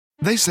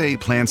They say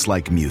plants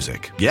like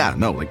music. Yeah,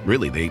 no, like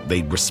really,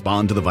 they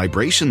respond to the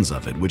vibrations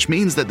of it, which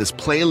means that this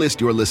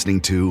playlist you're listening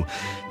to,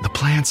 the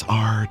plants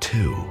are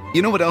too.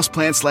 You know what else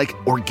plants like?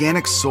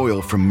 Organic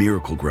soil from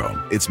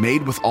Miracle-Gro. It's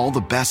made with all the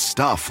best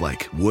stuff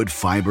like wood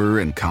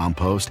fiber and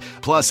compost.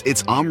 Plus,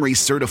 it's OMRI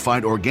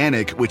certified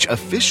organic, which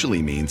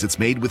officially means it's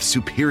made with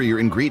superior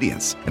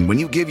ingredients. And when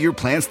you give your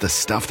plants the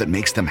stuff that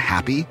makes them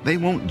happy, they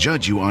won't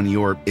judge you on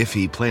your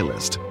iffy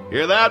playlist.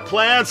 Hear that,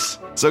 plants?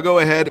 So go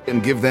ahead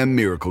and give them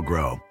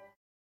Miracle-Gro.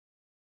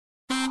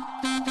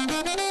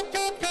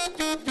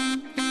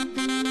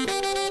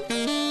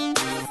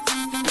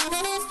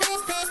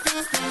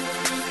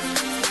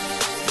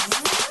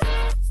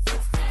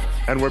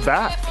 And we're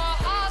back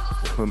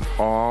with an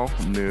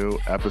all-new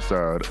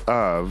episode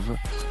of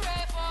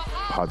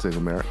Pod Save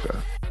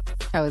America.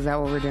 Oh, is that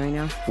what we're doing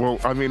now? Well,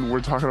 I mean, we're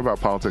talking about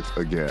politics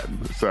again,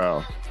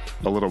 so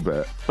a little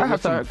bit. I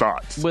have some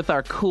thoughts. With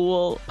our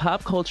cool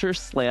pop culture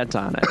slant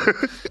on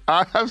it.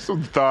 I have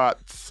some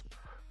thoughts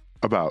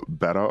about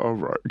Beto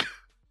O'Rourke.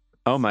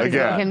 Oh, my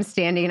God. Him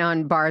standing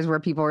on bars where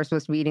people were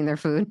supposed to be eating their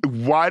food.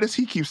 Why does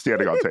he keep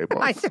standing on tables?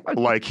 I don't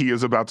know. Like he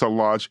is about to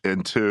launch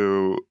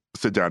into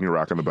Sit Down, You're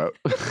Rocking the Boat.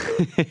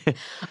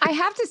 I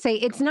have to say,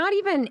 it's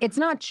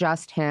not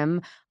just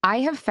him. I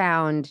have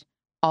found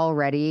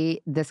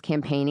already this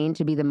campaigning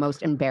to be the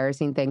most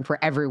embarrassing thing for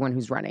everyone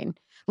who's running.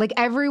 Like,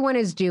 everyone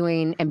is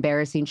doing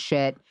embarrassing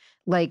shit.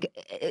 Like,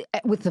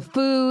 with the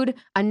food,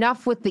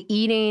 enough with the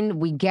eating.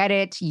 We get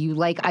it. You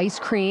like ice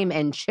cream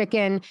and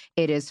chicken.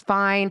 It is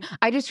fine.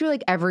 I just feel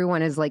like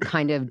everyone is like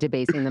kind of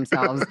debasing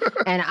themselves.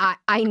 And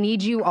I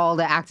need you all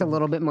to act a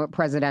little bit more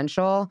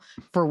presidential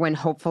for when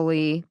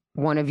hopefully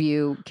one of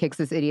you kicks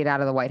this idiot out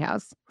of the White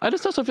House. I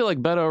just also feel like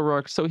Beto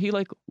O'Rourke, so he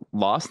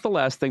lost the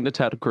last thing to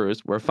Ted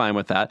Cruz. We're fine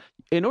with that.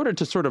 In order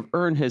to sort of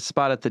earn his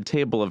spot at the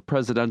table of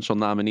presidential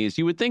nominees,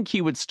 you would think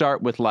he would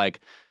start with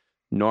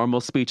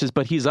normal speeches,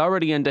 but he's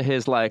already into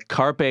his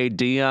carpe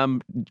diem,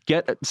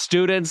 get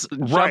students,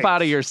 jump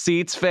out of your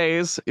seats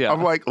phase. Yeah.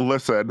 I'm like,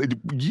 listen,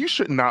 you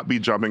should not be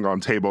jumping on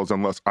tables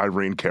unless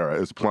Irene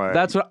Cara is playing.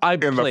 That's what I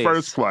in the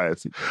first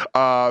place.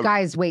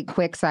 Guys, wait,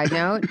 quick side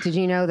note. Did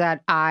you know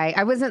that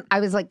I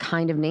was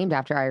kind of named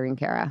after Irene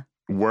Cara?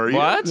 Were you?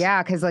 What?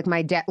 Yeah, because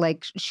my dad,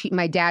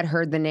 my dad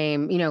heard the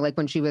name,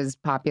 when she was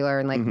popular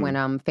and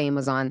when Fame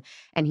was on,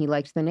 and he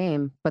liked the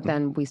name, but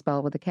then we spell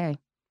it with a K.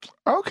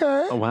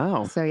 Okay. Oh,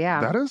 wow. So yeah,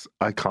 that is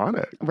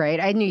iconic. Right?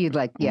 I knew you'd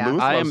like. Yeah, Lewis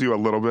loves you a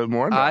little bit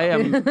more now. I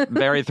am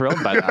very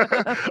thrilled by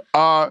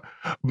that.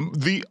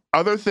 The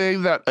other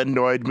thing that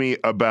annoyed me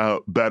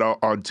about Beto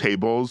on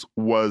tables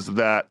was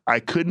that I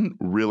couldn't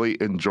really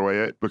enjoy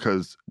it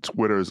because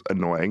Twitter's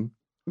annoying.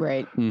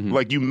 Right. Mm-hmm.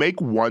 Like, you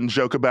make one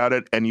joke about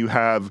it and you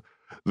have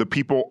the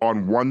people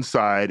on one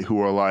side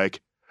who are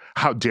like,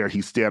 how dare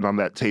he stand on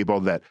that table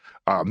that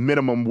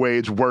minimum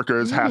wage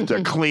workers have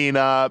to clean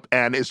up,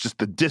 and it's just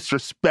the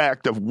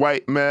disrespect of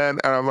white men.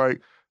 And I'm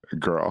like,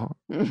 girl,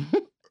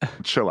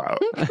 chill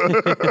out.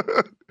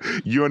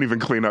 You don't even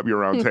clean up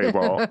your own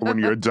table when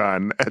you're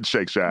done at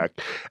Shake Shack.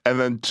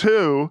 And then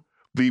two,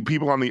 the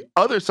people on the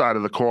other side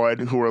of the coin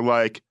who are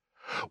like,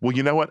 well,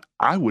 you know what?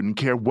 I wouldn't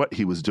care what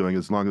he was doing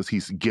as long as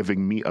he's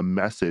giving me a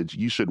message.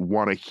 You should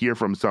want to hear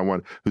from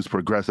someone who's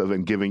progressive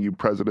and giving you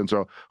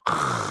presidential.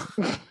 Shut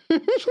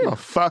the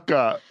fuck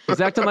up. He's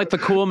acting like the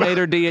cool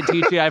Mater D at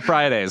TGI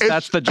Fridays.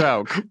 That's the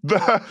joke.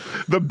 The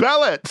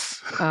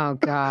Bellets. Oh,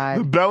 God.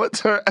 The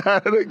Bellets are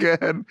at it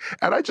again.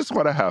 And I just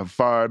want to have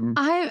fun.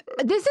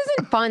 This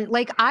isn't fun.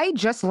 I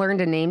just learned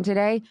a name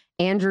today,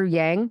 Andrew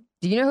Yang.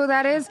 Do you know who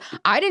that is?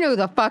 I didn't know who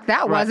the fuck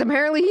that was.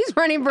 Apparently he's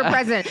running for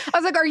president. I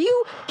was like, are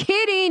you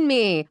kidding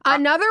me?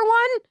 Another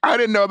one? I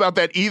didn't know about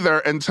that either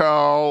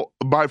until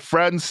my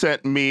friend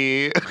sent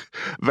me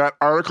that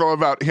article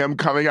about him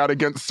coming out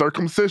against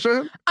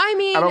circumcision. I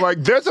mean... And I'm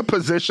like, there's a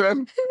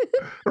position.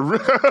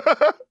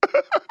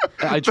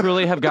 I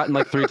truly have gotten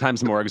 3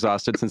 times more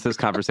exhausted since this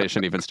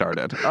conversation even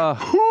started.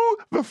 Who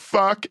the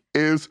fuck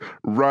is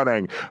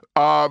running?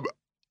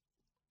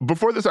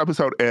 Before this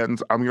episode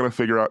ends, I'm going to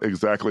figure out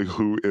exactly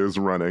who is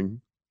running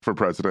for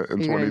president in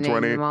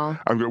 2020.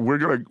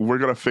 We're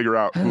gonna figure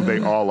out who they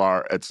all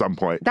are at some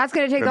point. That's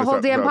going to take the whole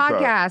damn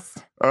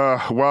podcast.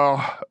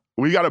 Well,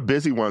 we got a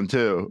busy one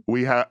too.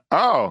 We have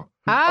a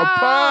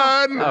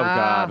pun. Oh,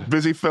 God.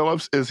 Busy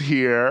Phillips is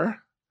here.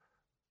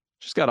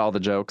 She's got all the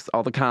jokes,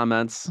 all the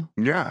comments.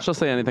 Yeah. She'll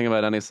say anything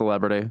about any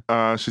celebrity.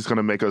 She's going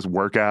to make us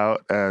work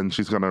out, and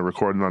she's going to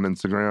record it on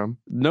Instagram.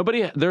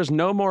 There's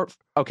no more...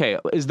 Okay,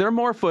 is there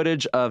more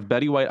footage of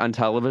Betty White on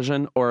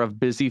television or of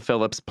Busy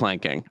Phillips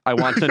planking? I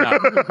want to know.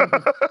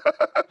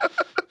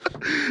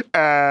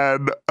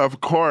 And,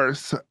 of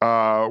course,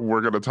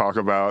 we're going to talk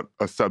about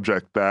a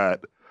subject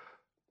that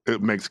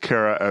it makes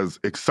Cara as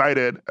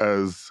excited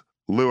as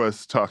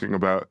Lewis talking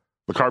about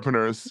The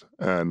Carpenters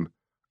and,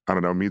 I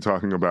don't know, me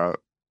talking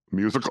about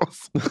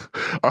musicals.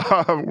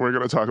 We're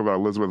going to talk about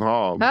Elizabeth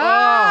Holmes.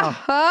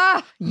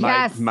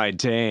 Yes. My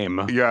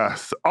dame.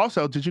 Yes.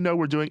 Also, did you know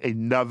we're doing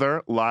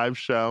another live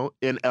show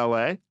in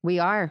LA? We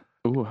are.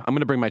 Ooh, I'm going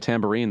to bring my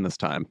tambourine this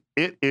time.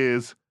 It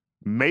is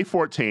May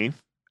 14th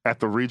at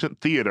the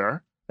Regent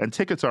Theater, and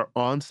tickets are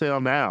on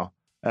sale now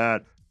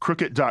at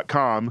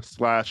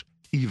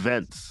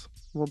crooked.com/events.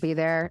 We'll be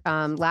there.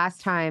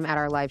 Last time at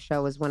our live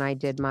show was when I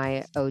did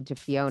my Ode to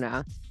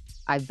Fiona.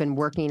 I've been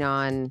working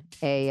on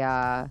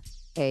a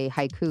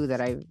haiku that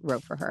I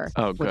wrote for her,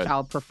 which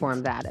I'll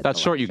perform that at That's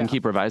the short. live You can show.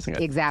 keep revising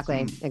it.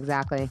 Exactly.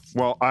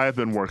 Well, I've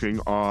been working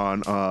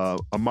on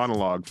a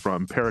monologue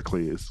from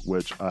Pericles,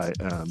 which I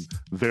am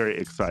very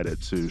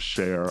excited to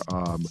share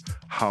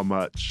how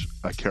much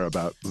I care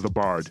about the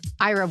bard.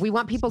 Ira, we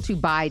want people to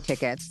buy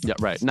tickets. Yeah,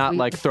 right. Not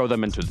like throw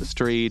them into the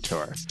street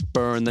or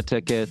burn the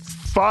tickets.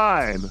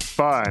 Fine.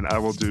 I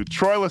will do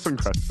Troilus and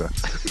Cressida.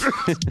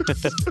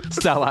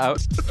 Sell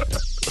out.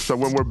 So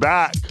when we're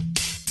back,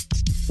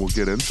 we'll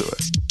get into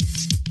it.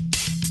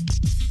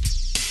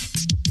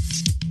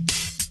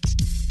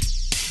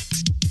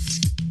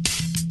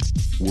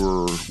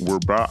 We're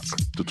back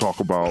to talk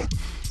about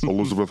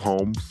Elizabeth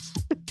Holmes.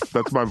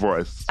 That's my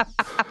voice.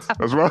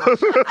 That's my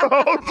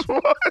Holmes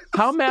voice.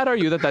 How mad are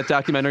you that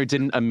documentary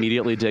didn't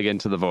immediately dig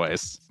into the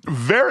voice?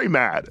 Very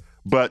mad.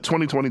 But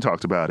 2020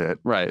 talked about it.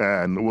 Right.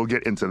 And we'll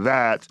get into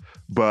that.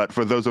 But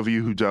for those of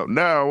you who don't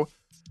know,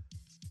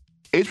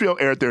 HBO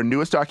aired their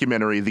newest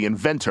documentary, The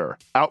Inventor,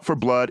 Out for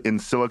Blood in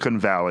Silicon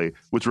Valley,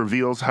 which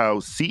reveals how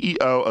CEO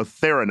of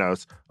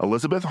Theranos,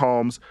 Elizabeth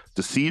Holmes,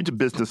 deceived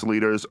business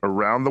leaders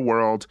around the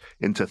world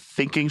into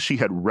thinking she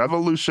had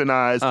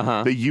revolutionized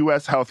the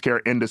U.S. healthcare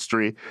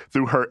industry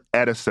through her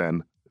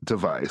Edison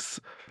device.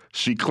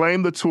 She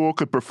claimed the tool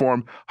could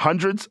perform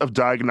hundreds of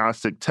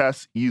diagnostic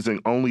tests using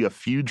only a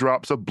few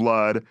drops of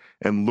blood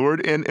and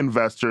lured in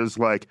investors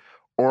like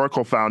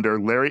Oracle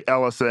founder Larry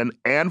Ellison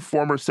and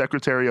former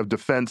Secretary of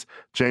Defense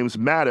James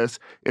Mattis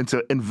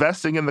into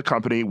investing in the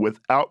company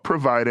without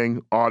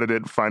providing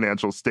audited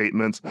financial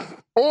statements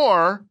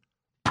or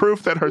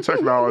proof that her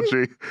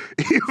technology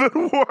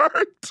even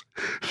worked.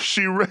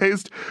 She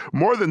raised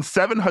more than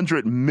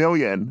 $700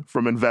 million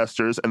from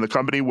investors, and the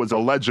company was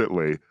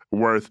allegedly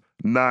worth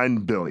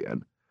 $9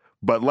 billion.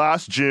 But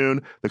last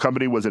June, the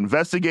company was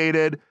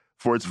investigated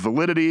for its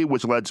validity,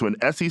 which led to an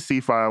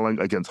SEC filing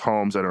against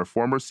Holmes and her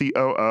former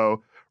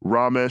COO,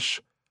 Ramesh,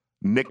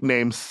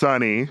 nicknamed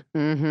Sonny,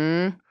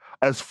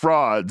 as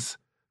frauds.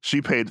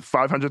 She paid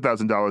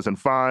 $500,000 in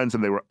fines,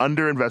 and they were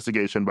under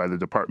investigation by the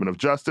Department of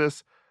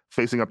Justice,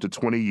 facing up to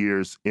 20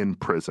 years in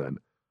prison.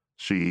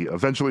 She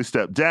eventually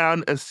stepped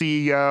down as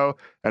CEO,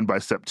 and by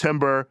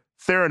September,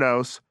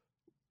 Theranos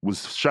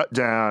was shut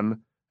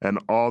down, and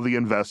all the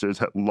investors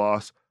had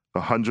lost the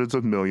hundreds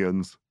of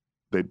millions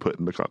they'd put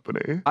in the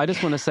company. I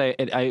just want to say,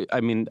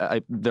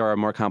 there are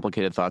more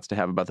complicated thoughts to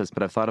have about this,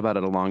 but I've thought about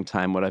it a long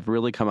time. What I've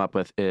really come up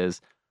with is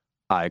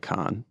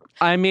icon.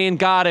 I mean,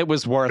 God, it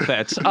was worth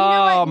it.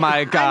 Oh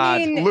my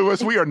God.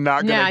 Lewis, we are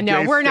not going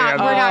to we're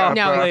not.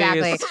 No,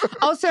 exactly.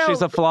 Also,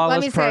 she's a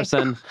flawless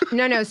person.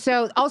 No.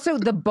 So also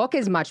the book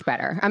is much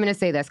better. I'm going to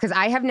say this because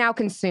I have now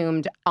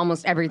consumed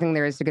almost everything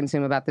there is to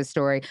consume about this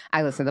story.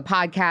 I listen to the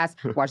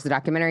podcast, watch the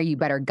documentary. You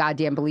better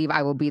goddamn believe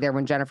I will be there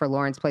when Jennifer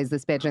Lawrence plays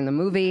this bitch in the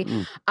movie.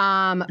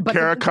 But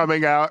Kara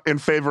coming out in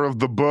favor of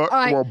the book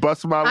will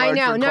bust my legs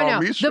and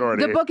call me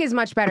shorty. The book is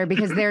much better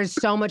because there's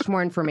so much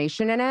more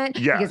information in it.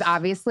 Yes. Because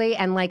obviously,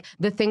 and like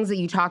the things that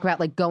you talk about,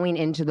 like going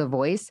into the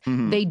voice,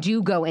 they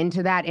do go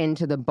into that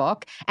into the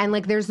book. And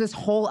like there's this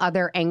whole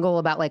other angle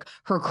about like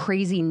her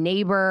crazy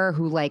neighbor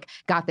who like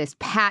got this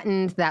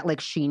patent that like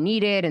she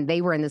needed and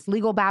they were in this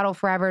legal battle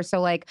forever.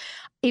 So like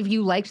if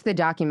you liked the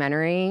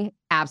documentary,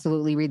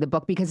 absolutely read the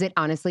book because it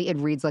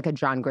reads like a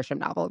John Grisham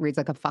novel. It reads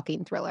like a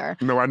fucking thriller.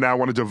 No, I now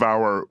want to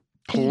devour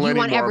plenty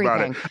more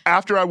about it.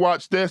 After I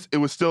watched this, it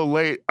was still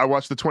late. I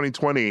watched the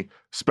 2020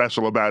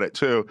 special about it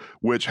too,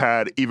 which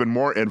had even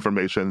more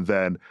information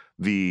than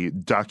the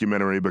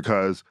documentary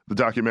because the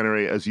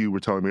documentary, as you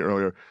were telling me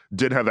earlier,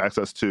 did have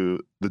access to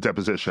the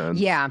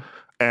depositions. Yeah.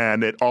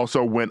 And it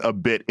also went a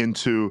bit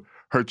into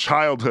her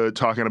childhood,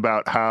 talking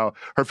about how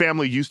her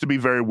family used to be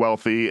very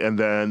wealthy and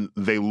then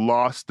they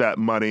lost that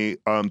money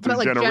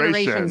through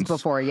generations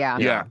before.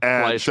 Yeah.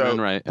 And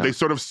so they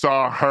sort of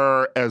saw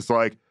her as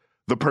like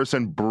the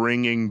person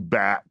bringing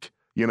back,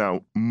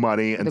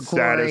 money and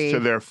status to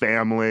their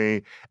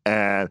family.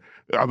 And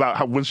about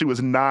how when she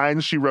was 9,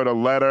 she wrote a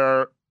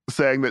letter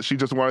saying that she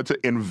just wanted to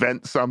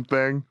invent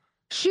something.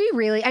 She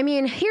really,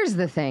 here's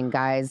the thing,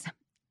 guys.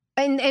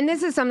 And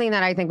this is something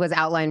that I think was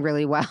outlined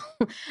really well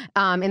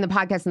in the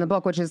podcast and the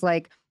book, which is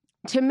like,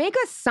 to make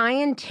a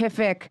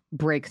scientific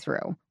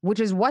breakthrough, which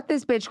is what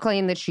this bitch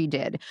claimed that she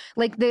did.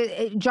 Like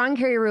John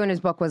Carreyrou in his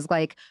book was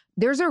like,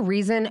 there's a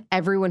reason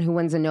everyone who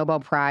wins a Nobel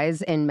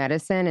Prize in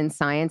medicine and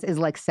science is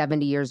like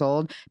 70 years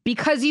old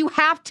because you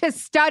have to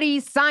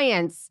study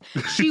science.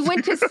 She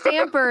went to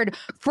Stanford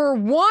for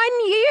 1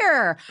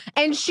 year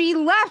and she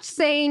left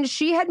saying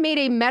she had made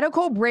a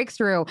medical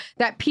breakthrough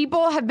that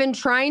people have been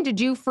trying to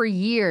do for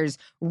years.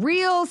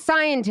 Real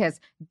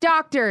scientists,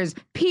 doctors,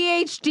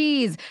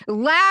 PhDs,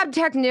 lab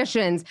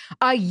technicians,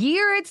 a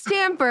year at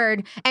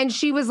Stanford. And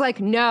she was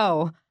like,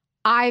 no,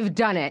 I've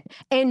done it.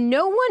 And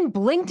no one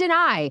blinked an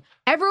eye.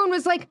 Everyone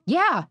was like,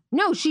 yeah,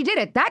 no, she did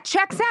it. That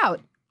checks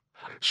out.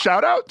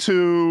 Shout out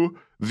to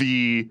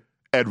the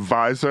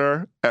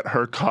advisor at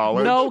her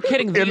college. No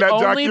kidding. In The that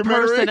only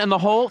documentary. person in the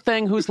whole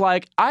thing who's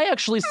like, I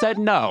actually said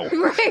no.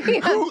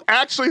 Right. Who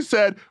actually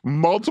said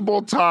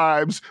multiple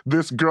times,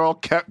 this girl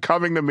kept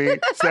coming to me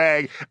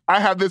saying, I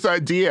have this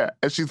idea.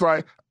 And she's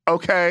like,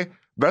 okay,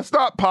 that's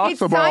not It's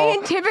possible.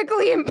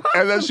 scientifically impossible.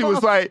 And then she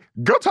was like,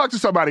 go talk to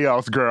somebody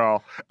else,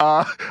 girl.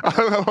 I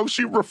hope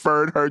she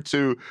referred her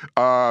to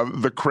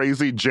the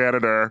crazy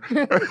janitor,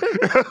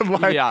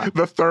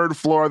 the third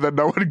floor that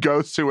no one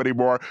goes to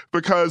anymore.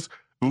 Because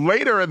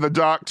later in the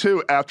doc,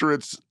 too, after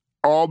it's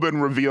all been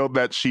revealed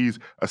that she's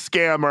a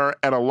scammer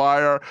and a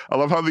liar, I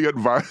love how the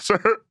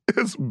advisor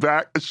is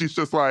back and she's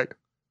just like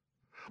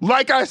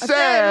I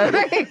said,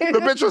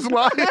 the bitch was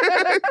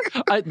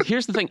lying.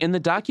 Here's the thing. In the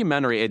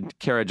documentary,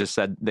 Kara just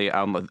said they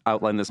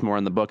outline this more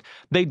in the book.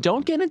 They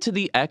don't get into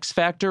the X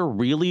factor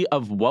really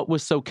of what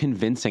was so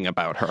convincing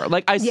about her.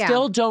 Like, I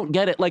still don't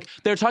get it. Like,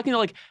 they're talking to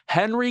like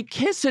Henry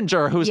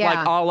Kissinger, who's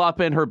like all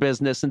up in her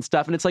business and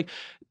stuff. And it's like,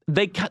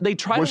 they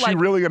try was to like... she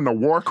really into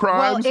war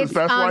crimes? Is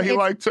that why he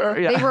liked her?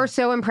 Yeah. They were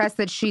so impressed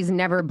that she's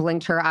never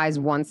blinked her eyes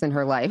once in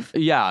her life.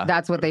 Yeah.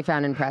 That's what they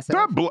found impressive.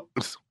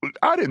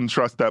 I didn't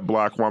trust that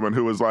black woman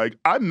who was like,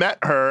 I met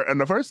her, and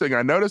the first thing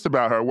I noticed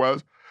about her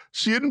was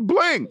she didn't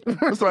blink.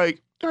 It's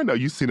like, I know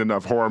you've seen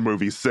enough horror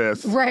movies,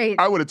 sis. Right.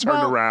 I would have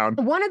turned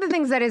around. One of the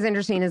things that is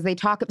interesting is they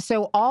talk.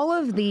 So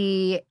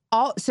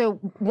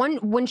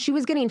when she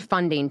was getting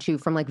funding too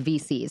from like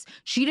VCs,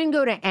 she didn't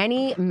go to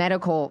any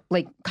medical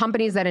like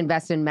companies that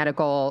invest in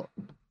medical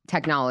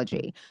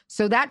technology.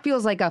 So that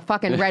feels like a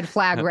fucking red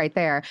flag right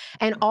there.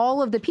 And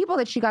all of the people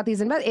that she got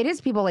these it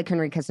is people like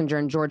Henry Kissinger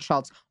and George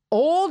Shultz,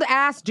 old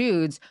ass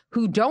dudes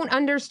who don't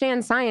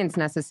understand science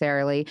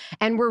necessarily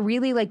and were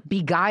really like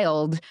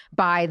beguiled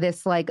by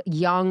this like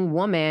young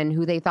woman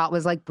who they thought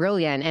was like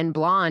brilliant and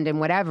blonde and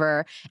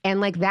whatever.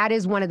 And like that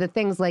is one of the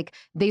things like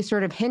they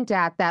sort of hint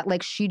at that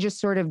like she just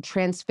sort of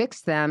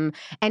transfixed them.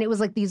 And it was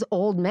like these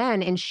old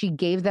men and she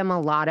gave them a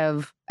lot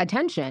of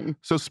attention.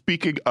 So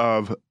speaking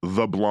of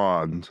the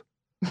blonde,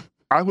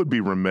 I would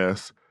be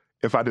remiss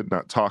if I did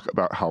not talk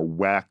about how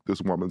whack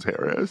this woman's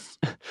hair is.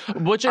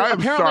 Which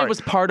apparently was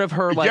part of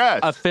her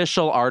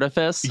official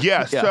artifice.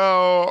 Yes. Yeah.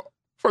 So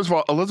first of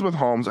all, Elizabeth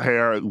Holmes'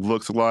 hair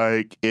looks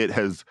like it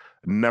has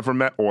never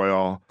met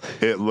oil.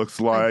 It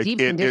looks like deep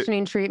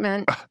conditioning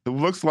treatment. It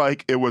looks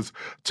like it was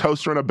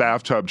toaster in a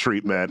bathtub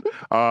treatment.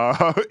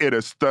 It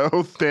is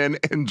so thin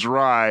and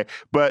dry,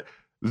 but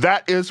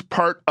that is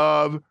part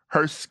of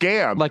her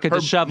scam. Like a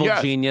disheveled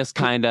genius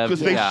kind of.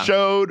 Because they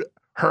showed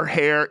her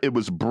hair, it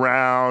was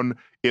brown.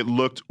 It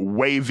looked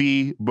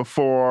wavy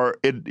before.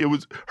 It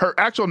was her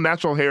actual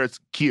natural hair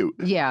is cute.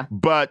 Yeah.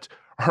 But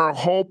her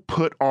whole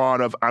put on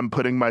of I'm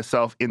putting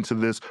myself into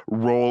this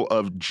role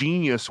of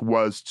genius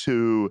was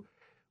to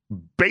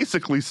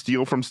basically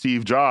steal from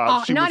Steve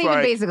Jobs. Not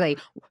even basically.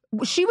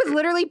 She was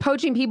literally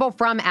poaching people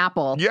from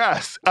Apple.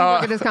 Yes. To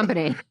work at this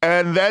company.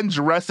 And then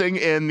dressing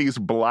in these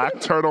black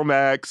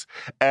turtlenecks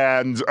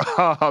and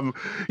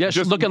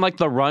just looking like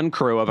the run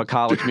crew of a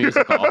college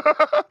musical.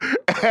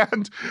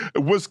 And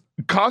was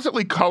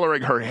constantly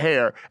coloring her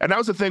hair. And that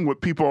was the thing with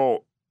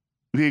people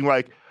being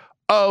like,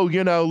 oh,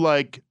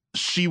 like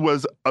she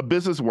was a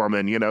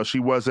businesswoman, she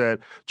wasn't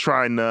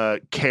trying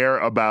to care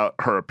about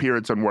her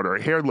appearance and what her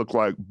hair looked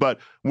like. But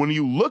when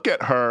you look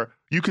at her,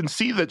 you can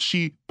see that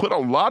she put a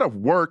lot of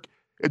work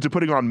into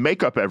putting on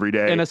makeup every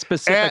day. In a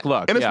specific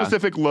look. In a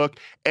specific look,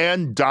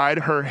 and dyed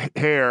her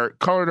hair,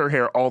 colored her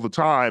hair all the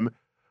time.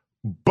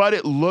 But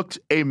it looked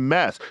a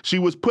mess. She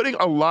was putting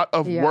a lot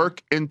of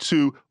work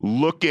into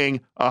looking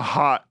a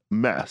hot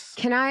mess.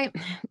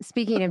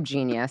 Speaking of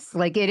genius,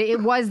 like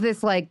it was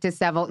this like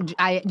disheveled,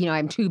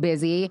 I'm too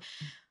busy.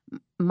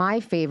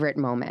 My favorite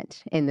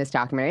moment in this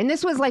documentary, and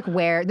this was like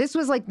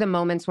the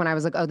moments when I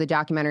was like, oh, the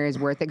documentary is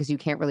worth it because you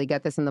can't really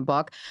get this in the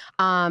book.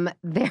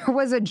 There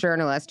was a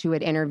journalist who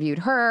had interviewed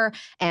her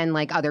and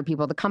like other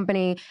people at the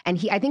company.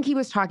 And I think he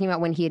was talking about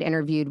when he had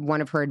interviewed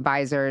one of her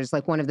advisors,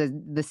 like one of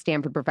the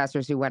Stanford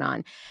professors who went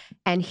on.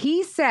 And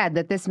he said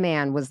that this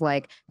man was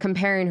like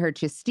comparing her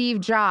to Steve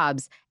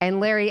Jobs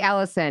and Larry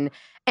Ellison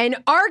and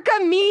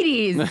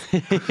Archimedes.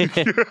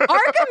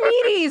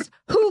 Archimedes,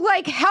 who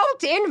like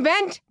helped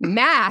invent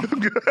math.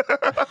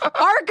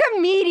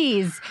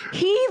 Archimedes,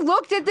 he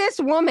looked at this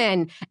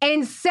woman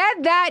and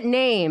said that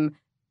name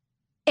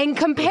and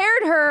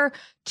compared her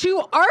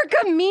to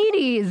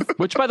Archimedes.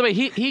 Which, by the way,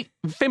 he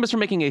famous for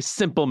making a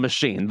simple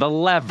machine, the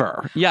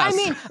lever. Yes. I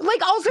mean,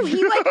 like also he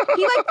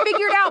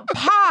figured out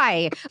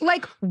pi.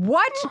 Like,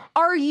 what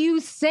are you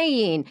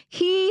saying?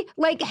 He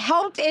like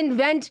helped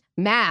invent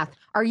math.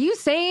 Are you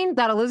saying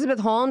that Elizabeth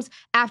Holmes,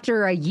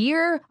 after a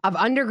year of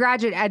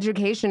undergraduate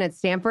education at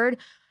Stanford,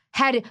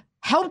 had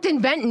helped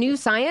invent new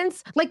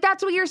science? Like,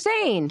 that's what you're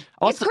saying.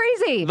 Also,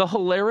 it's crazy. The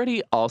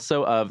hilarity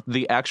also of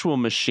the actual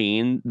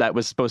machine that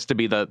was supposed to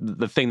be the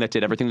thing that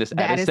did everything, this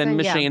Edison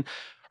machine. Yeah.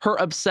 her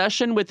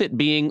obsession with it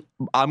being,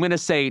 I'm going to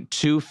say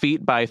 2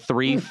 feet by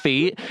 3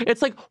 feet.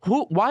 It's like,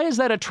 why is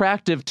that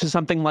attractive to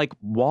something like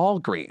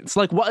Walgreens?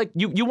 Like, what? Like,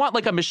 you want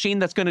like a machine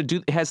that's going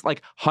to has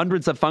like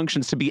hundreds of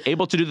functions to be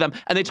able to do them.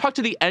 And they talk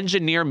to the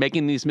engineer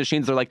making these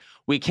machines. They're like,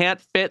 we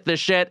can't fit the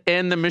shit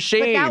in the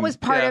machine. But that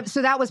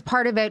was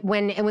part of it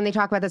when they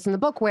talk about this in the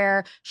book,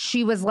 where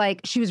she was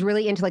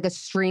really into like a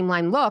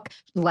streamlined look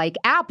like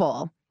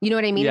Apple. You know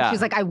what I mean? Yeah.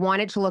 She's like, I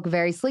want it to look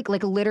very sleek,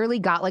 like literally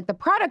got like the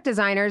product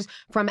designers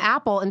from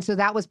Apple. And so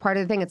that was part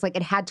of the thing. It's like,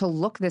 it had to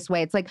look this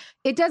way. It's like,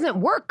 it doesn't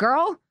work,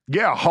 girl.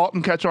 Yeah, halt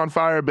and catch on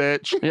fire,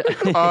 bitch.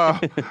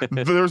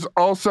 There's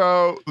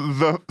also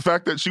the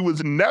fact that she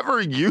was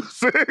never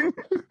using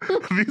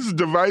these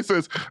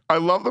devices. I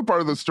love the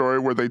part of the story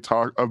where they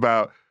talk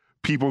about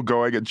people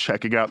going and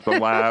checking out the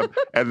lab,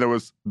 and there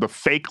was the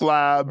fake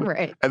lab,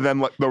 right, and then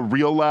like the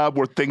real lab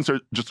where things are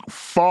just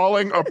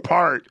falling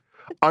apart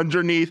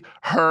underneath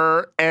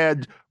her.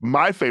 And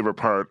my favorite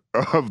part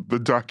of the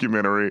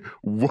documentary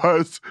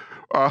was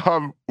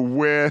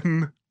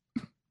when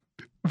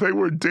they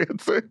were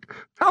dancing.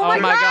 Oh my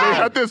God.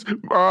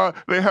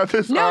 They had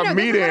this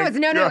meeting.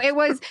 It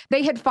was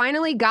they had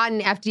finally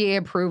gotten FDA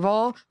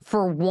approval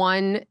for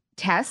one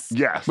test.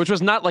 Yes. Which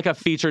was not like a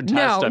featured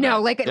test.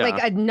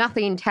 Like a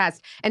nothing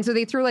test. And so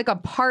they threw like a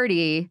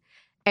party,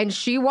 and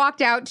she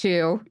walked out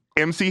to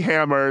MC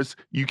Hammer's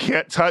You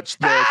Can't Touch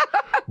This.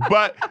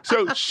 But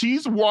so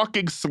she's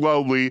walking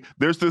slowly.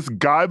 There's this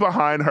guy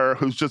behind her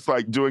who's just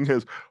like doing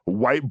his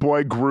white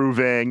boy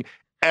grooving.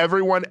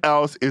 Everyone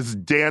else is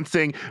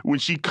dancing. When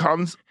she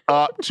comes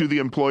up to the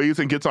employees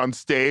and gets on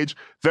stage,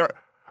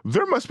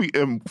 there must be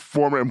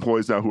former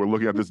employees now who are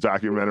looking at this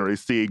documentary,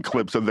 seeing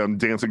clips of them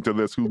dancing to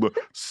this, who look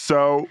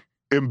so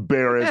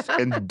embarrassed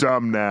and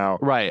dumb now.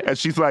 Right. And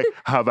she's like,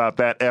 how about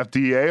that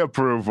FDA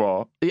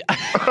approval?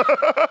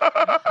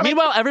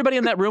 Meanwhile, everybody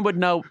in that room would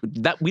know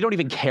that we don't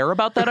even care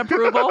about that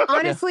approval.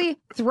 Honestly,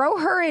 throw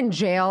her in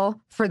jail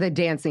for the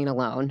dancing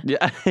alone.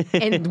 Yeah.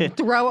 And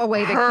throw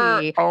away the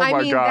key. Oh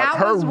my God.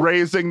 Her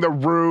raising the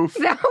roof.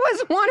 That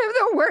was one of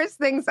the worst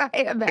things I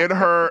have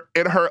ever.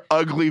 In her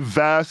ugly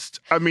vest.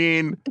 I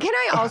mean.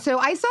 I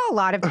saw a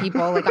lot of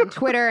people like on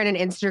Twitter and on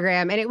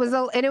Instagram, and it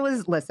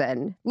was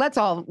listen, let's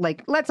all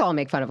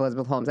make fun of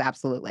Elizabeth Holmes,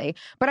 absolutely.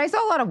 But I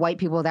saw a lot of white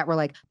people that were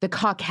like, the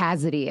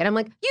caucasity. And I'm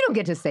like, you don't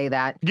get to say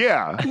that.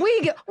 Yeah.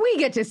 We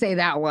get to say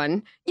that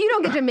one. You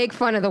don't get to make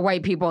fun of the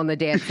white people in the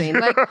dancing.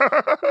 Like,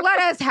 let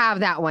us have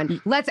that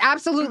one. Let's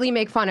absolutely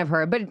make fun of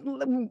her, but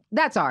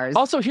that's ours.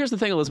 Also, here's the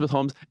thing, Elizabeth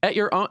Holmes.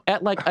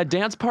 At like a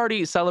dance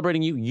party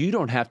celebrating you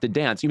don't have to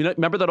dance. You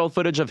remember that old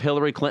footage of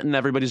Hillary Clinton?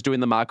 Everybody's doing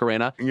the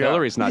Macarena. Yeah.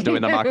 Hillary's not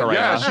doing the Macarena.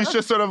 Yeah, she's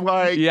just sort of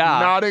like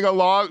nodding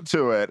along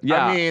to it.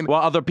 Yeah. I mean,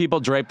 while other people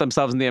drape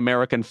themselves in the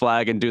American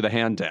flag and do the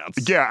hand dance.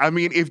 Yeah, I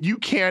mean, if you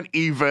can't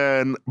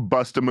even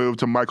bust a move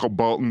to Michael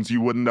Bolton's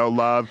You Wouldn't Know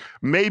Love,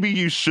 maybe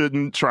you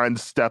shouldn't try and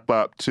step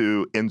up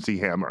to MC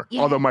Hammer.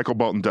 Yeah. Although Michael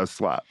Bolton does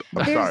slap.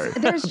 I'm sorry.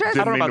 There's just,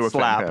 I don't know about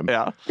slap. Him.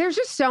 Yeah. There's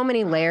just so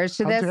many layers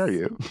to this. How dare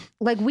you?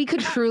 Like, we could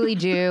do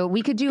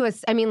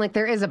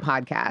there is a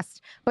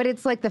podcast, but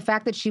it's like the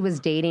fact that she was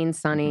dating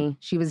Sonny.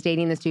 She was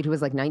dating this dude who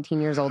was like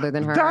 19 years older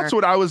than her. That's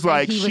what I was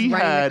like. She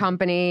had a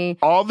company,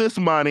 all this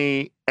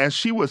money, and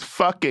she was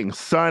fucking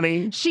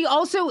Sonny. She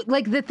also,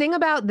 like, the thing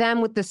about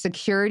them with the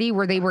security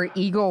where they were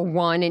Eagle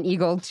 1 and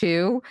Eagle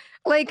 2,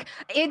 like,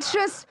 it's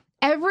just,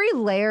 every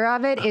layer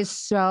of it is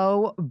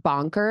so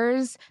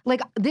bonkers.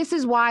 Like, this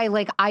is why,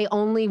 like, I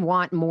only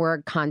want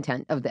more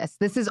content of this.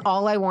 This is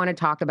all I want to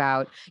talk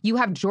about. You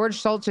have George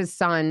Shultz's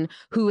son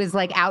who is,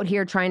 like, out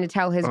here trying to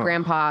tell his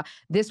grandpa,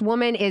 this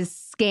woman is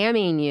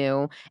scamming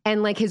you.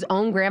 And, like, his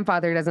own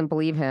grandfather doesn't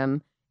believe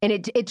him. And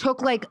it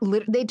took, like,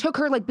 they took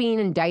her, like, being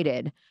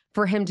indicted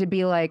for him to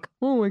be like,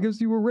 oh, I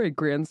guess you were right,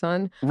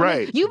 grandson. Right. I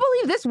mean, you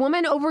believe this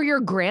woman over your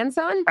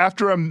grandson?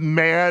 After a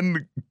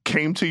man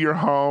came to your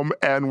home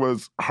and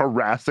was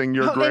harassing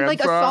your grandson. And, like,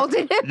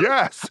 assaulted him?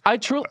 Yes.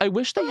 I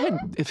wish they had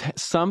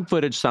some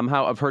footage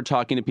somehow of her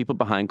talking to people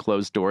behind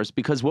closed doors,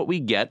 because what we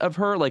get of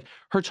her, like,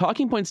 her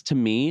talking points to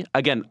me,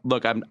 again,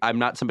 look, I'm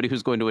not somebody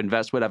who's going to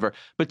invest, whatever,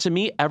 but to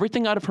me,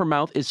 everything out of her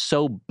mouth is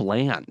so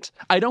bland.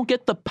 I don't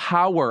get the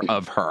power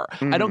of her.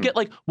 I don't get,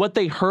 like, what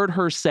they heard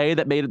her say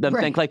that made them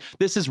think, like,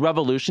 this is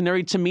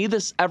revolutionary. To me,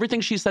 everything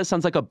she says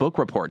sounds like a book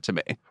report to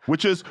me.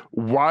 Which is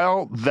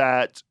while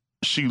that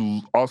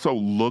she also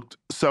looked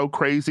so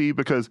crazy,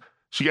 because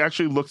she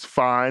actually looks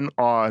fine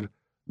on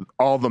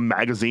all the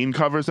magazine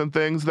covers and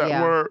things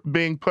that were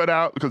being put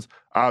out, because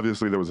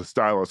obviously there was a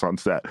stylist on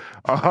set.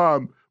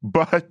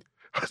 But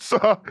I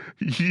saw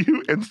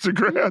you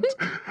Instagrammed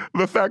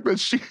the fact that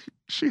she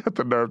had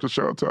the nerve to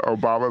show up to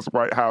Obama's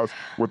White House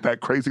with that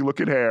crazy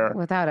looking hair.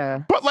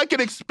 But like an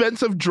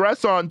expensive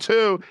dress on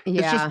too.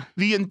 Yeah. It's just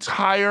the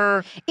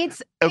entire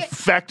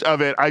effect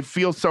of it. I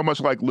feel so much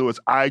like Lewis.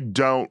 I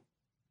don't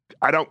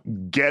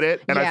get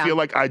it. And I feel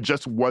like I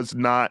just was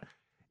not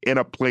in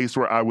a place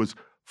where I was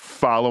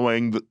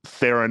following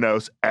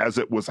Theranos as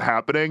it was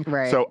happening.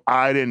 Right. So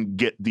I didn't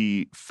get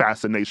the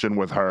fascination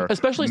with her.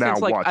 Especially now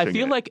since, like, I watching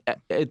feel it.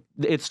 like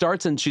it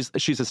starts and she's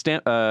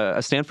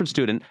a Stanford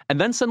student,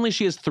 and then suddenly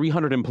she has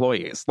 300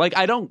 employees. Like,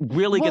 I don't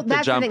really get the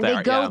that's jump thing.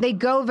 there. They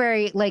go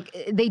very, like,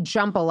 they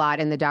jump a lot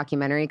in the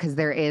documentary because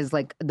there is,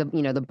 like, the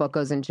book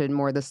goes into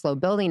more the slow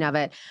building of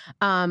it.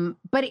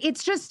 But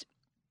it's just,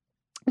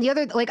 the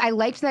other, like, I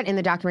liked that in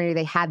the documentary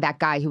they had that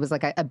guy who was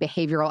like a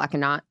behavioral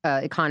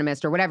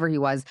economist or whatever he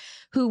was,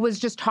 who was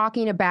just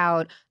talking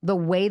about the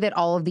way that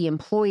all of the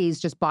employees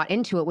just bought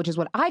into it, which is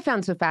what I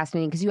found so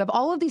fascinating, because you have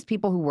all of these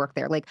people who work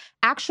there, like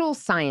actual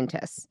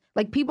scientists,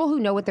 like people who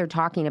know what they're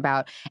talking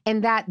about,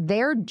 and that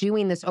they're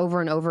doing this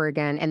over and over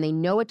again, and they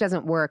know it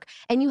doesn't work.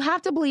 And you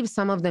have to believe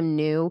some of them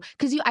knew,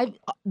 because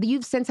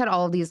you've since had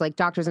all of these, like,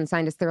 doctors and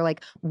scientists, they're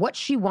like, what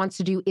she wants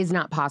to do is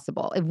not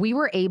possible. If we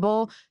were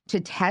able to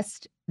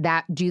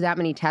do that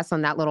many tests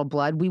on that little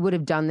blood, we would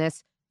have done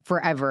this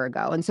forever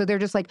ago. And so they're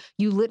just like,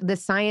 the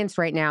science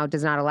right now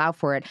does not allow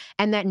for it.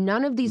 And that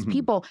none of these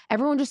people,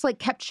 everyone just, like,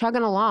 kept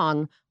chugging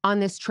along on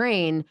this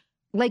train,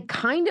 like,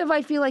 kind of,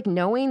 I feel like,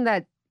 knowing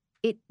that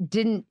it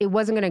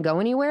wasn't going to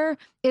go anywhere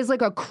is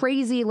like a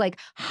crazy, like,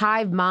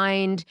 hive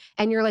mind.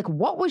 And you're like,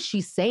 what was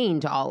she saying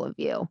to all of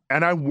you?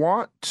 And I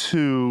want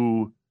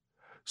to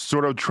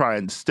sort of try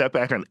and step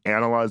back and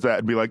analyze that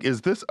and be like, is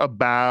this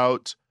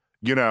about,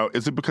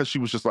 is it because she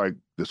was just like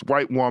this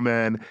white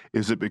woman?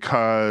 Is it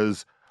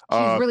because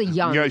She's really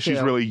young, she's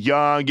too. really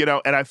young,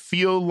 and I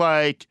feel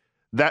like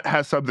that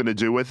has something to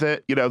do with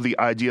it. The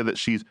idea that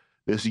she's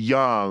this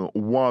young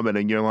woman,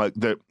 and you're like,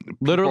 that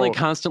Literally people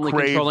constantly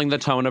controlling the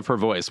tone of her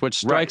voice, which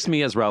strikes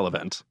me as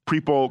relevant.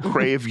 People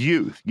crave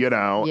youth,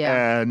 Yeah.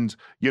 and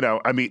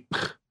I mean,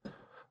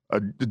 a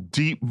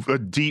deep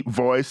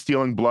voice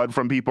stealing blood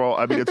from people.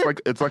 I mean,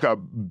 it's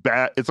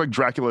like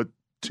Dracula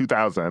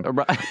 2000.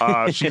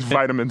 She's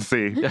vitamin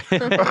C.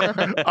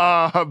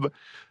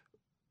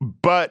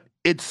 But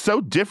it's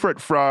so different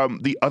from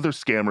the other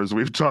scammers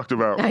we've talked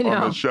about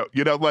on this show.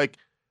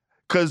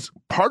 Because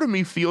part of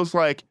me feels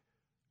like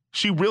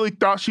she really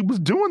thought she was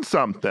doing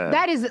something.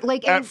 That is,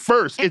 like, at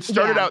first, it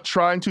started out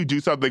trying to do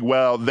something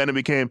well. Then it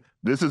became,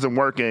 this isn't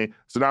working.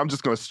 So now I'm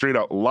just going to straight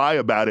out lie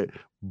about it.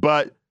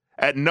 But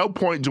at no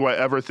point do I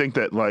ever think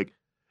that, like,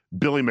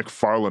 Billy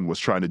McFarland was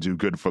trying to do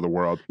good for the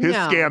world. His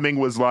scamming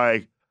was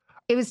like,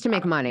 it was to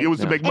make money. It was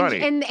to make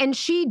money. And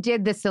she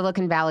did the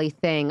Silicon Valley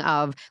thing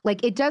of,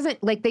 like, it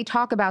doesn't, like, they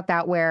talk about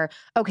that where,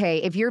 okay,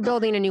 if you're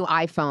building a new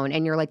iPhone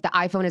and you're like, the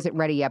iPhone isn't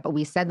ready yet, but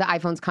we said the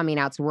iPhone's coming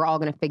out, so we're all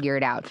going to figure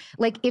it out.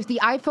 Like, if the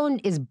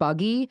iPhone is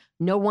buggy,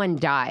 no one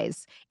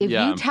dies. If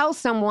you tell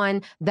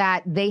someone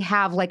that they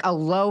have, like, a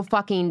low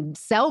fucking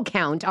cell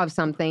count of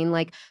something,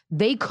 like,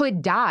 they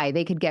could die.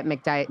 They could get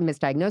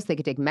misdiagnosed. They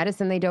could take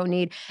medicine they don't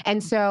need.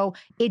 And so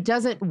it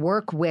doesn't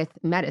work with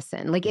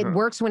medicine. Like, it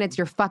works when it's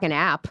your fucking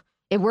app.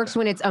 It works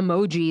when it's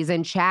emojis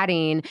and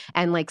chatting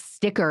and, like,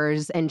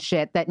 stickers and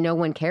shit that no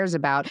one cares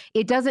about.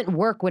 It doesn't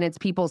work when it's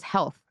people's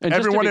health. And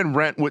everyone in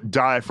Rent would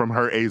die from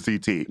her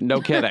AZT.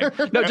 No kidding.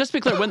 No, just to be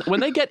clear, when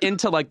they get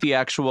into, like, the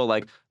actual,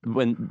 like,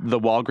 when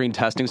the Walgreens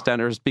testing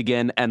centers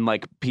begin and,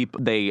 like,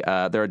 people, there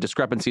are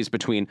discrepancies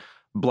between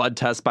blood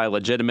tests by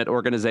legitimate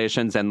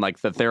organizations and, like,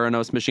 the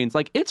Theranos machines,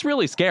 like, it's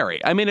really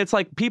scary. I mean, it's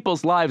like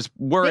people's lives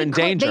were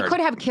endangered. They could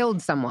have killed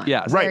someone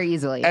very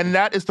easily. And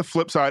that is the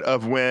flip side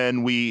of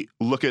when we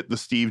look at the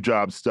Steve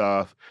Jobs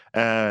stuff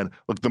and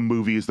look the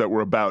movies that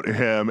were about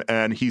him,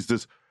 and he's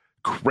this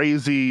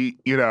crazy,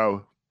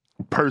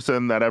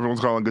 person that everyone's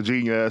calling a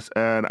genius.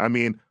 And I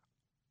mean,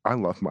 I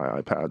love my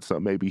iPad, so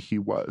maybe he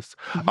was.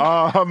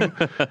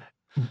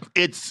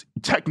 It's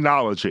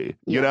technology,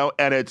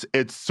 and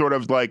it's sort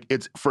of like,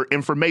 it's for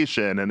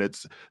information, and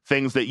it's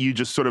things that you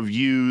just sort of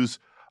use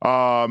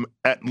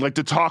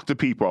to talk to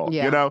people.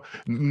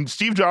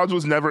 Steve Jobs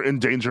was never in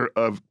danger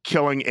of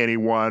killing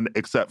anyone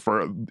except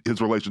for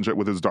his relationship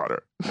with his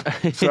daughter.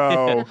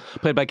 So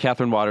played by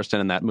Catherine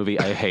Waterston in that movie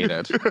I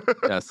hated.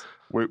 Yes.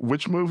 Wait,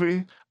 which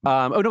movie?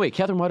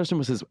 Catherine Waterston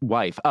was his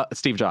wife.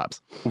 Steve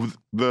Jobs.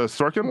 The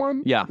Sorkin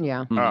one? Yeah.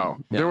 Mm-hmm. Oh,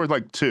 there were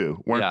like two,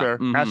 weren't there?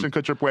 Mm-hmm. Ashton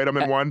Kutcher played him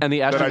in one. And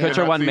the Ashton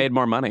Kutcher one made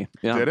more money.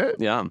 Yeah. Did it?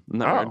 Yeah.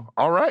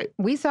 All right.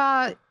 We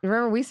saw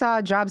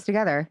Jobs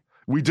together.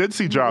 We did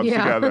see Jobs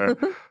together.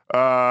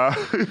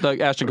 The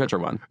Ashton Kutcher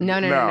one. No.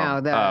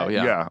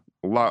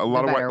 A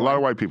lot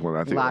of white people in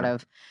that theater. A lot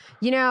of,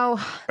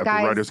 at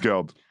guys, the Writers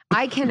Guild.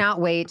 I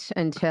cannot wait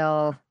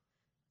until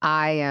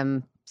I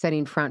am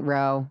sitting front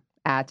row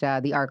at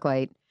the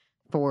ArcLight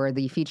for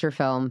the feature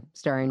film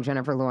starring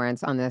Jennifer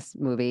Lawrence on this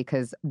movie,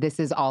 because this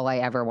is all I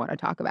ever want to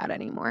talk about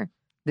anymore.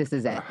 This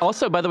is it.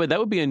 Also, by the way, that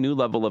would be a new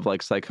level of,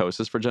 like,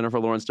 psychosis for Jennifer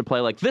Lawrence to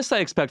play. Like, this I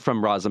expect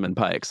from Rosamund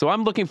Pike. So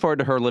I'm looking forward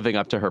to her living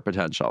up to her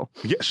potential.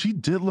 Yeah, she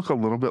did look a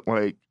little bit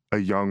like a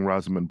young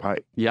Rosamund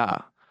Pike. Yeah.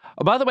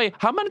 By the way,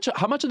 how much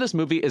of this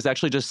movie is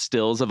actually just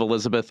stills of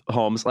Elizabeth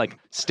Holmes, like,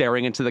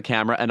 staring into the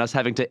camera and us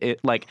having to, it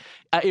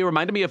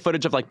reminded me of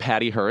footage of, like,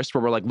 Patty Hearst,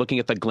 where we're, like, looking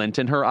at the glint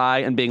in her eye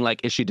and being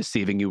like, is she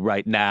deceiving you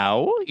right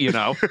now?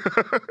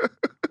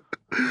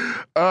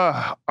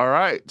 All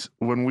right.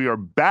 When we are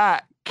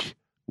back,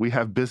 we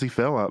have Busy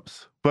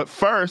Phillips. But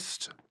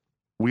first,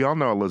 we all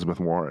know Elizabeth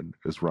Warren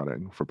is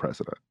running for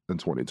president in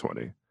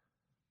 2020.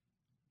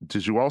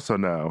 Did you also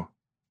know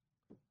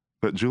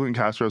that Julian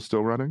Castro is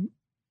still running?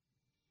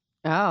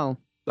 Oh.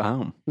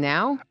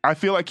 Now? I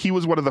feel like he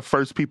was one of the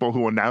first people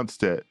who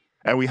announced it,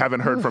 and we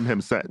haven't heard from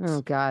him since.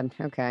 Oh, God.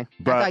 Okay.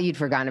 But I thought you'd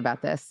forgotten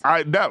about this.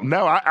 I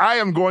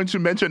am going to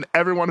mention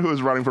everyone who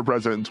is running for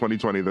president in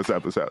 2020 this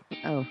episode.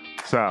 Oh.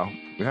 So,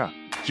 yeah.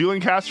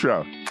 Julian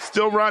Castro,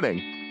 still running.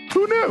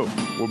 Who knew?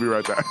 We'll be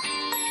right back.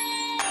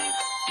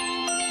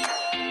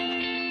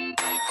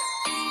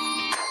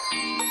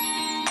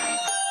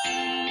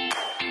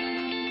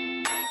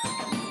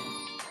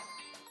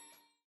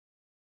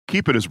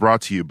 Keep It is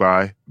brought to you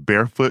by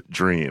Barefoot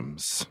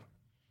Dreams.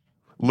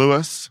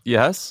 Lewis?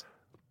 Yes?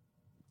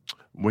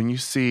 When you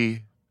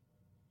see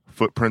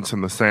footprints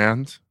in the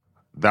sand,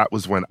 that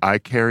was when I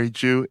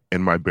carried you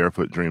in my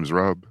Barefoot Dreams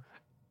robe.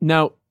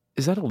 Now,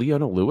 is that a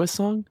Leona Lewis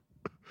song?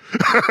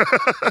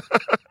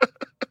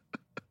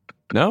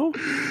 No?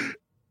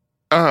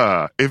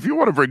 If you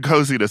want to bring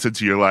coziness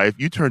into your life,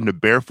 you turn to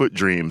Barefoot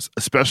Dreams,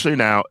 especially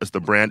now as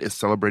the brand is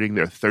celebrating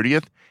their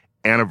 30th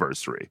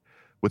anniversary.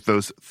 With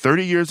those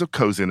 30 years of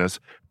coziness,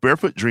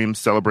 Barefoot Dreams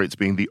celebrates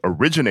being the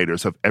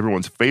originators of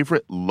everyone's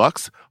favorite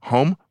luxe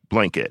home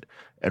blanket.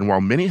 And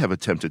while many have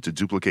attempted to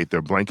duplicate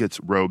their blankets,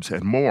 robes,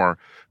 and more,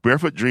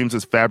 Barefoot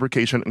Dreams'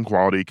 fabrication and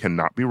quality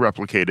cannot be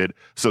replicated,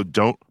 so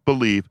don't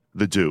believe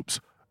the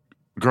dupes.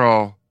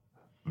 Girl,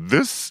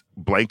 this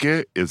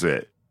blanket is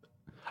it.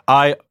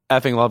 I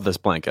effing love this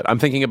blanket. I'm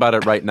thinking about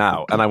it right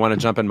now, and I want to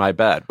jump in my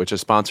bed, which is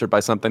sponsored by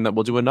something that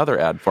we'll do another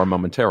ad for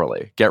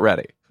momentarily. Get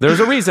ready. There's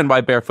a reason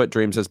why Barefoot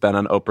Dreams has been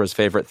on Oprah's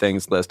favorite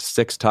things list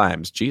 6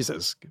 times.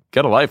 Jesus,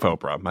 get a life,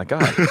 Oprah. My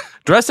God.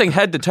 Dressing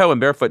head to toe in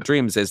Barefoot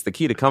Dreams is the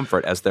key to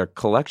comfort, as their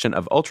collection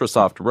of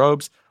ultra-soft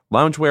robes,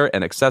 loungewear,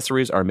 and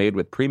accessories are made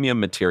with premium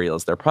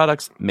materials. Their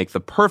products make the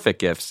perfect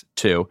gifts,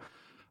 too.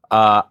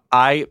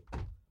 I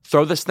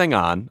throw this thing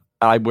on.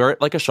 I wear it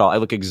like a shawl. I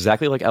look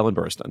exactly like Ellen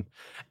Burstyn.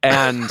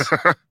 And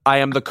I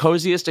am the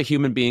coziest a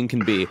human being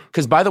can be.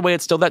 Because, by the way,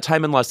 it's still that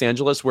time in Los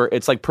Angeles where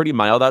it's like pretty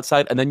mild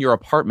outside, and then your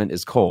apartment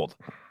is cold.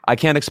 I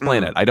can't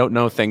explain it. I don't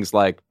know things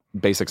like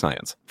basic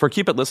science. For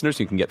Keep It listeners,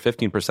 you can get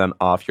 15%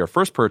 off your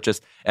first purchase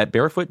at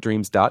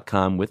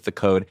barefootdreams.com with the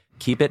code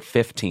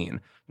KEEPIT15.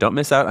 Don't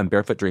miss out on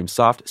Barefoot Dreams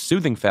soft,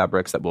 soothing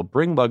fabrics that will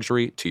bring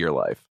luxury to your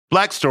life.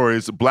 Black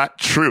Stories, Black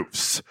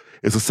Truths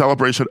is a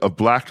celebration of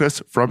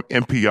Blackness from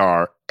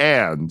NPR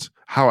and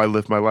how I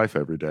live my life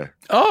every day.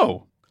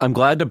 Oh, I'm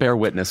glad to bear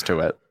witness to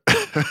it.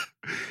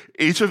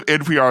 Each of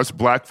NPR's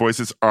Black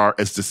voices are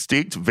as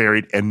distinct,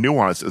 varied, and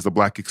nuanced as the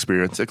Black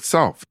experience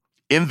itself.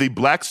 In the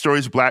Black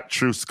Stories, Black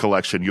Truths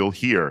collection, you'll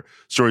hear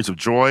stories of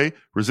joy,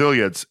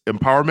 resilience,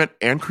 empowerment,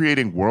 and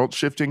creating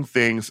world-shifting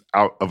things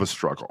out of a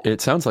struggle.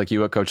 It sounds like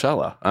you at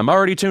Coachella. I'm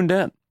already tuned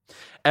in.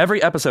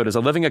 Every episode is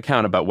a living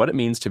account about what it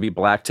means to be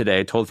Black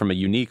today, told from a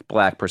unique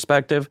Black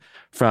perspective.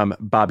 From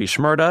Bobby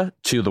Shmurda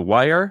to The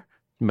Wire,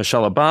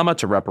 Michelle Obama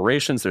to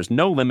reparations, there's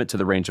no limit to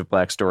the range of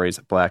Black stories,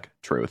 Black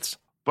truths.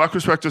 Black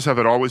perspectives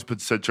haven't always been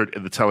centered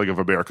in the telling of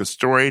America's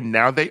story.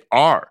 Now they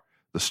are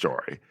the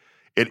story.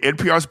 In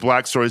NPR's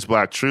Black Stories,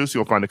 Black Truths,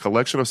 you'll find a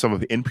collection of some of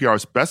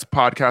NPR's best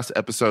podcast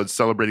episodes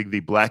celebrating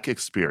the Black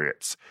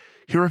experience.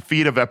 Hear a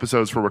feed of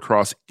episodes from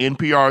across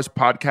NPR's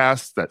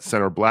podcasts that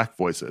center Black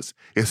voices.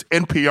 It's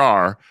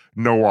NPR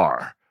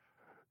Noir.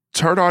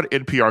 Turn on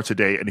NPR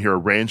today and hear a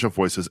range of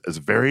voices as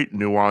varied,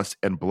 nuanced,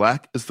 and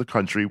Black as the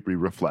country we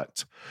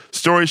reflect.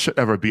 Stories should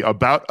never be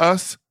about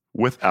us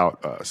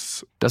without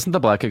us. Doesn't the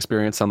Black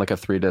experience sound like a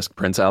 3-disc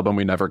Prince album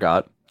we never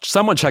got?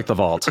 Someone check the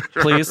vault,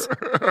 please.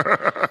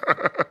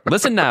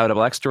 Listen now to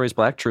Black Stories,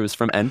 Black Truths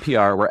from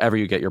NPR wherever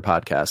you get your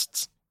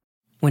podcasts.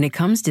 When it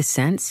comes to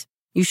scents,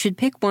 you should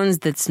pick ones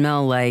that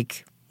smell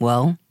like,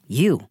 well,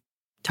 you.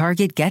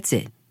 Target gets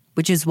it,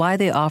 which is why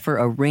they offer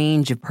a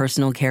range of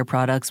personal care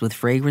products with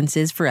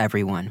fragrances for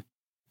everyone.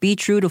 Be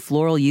true to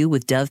floral you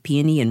with Dove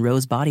Peony and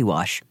Rose Body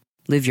Wash.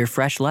 Live your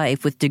fresh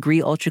life with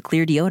Degree Ultra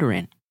Clear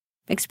Deodorant.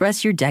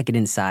 Express your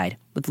decadent side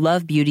with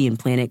Love Beauty and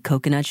Planet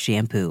Coconut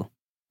Shampoo.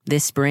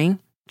 This spring,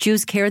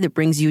 choose care that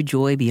brings you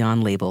joy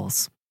beyond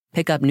labels.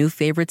 Pick up new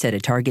favorites at a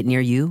Target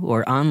near you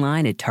or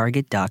online at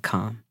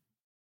Target.com.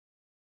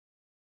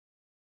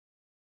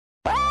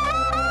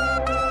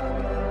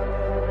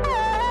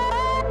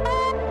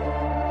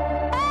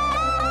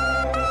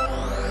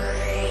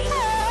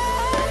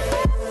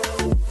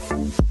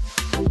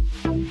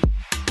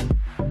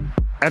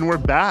 And we're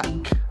back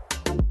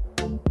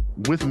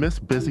with Miss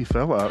Busy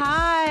Phillips.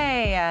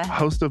 Hi.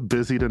 Host of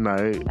Busy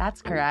Tonight.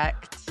 That's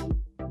correct.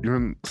 You're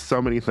in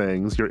so many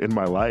things. You're in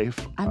my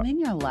life. I'm in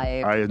your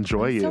life. I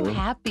enjoy I'm you. so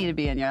happy to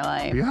be in your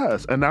life.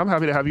 Yes. And now I'm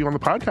happy to have you on the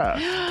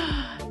podcast.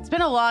 It's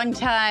been a long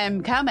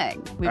time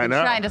coming. We've been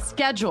trying to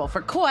schedule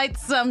for quite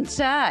some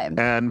time.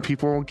 And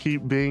people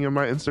keep being in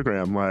my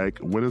Instagram like,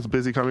 when is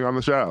Busy coming on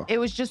the show? It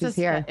was just She's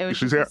here. It was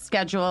She's just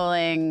here. a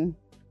scheduling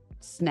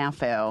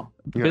snafu.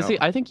 You Busy, know.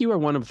 I think you are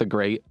one of the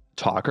great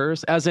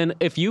talkers? As in,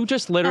 if you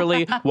just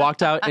literally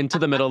walked out into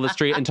the middle of the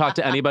street and talked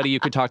to anybody, you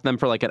could talk to them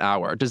for like an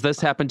hour. Does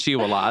this happen to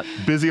you a lot?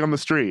 Busy on the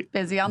street.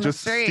 Busy on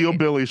just the street. Steal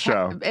Billy's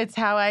show. It's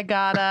how I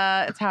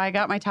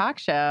got my talk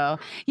show.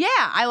 Yeah,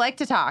 I like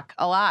to talk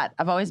a lot.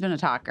 I've always been a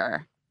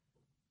talker.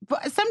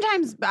 But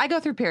sometimes I go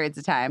through periods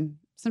of time,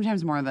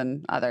 sometimes more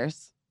than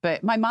others.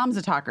 But my mom's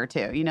a talker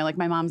too. You know, like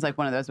my mom's like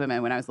one of those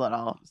women when I was little.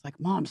 I was like,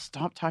 Mom,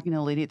 stop talking to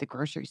the lady at the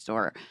grocery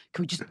store.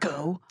 Can we just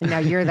go? And now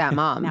you're that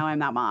mom. Now I'm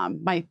that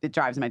mom. It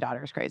drives my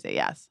daughters crazy,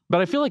 yes.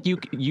 But I feel like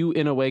you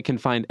in a way can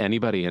find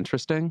anybody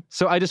interesting.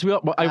 So I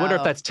wonder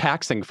if that's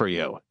taxing for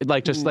you.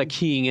 Like just like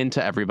keying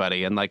into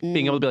everybody and like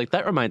being able to be like,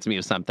 that reminds me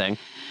of something.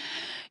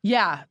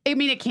 Yeah. I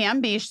mean, it can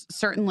be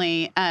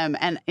certainly.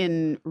 And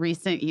in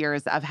recent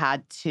years, I've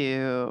had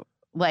to,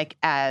 like,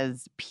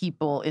 as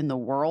people in the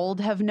world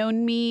have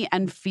known me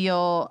and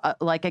feel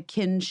like a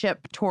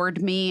kinship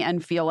toward me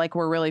and feel like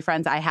we're really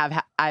friends, I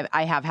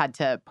have had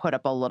to put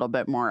up a little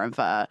bit more of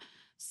a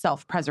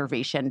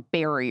self-preservation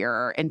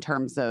barrier in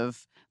terms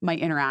of my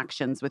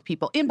interactions with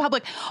people in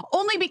public,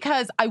 only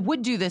because I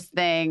would do this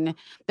thing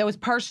that was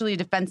partially a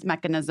defense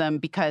mechanism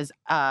because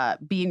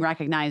being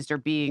recognized or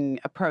being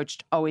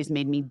approached always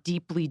made me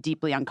deeply,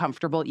 deeply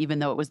uncomfortable, even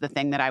though it was the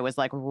thing that I was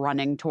like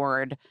running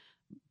toward,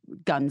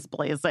 guns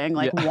blazing,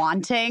 like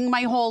wanting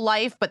my whole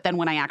life. But then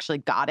when I actually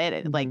got it,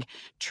 it like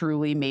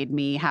truly made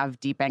me have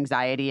deep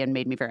anxiety and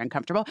made me very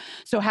uncomfortable.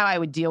 So how I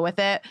would deal with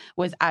it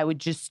was I would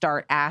just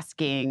start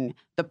asking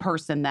the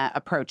person that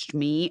approached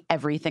me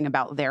everything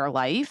about their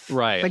life.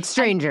 Right. Like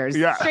strangers.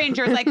 Yeah.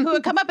 Strangers, like who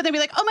would come up and they'd be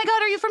like, oh my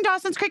God, are you from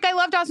Dawson's Creek? I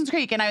love Dawson's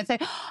Creek. And I would say,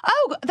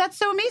 oh, that's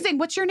so amazing.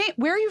 What's your name?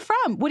 Where are you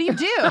from? What do you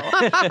do?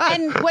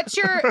 And what's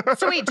your,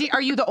 so wait,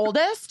 are you the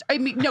oldest? I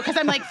mean, no, because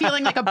I'm like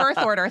feeling like a birth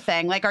order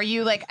thing. Like, are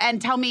you like,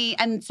 and tell me,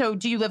 and so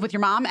do you live with your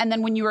mom? And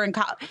then when you were in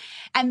college,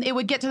 and it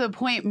would get to the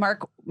point,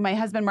 my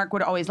husband, Mark,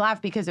 would always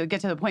laugh because it would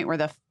get to the point where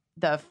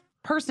the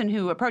person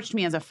who approached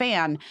me as a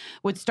fan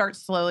would start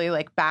slowly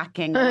like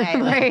backing away.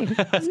 Right.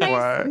 It's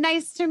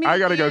nice to meet you. I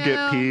gotta go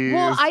get peas.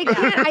 Well,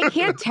 I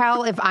can't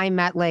tell if I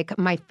met like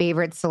my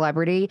favorite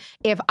celebrity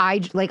if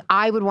I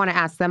would want to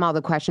ask them all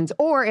the questions,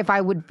 or if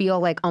I would feel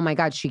like, oh my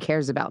God, she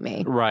cares about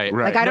me. Right.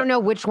 Like I don't know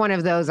which one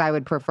of those I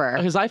would prefer.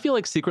 Because I feel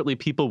like secretly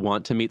people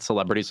want to meet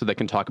celebrities so they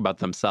can talk about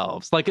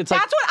themselves. Like that's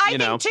what I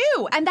think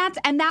too. And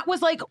that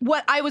was like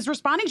what I was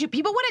responding to.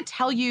 People want to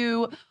tell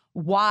you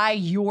why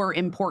you're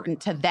important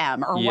to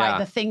them, or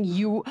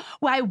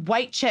why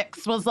White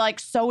Chicks was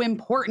like so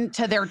important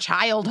to their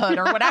childhood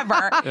or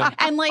whatever.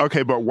 And like,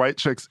 okay, but White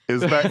Chicks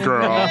is that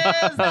girl.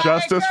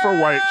 Justice for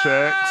White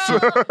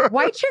Chicks.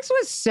 White Chicks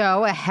was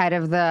so ahead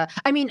of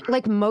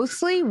like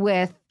mostly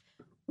with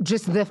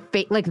just the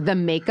like the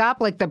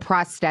makeup, like the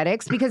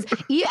prosthetics, because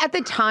at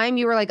the time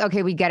you were like,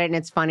 okay, we get it and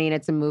it's funny and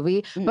it's a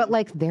movie, but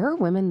like there are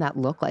women that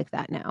look like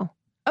that now.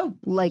 Oh,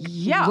 like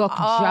yeah, look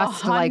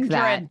just like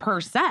that.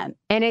 100%.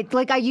 And it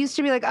like I used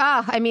to be like,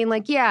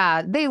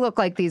 yeah, they look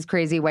like these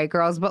crazy white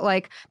girls, but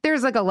like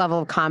there's like a level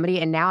of comedy.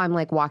 And now I'm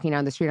like walking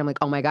down the street, I'm like,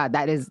 oh my God,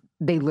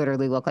 they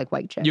literally look like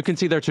white chicks. You can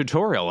see their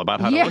tutorial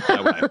about how to look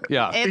that way.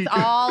 Yeah. It's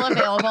all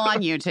available on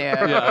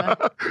YouTube. Yeah.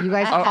 You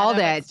guys called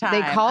it.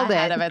 They called it.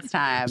 Ahead of its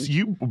time. So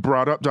you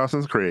brought up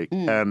Dawson's Creek,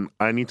 and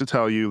I need to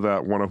tell you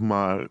that one of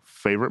my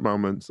favorite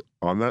moments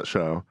on that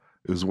show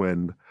is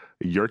when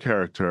your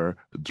character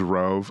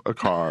drove a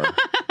car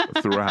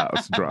through a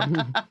house drunk.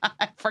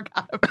 I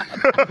forgot about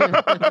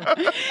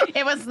that.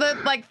 It was the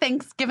like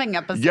Thanksgiving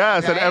episode.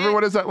 Yes, right? and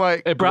everyone is at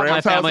like it brought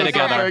Graham's my family house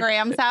together.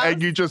 Graham's house.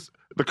 And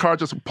the car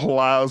just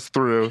plows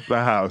through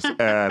the house,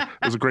 and it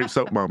was a great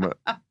soap moment.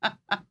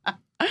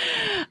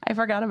 I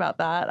forgot about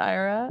that,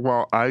 Ira.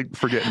 Well, I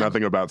forget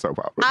nothing about soap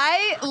operas.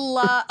 I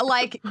love,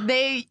 like,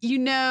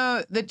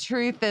 the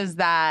truth is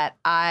that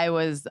I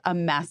was a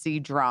messy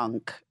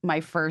drunk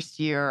my first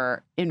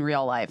year in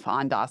real life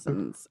on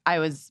Dawson's. I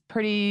was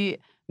pretty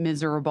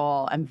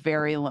miserable and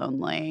very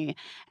lonely,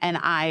 and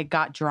I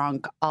got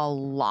drunk a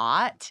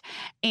lot.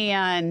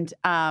 And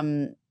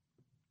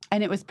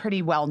it was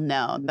pretty well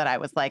known that I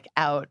was like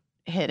out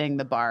hitting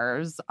the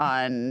bars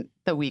on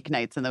the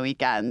weeknights and the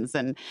weekends.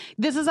 And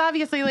this is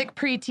obviously like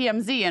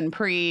pre-TMZ and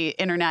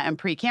pre-internet and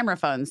pre-camera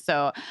phones.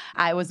 So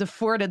I was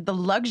afforded the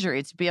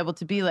luxury to be able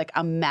to be like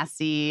a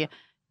messy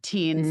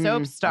teen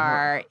soap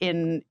star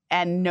and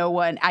no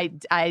one,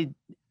 I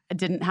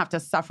didn't have to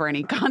suffer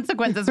any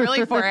consequences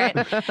really for it.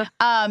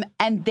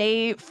 And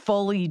they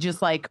fully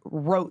just like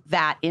wrote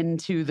that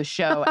into the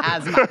show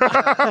as my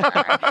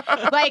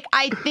character. Like,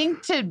 I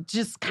think to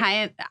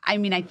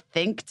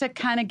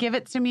kind of give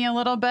it to me a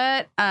little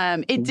bit.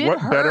 It did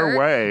hurt. What better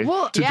way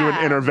to do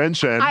an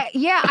intervention?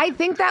 I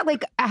think that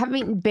like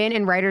having been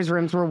in writers'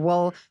 rooms where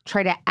we'll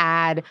try to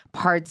add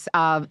parts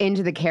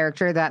into the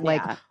character that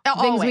like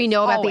things we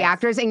know about the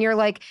actors. And you're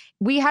like,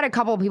 we had a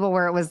couple of people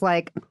where it was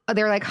like,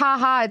 they're like,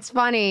 haha, it's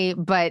funny. funny,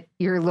 but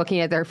you're looking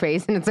at their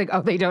face and it's like,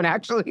 oh, they don't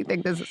actually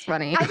think this is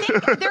funny. I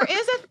think there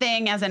is a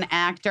thing as an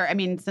actor. I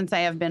mean, since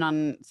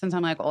I'm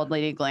like old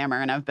lady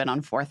glamour and I've been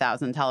on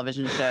 4,000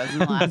 television shows in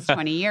the last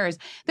 20 years,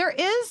 there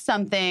is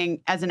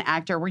something as an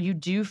actor where you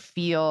do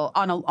feel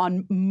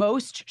on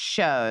most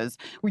shows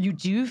where you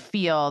do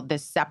feel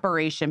this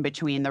separation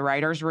between the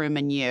writer's room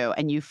and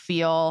you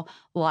feel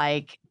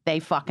like they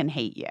fucking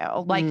hate you.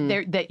 Like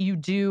that you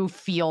do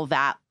feel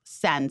that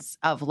sense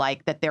of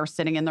like that they're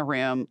sitting in the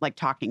room like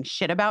talking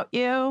shit about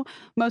you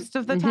most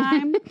of the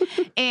time.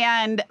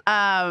 And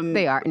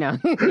they are. No.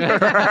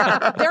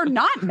 they're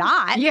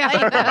not. Yeah.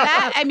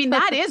 Like,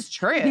 that is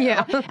true.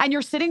 Yeah. And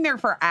you're sitting there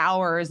for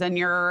hours and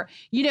you're,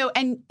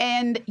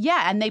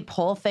 and they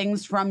pull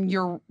things from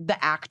the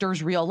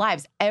actors' real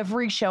lives.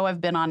 Every show I've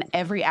been on,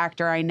 every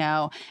actor I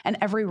know and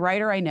every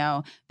writer I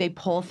know, they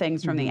pull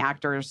things from the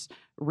actors'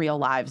 real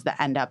lives that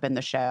end up in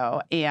the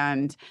show.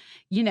 And,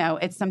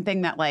 it's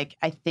something that like,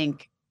 I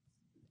think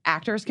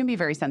actors can be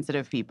very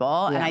sensitive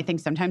people. Yeah. And I think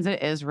sometimes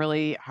it is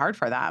really hard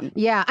for them.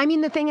 Yeah. I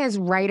mean, the thing is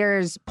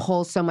writers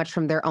pull so much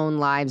from their own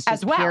lives,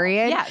 as well.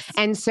 Period. Yes.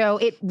 And so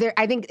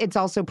I think it's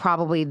also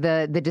probably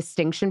the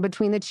distinction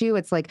between the two.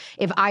 It's like,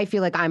 if I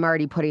feel like I'm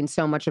already putting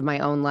so much of my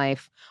own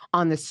life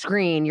on the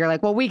screen, you're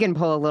like, well, we can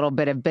pull a little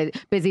bit of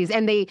busies.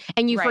 And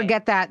you Right.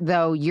 forget that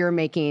though you're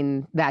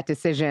making that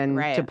decision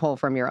Right. to pull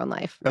from your own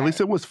life. At least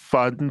it was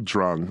fun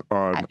drunk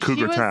on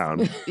Cougar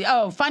Town.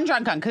 Fun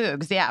drunk on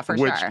Cougs. Yeah, for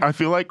which sure. I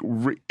feel like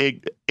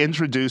it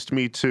introduced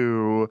me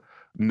to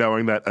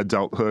knowing that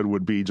adulthood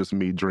would be just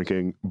me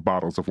drinking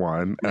bottles of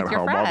wine With at your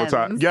home all the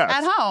time. friends Yes.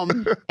 At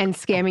home. And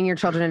scamming your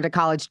children into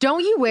college.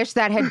 Don't you wish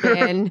that had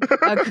been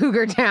a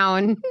Cougar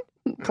Town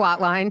plot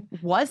line?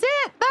 Was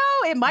it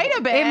though? It might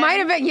have been. It might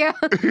have been, yeah.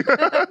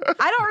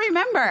 I don't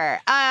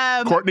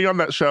remember. Courtney on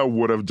that show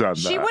would have done that.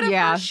 She would have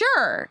Yeah. for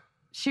sure.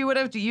 She would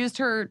have used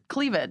her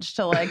cleavage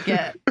to like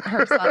get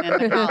her son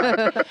into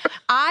college.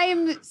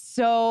 I'm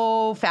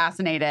so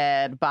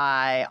fascinated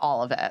by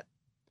all of it,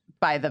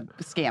 by the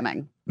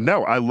scamming.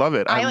 No, I love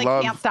it. I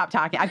love. can't stop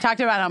talking. I've talked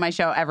about it on my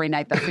show every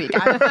night this week.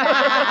 I'm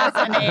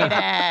fascinated.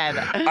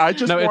 I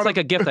just No, it's wanna- like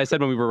a gift. I said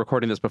when we were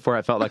recording this before,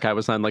 I felt like I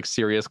was on like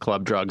serious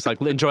club drugs,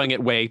 like enjoying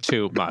it way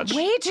too much.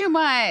 Way too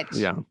much.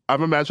 Yeah.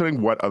 I'm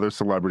imagining what other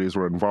celebrities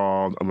were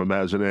involved. I'm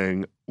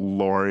imagining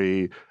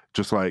Lori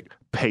just like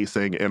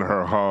pacing in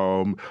her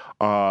home.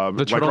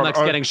 The turtleneck's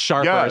getting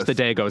sharper as the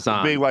day goes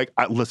on. Being like,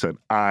 listen,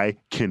 I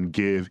can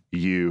give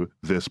you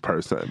this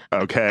person.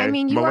 Okay. I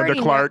mean, you Melinda already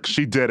Clark, know-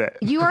 she did it.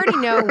 You already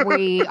know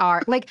we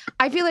are, like,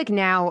 I feel like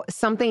now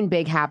something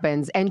big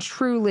happens and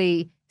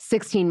truly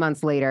 16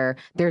 months later,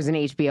 there's an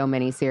HBO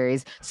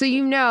miniseries.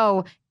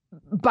 So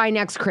by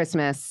next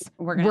Christmas,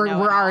 We're gonna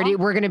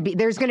know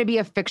there's gonna be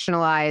a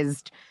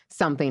fictionalized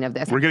something of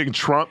this. We're getting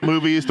Trump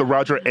movies, the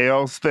Roger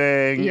Ailes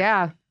thing.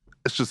 Yeah.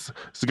 It's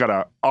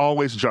gotta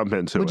always jump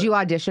into it. Would you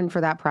audition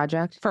for that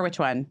project? For which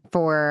one?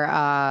 For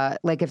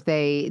like if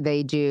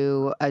they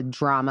do a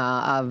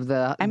drama of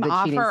the I'm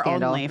cheating offer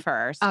scandal. only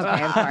first.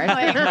 Okay, of course.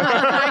 Like,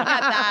 I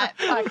got that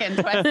fucking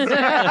twisted.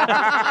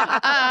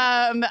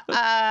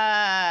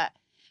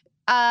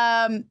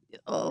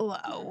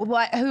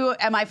 Who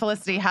am I?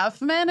 Felicity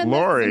Huffman? In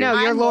Lori. This? No,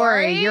 you're I'm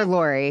Lori. You're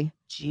Lori.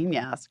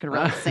 Genius. Could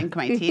really sink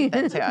my teeth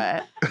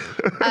into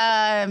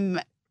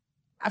it.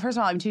 First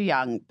of all, I'm too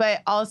young,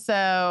 but also,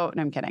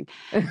 no, I'm kidding.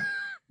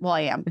 Well,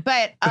 I am,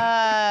 but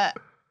I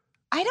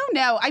don't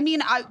know. I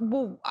mean,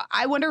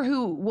 I wonder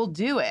who will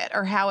do it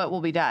or how it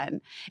will be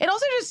done. It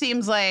also just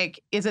seems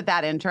like, is it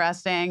that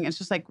interesting? It's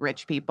just like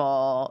rich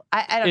people.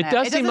 I don't know. It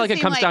does seem like it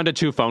comes down to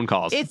 2 phone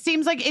calls. It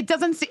seems like it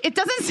doesn't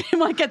seem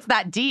like it's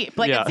that deep.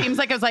 Like Yeah. It seems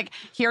like it was like,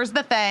 here's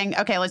the thing.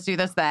 Okay, let's do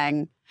this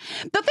thing.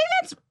 The thing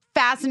that's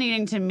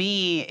fascinating to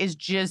me is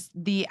just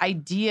the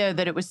idea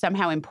that it was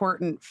somehow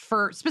important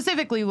for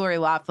specifically Lori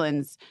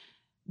Loughlin's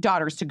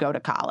daughters to go to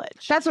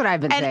college. That's what I've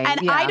been saying.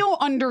 And yeah. I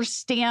don't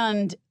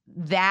understand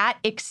that,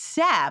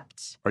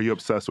 except Are you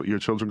obsessed with your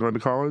children going to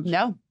college?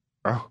 no.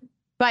 Oh.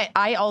 But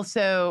I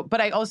also,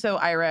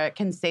 Ira,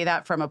 can say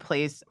that from a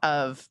place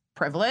of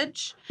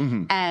privilege,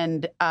 Mhm.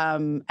 and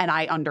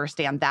I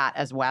understand that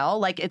as well.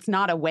 Like, it's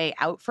not a way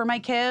out for my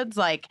kids.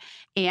 Like,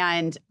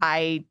 and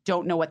I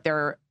don't know what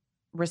their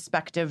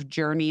respective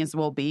journeys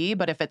will be,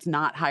 but if it's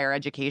not higher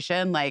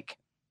education, like,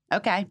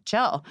 okay,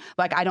 chill.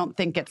 Like, I don't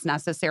think it's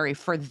necessary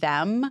for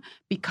them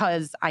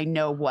because I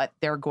know what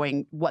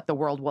the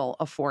world will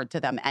afford to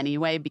them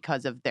anyway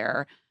because of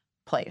their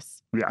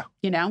place.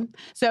 Yeah.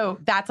 So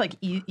that's like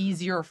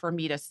easier for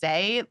me to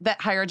say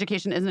that higher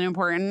education isn't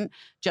important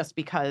just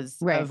because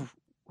Right. of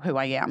who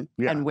I am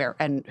Yeah.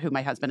 and who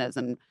my husband is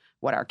and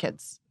what our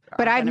kids are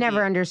But I've gonna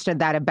never be. understood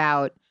that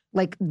about,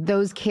 like,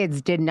 those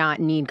kids did not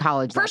need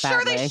college For that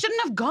sure, they badly.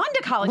 shouldn't have gone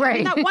to college. I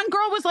mean, Right. that one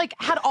girl was like,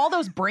 had all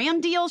those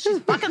brand deals. She's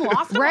fucking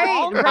lost them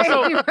all. Right,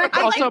 Also- right.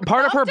 I, Also, like,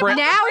 part of her loved brand-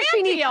 about Now the she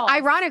brand needs, deals.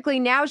 ironically,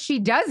 now she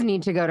does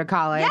need to go to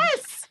college.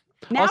 Yes.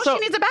 Now Also, she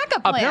needs a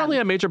backup plan. Apparently,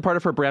 a major part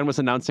of her brand was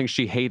announcing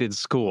she hated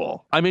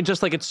school. I mean,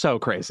 just like it's so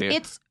crazy.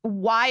 It's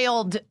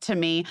wild to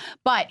me.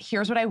 But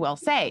here's what I will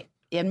say.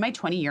 in my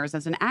 20 years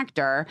as an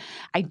actor,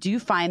 I do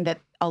find that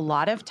a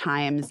lot of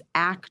times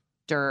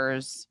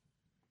actors,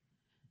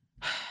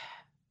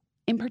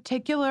 in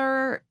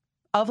particular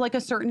of like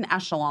a certain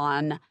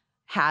echelon,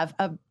 have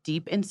a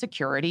deep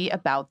insecurity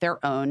about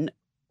their own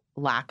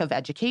lack of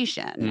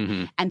education.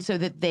 Mm-hmm. And so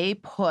that they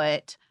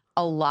put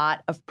a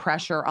lot of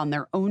pressure on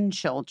their own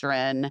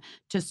children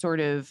to sort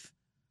of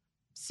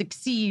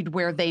succeed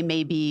where they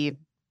maybe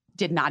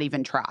did not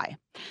even try.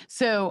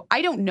 So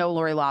I don't know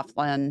Lori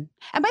Loughlin.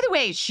 And by the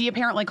way, she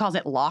apparently calls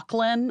it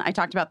Lachlan. I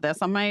talked about this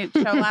on my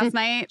show last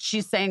night.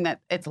 She's saying that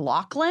it's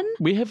Lachlan.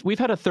 We've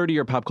had a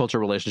 30-year pop culture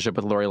relationship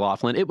with Lori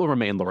Loughlin. It will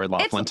remain Lori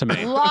Loughlin to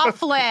me.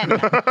 Laughlin.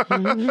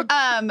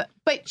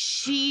 But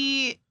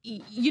she,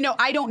 you know,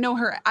 I don't know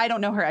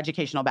her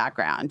educational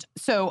background.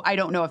 So I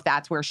don't know if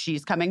that's where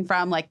she's coming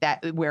from, like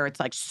that, where it's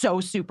like so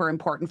super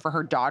important for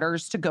her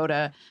daughters to go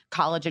to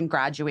college and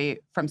graduate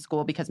from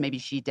school because maybe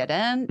she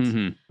didn't.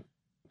 Mm-hmm.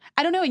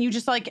 I don't know. And you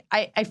just like,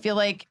 I feel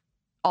like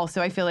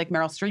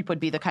Meryl Streep would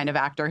be the kind of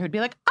actor who'd be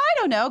like, I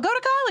don't know, go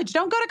to college.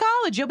 Don't go to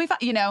college. You'll be fine.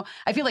 You know,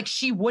 I feel like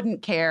she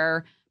wouldn't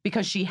care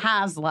because she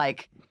has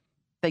like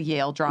the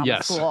Yale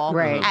Drama School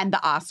Right. and the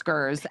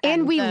Oscars.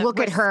 And we the look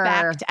at her-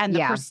 respect and the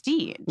yeah.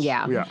 prestige.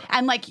 Yeah. Yeah.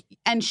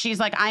 And she's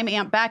like, I'm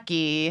Aunt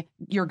Becky.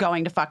 You're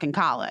going to fucking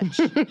college.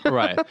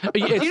 Right.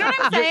 You know what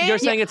I'm saying? You're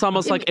saying it's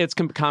almost like it's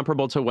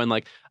comparable to when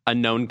like a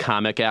known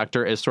comic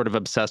actor is sort of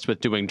obsessed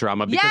with doing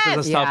drama because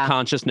there's a Yes.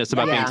 self-consciousness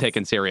about being Yes.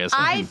 taken seriously.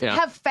 I Yeah.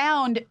 have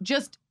found,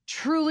 just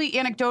truly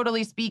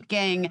anecdotally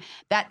speaking,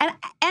 that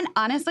and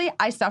honestly,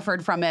 I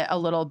suffered from it a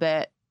little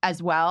bit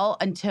as well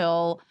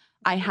until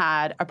I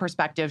had a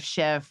perspective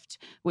shift,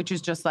 which is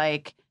just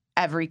like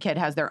every kid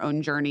has their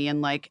own journey, and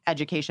like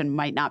education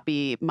might not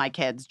be my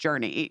kid's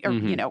journey, or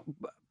Mhm. you know,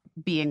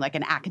 being like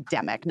an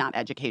academic, not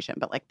education,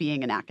 but like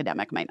being an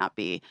academic might not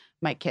be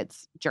my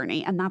kid's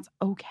journey, and that's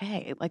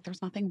okay. Like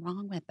there's nothing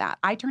wrong with that.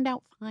 I turned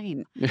out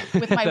fine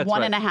with my That's one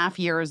right. and a half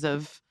years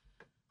of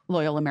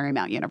Loyola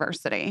Marymount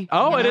University.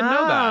 Oh, I didn't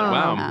know that. Oh.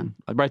 Wow. Yeah.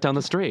 Right down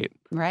the street.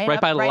 Right Right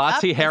up- by right La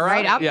up the Tijera.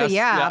 Right up Yes.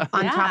 the,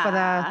 on top of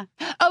the.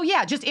 Yeah. Oh,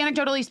 yeah. Just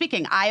anecdotally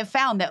speaking, I have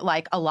found that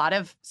like a lot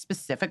of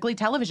specifically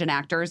television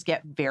actors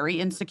get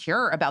very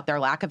insecure about their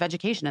lack of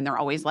education. And they're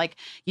always like,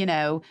 you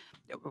know,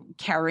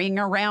 carrying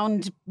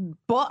around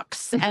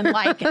books and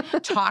like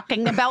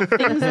talking about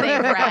things they've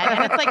read.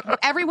 And it's like,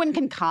 everyone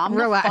can calm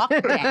the Relax.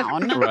 fuck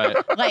down. Right.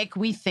 Like,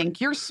 we think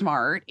you're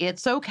smart.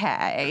 It's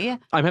okay.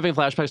 I'm having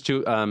flashbacks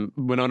to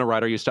Winona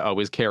Ryder used to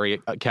always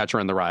carry Catcher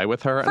in the Rye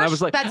with her. And I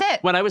was like, That's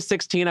it. when I was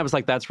 16, I was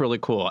like, that's really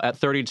cool. At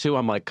 32,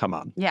 I'm like, come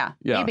on. Yeah.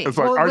 Yeah. Maybe. It's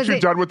like, Well, aren't was you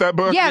it- done with that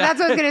book? Yeah, that's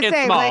what I was going to It's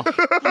say. small.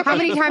 Like, how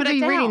many Just times put are it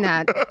you reading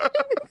down. that?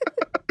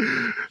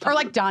 Or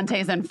like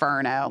Dante's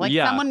Inferno. Like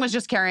Yeah. someone was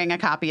just carrying a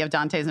copy of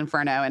Dante's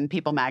Inferno in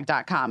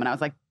peoplemag.com. And I was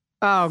like,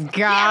 Oh, get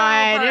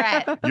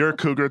God. over it. Your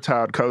Cougar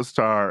Town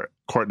co-star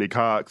Courtney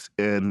Cox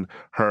in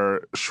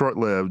her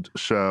short-lived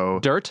show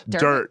Dirt?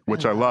 Dirt,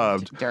 which I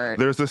loved. Dirt.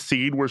 There's a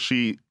scene where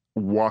she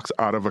walks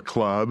out of a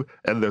club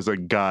and there's a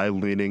guy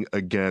leaning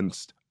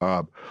against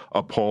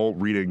a pole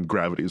reading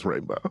Gravity's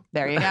Rainbow.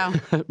 There you go.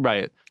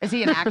 Right. Is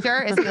he an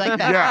actor? Is he like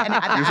that?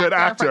 Yeah, he's an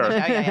actor. for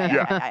the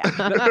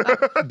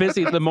show? Yeah.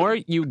 Busy, the more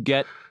you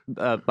get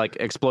like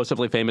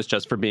explosively famous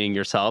just for being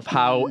yourself,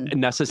 how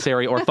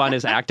necessary or fun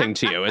is acting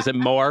to you? Is it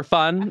more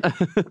fun? I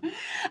don't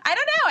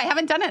know. I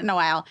haven't done it in a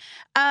while.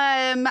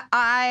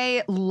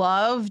 I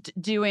loved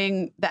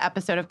doing the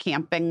episode of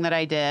Camping that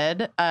I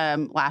did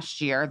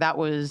last year. That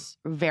was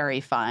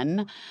very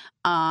fun.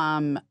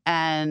 And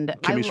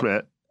Kimmy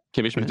Schmidt.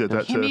 Kimmy You Schmidt. did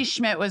that Kimmy too.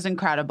 Schmidt was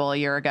incredible a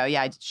year ago.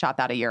 Yeah, I shot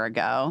that a year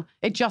ago.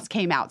 It just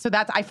came out. So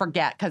that's, I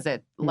forget because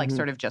it like Mhm.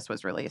 sort of just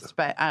was released.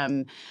 But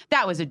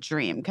that was a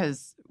dream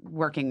because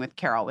working with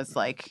Carol was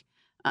like,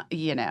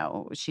 you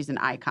know, she's an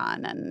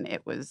icon and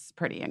it was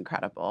pretty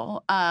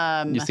incredible.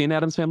 You seen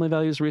Adam's Family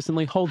Values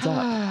recently? Holds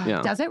up.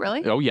 Yeah. Does it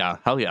really? Oh, yeah.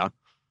 Hell yeah.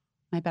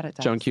 I bet it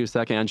does. Joan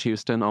Cusack, Ann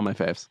Houston, all my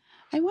faves.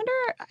 I wonder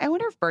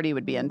if Birdie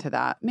would be into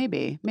that.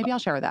 Maybe I'll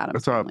share with Adam.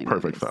 It's a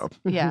perfect film.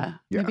 Yeah,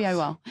 maybe I Yes.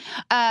 will.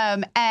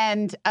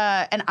 And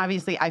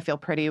obviously, I Feel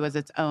Pretty was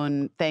its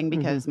own thing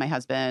because my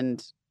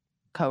husband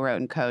co-wrote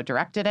and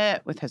co-directed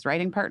it with his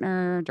directing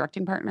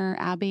partner,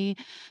 Abby.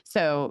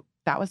 So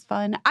that was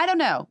fun. I don't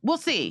know. We'll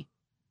see.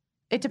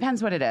 It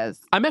depends what it is.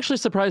 I'm actually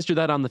surprised you're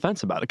that on the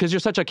fence about it because you're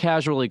such a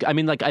casually. I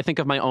mean, like I think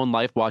of my own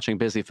life watching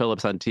Busy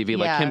Phillips on TV.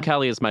 Like Yeah. Kim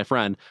Kelly is my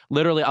friend.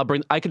 Literally,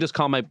 I could just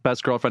call my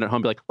best girlfriend at home,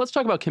 and be like, "Let's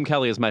talk about Kim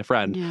Kelly as my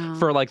friend Yeah.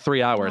 for like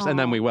 3 hours," and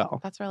then we Aw, will.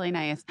 That's really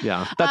nice.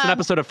 Yeah, that's an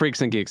episode of Freaks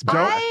and Geeks.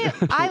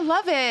 I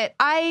love it.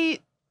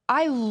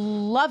 I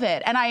love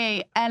it. And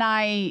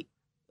I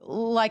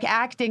like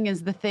acting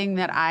is the thing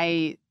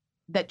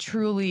that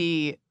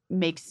truly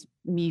makes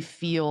me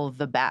feel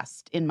the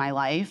best in my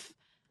life.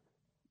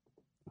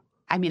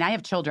 I mean, I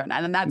have children,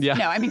 and that's Yeah.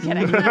 no, I mean,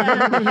 kidding.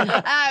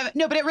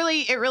 No, but it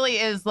really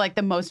is like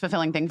the most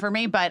fulfilling thing for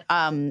me. But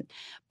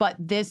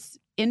this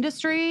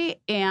industry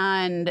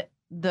and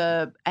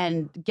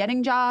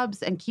getting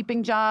jobs and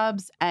keeping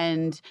jobs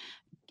and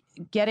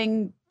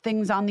getting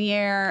things on the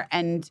air,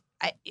 and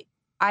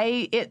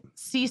it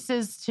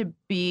ceases to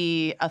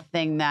be a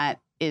thing that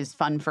is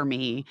fun for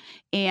me.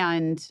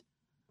 And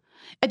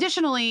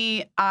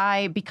additionally,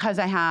 because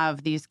I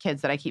have these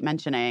kids that I keep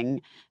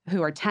mentioning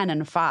who are 10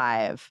 and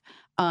 5,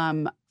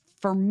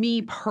 for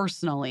me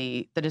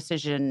personally, the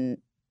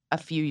decision a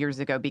few years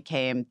ago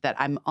became that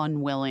I'm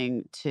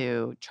unwilling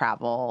to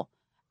travel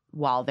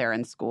while they're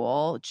in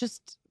school,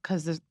 just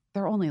because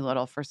they're only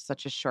little for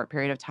such a short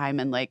period of time.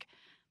 And like,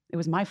 it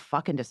was my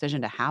fucking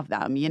decision to have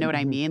them. You know what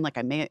I mean? Like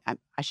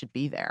I should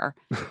be there,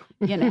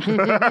 you know?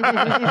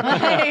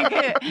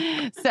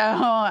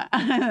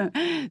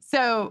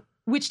 So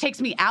which takes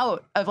me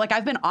out of like,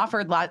 I've been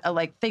offered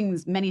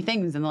many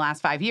things in the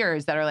last 5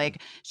 years that are like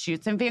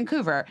shoots in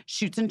Vancouver,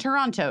 shoots in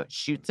Toronto,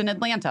 shoots in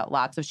Atlanta,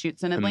 lots of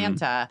shoots in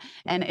Atlanta.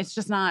 And it's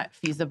just not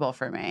feasible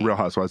for me. Real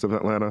Housewives of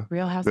Atlanta.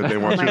 Real Did Housewives. they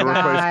want you to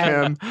replace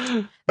Kim?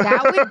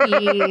 That would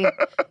be,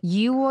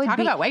 you would Talk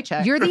be, about white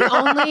chick.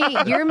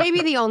 you're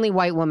maybe the only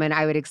white woman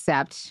I would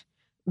accept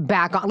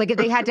back on. Like if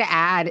they had to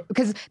add,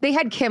 because they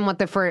had Kim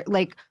once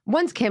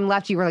Kim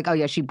left, you were like, oh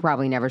yeah, she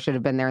probably never should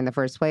have been there in the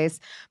first place.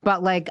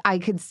 But like, I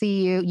could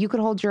see you could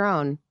hold your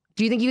own.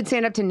 Do you think you would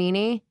stand up to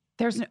Nene?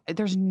 There's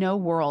no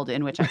world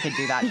in which I could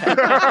do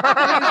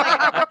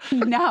that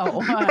shit.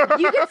 No.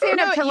 You could stand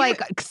up to like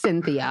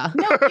Cynthia.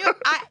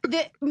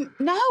 No.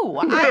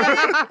 No.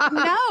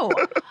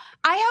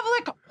 I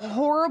have like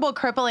horrible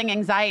crippling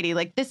anxiety.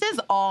 Like this is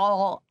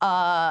all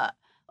a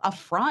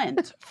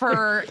front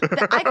for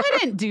I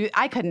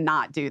could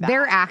not do that.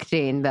 They're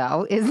acting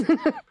though, isn't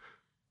it?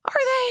 Are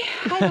they?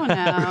 I don't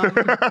know.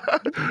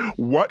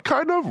 What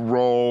kind of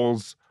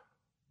roles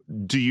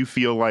do you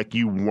feel like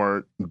you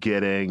weren't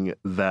getting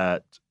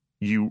that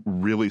you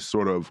really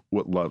sort of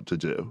would love to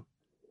do?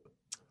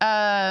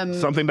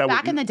 Something that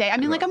back in the day. I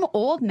mean, like I'm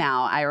old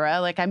now,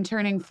 Ira. Like I'm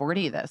turning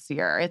 40 this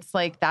year. It's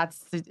like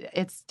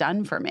it's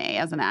done for me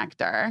as an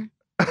actor.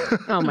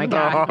 Oh my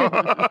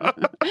God.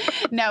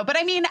 No, but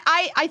I mean,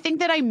 I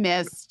think that I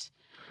missed,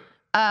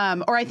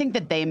 or I think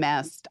that they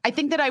missed. I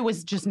think that I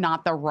was just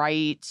not the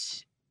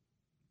right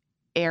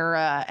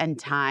era and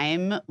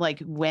time, like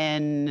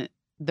when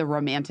the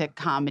romantic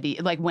comedy,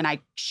 like when I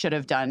should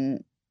have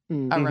done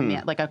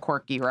like a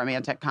quirky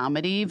romantic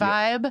comedy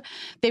vibe. Yeah.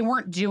 They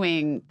weren't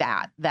doing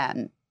that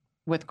then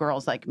with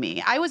girls like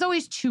me. I was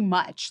always too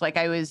much. Like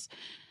I was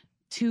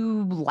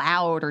too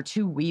loud or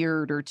too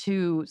weird or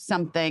too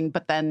something,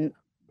 but then,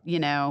 you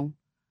know,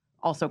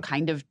 also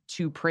kind of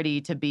too pretty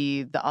to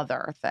be the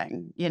other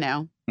thing, you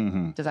know?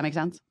 Mm-hmm. Does that make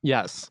sense?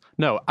 Yes.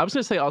 No, I was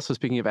going to say also,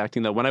 speaking of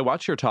acting, though, when I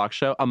watch your talk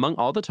show, among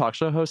all the talk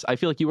show hosts, I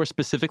feel like you are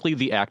specifically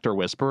the actor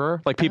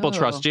whisperer. Like, people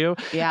trust you.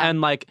 Yeah.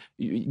 And, like,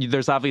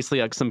 there's obviously,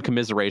 like, some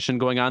commiseration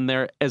going on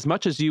there. As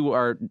much as you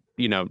are,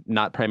 you know,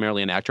 not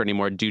primarily an actor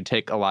anymore, do you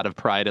take a lot of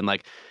pride in,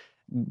 like,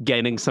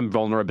 gaining some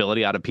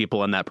vulnerability out of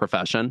people in that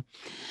profession?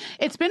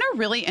 It's been a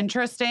really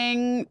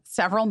interesting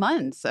several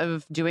months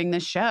of doing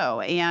this show.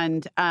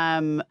 And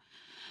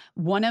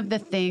one of the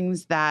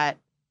things that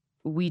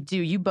we do,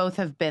 you both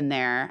have been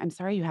there. I'm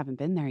sorry you haven't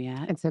been there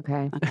yet. It's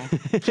okay.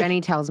 Okay. Jenny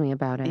tells me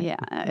about it. Yeah,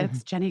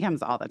 it's Jenny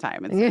comes all the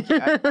time. It's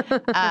so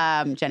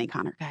cute. Jenny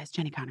Connor, guys,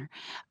 Jenny Connor.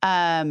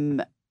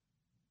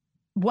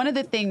 One of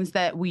the things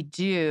that we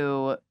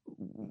do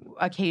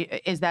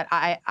is that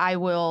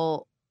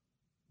I'll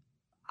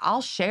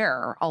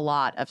share a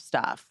lot of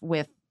stuff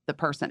with the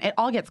person. It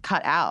all gets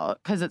cut out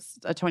because it's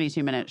a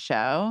 22-minute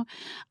show,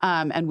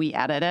 and we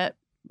edit it.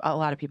 A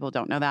lot of people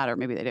don't know that, or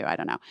maybe they do. I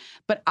don't know.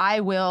 But I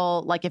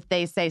will, like, if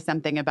they say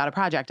something about a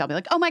project, I'll be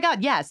like, oh my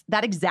God, yes,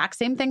 that exact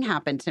same thing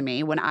happened to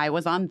me when I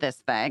was on this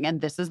thing, and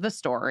this is the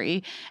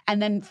story.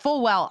 And then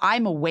full well,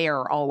 I'm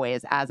aware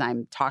always as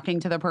I'm talking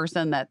to the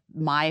person that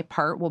my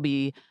part will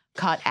be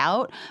cut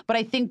out. But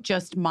I think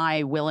just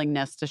my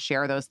willingness to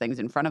share those things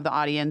in front of the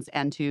audience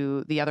and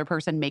to the other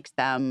person makes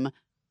them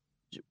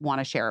want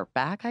to share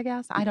back, I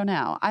guess. I don't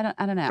know. I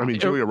don't know. I mean,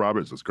 Julia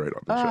Roberts is great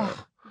on the show.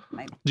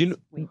 My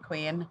sweet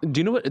queen. Do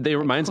you know what they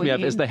reminds me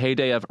of is the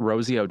heyday of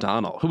Rosie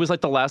O'Donnell, who was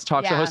like the last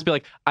talk show host to be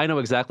like, I know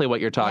exactly what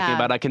you're talking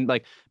about. I can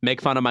like make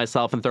fun of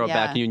myself and throw it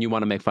back at you, and you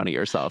want to make fun of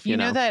yourself. You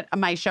know that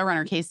my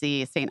showrunner,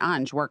 Casey St.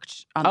 Ange,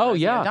 worked on the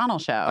Rosie O'Donnell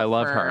show. I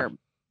love her.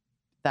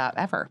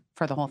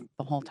 For the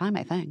whole time,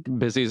 I think.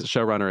 Busy's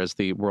showrunner is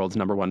the world's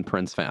 #1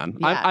 Prince fan.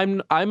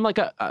 Yeah. I'm like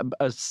a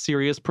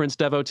serious Prince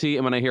devotee,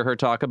 and when I hear her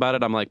talk about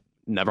it, I'm like,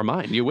 never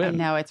mind, you win.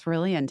 No, it's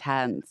really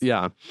intense.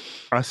 Yeah.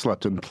 I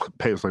slept in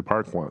Paisley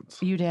Park once.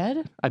 You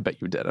did? I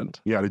bet you didn't.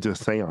 Yeah, they did a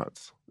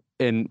seance.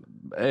 In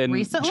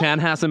Recently?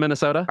 Chanhassen,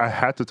 Minnesota? I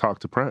had to talk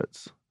to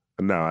Prince.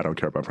 No, I don't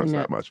care about Prince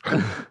that much.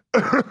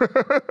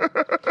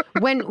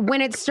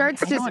 when it starts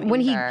to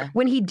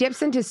when he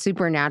dips into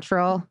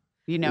Supernatural,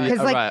 you know, because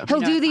like he'll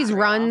do these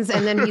runs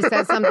and then he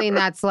says something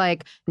that's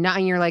like not,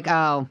 and you're like,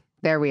 oh,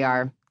 there we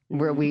are.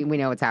 We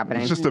know what's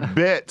happening. It's just a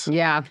bit.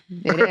 Yeah,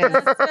 it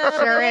is.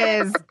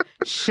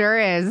 Sure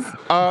is.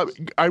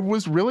 I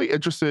was really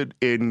interested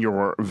in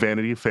your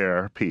Vanity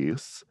Fair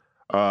piece,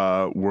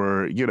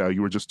 where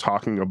you were just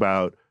talking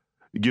about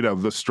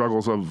the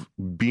struggles of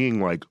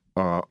being like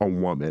a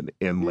woman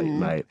in late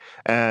night,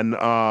 and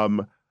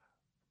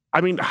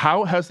I mean,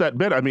 how has that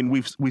been? I mean,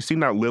 we've seen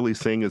now Lily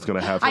Singh is going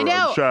to have her I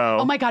know. own show.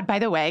 Oh my God, by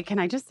the way, can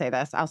I just say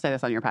this? I'll say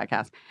this on your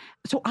podcast.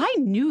 So I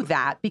knew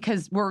that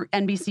because we're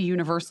NBC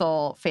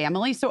Universal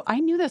family. So I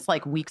knew this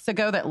like weeks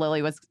ago that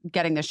Lily was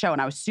getting the show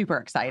and I was super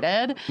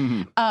excited.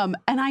 Mm-hmm.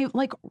 And I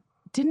like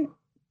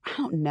I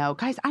don't know.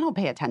 Guys, I don't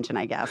pay attention,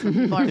 I guess, when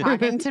people are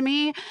talking to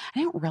me. I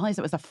didn't realize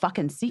it was a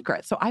fucking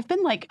secret. So I've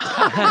been like,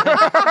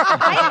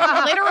 I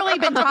have literally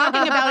been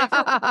talking about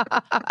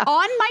it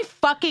on my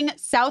fucking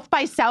South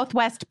by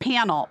Southwest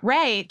panel.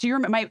 Ray, do you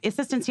remember? My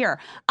assistant's here.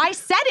 I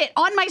said it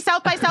on my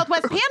South by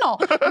Southwest panel.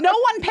 No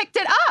one picked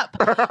it up.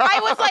 I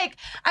was like,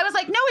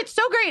 no, it's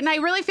so great. And I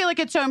really feel like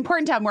it's so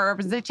important to have more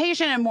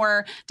representation and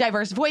more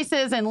diverse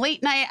voices and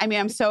late night. I mean,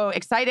 I'm so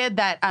excited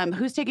that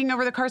who's taking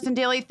over the Carson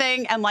Daly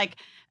thing? And like,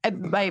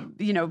 my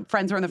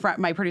friends were in the front,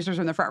 my producers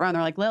were in the front row, and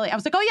they're like, Lily. I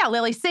was like, oh yeah,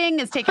 Lily Singh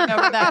is taking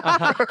over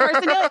the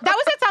Carson Daly. That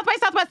was at South by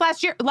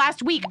Southwest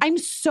last week. I'm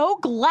so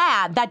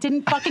glad that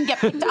didn't fucking get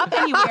picked up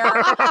anywhere.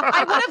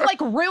 I would have like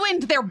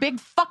ruined their big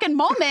fucking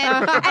moment,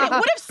 and it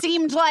would have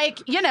seemed like,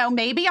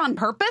 maybe on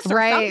purpose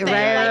or something.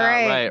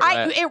 Right.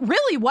 It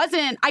really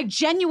wasn't. I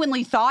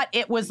genuinely thought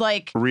it was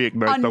like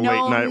reignite the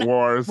late night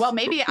wars. Well,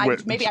 maybe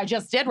I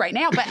just did right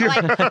now, but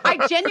like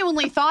I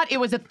genuinely thought it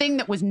was a thing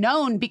that was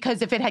known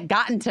because if it had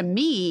gotten to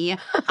me,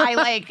 I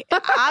like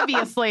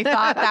obviously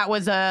thought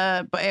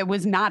it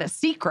was not a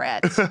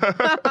secret.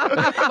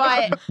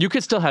 But you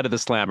could still head to the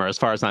Slammer as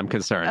far as I'm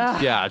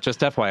concerned. Yeah, just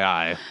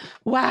FYI.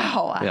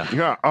 Wow.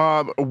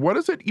 Yeah. What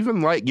is it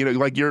even like?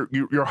 Like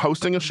you're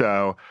hosting a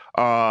show,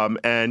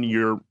 and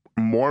you're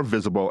more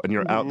visible and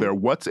you're out there.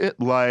 What's it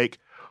like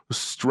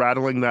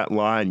straddling that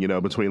line,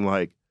 between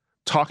like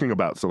talking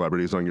about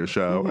celebrities on your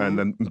show and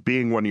then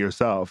being one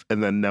yourself,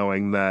 and then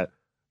knowing that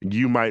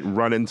you might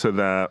run into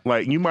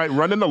you might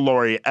run into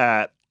Lori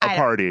at a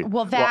party.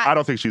 Well, I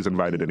don't think she's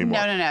invited anymore.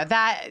 No.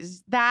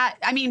 That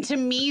I mean, to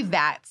me,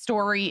 that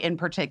story in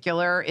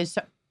particular is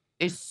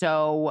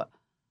so.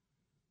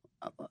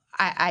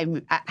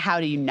 How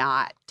do you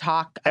not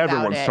talk about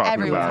Everyone's it?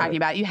 Talking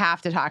about it. You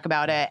have to talk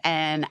about it,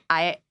 and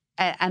I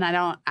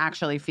don't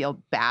actually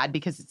feel bad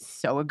because it's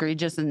so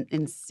egregious and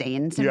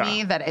insane to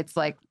me that it's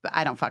like,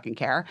 I don't fucking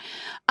care.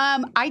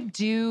 I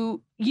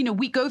do,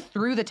 we go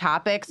through the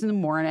topics in the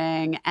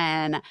morning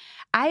and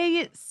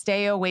I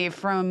stay away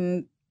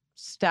from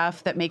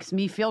stuff that makes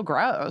me feel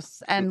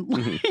gross. And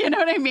you know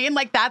what I mean?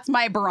 Like that's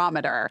my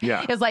barometer.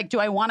 Yeah. Is like, do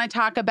I want to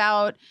talk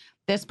about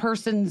this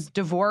person's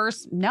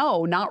divorce?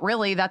 No, not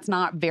really. That's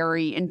not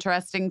very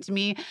interesting to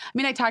me. I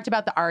mean, I talked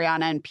about the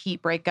Ariana and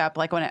Pete breakup,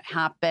 like when it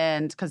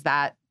happened, because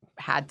that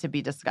had to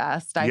be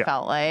discussed, I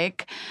felt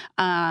like.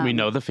 We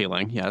know the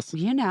feeling, yes.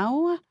 You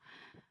know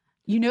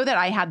that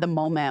I had the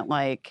moment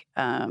like,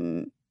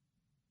 when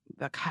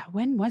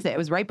was it? It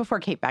was right before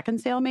Kate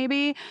Beckinsale,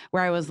 maybe,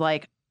 where I was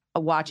like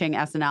watching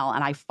SNL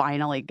and I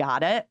finally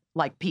got it.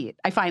 Like Pete,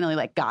 I finally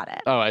like got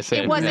it. Oh, I see.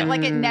 It wasn't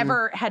like it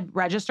never had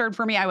registered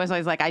for me. I was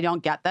always like, I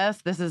don't get this.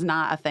 This is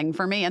not a thing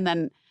for me. And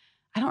then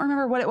I don't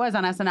remember what it was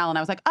on SNL. And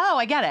I was like, oh,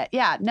 I get it.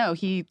 Yeah, no,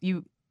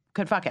 you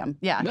could fuck him.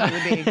 Yeah,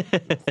 he would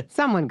be.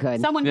 Someone could.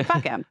 Someone could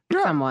fuck him.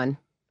 Someone.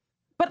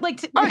 But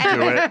like,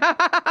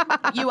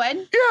 I'd do it. You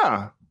would?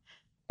 Yeah.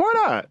 Why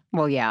not?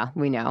 Well, yeah,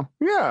 we know.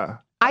 Yeah.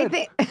 I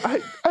think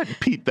I'd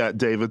Pete that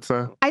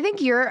Davidson. I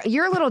think you're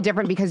a little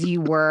different because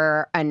you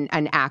were an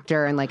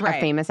actor and like a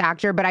famous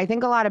actor. But I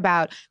think a lot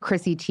about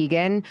Chrissy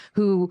Teigen,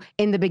 who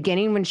in the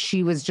beginning when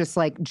she was just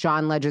like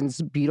John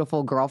Legend's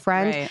beautiful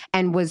girlfriend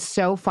and was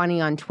so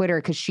funny on Twitter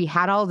because she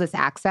had all this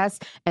access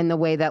in the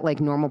way that like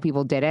normal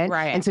people didn't.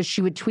 Right. And so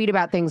she would tweet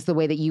about things the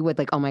way that you would,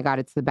 like, oh my God,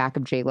 it's the back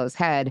of J-Lo's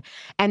head.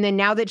 And then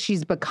now that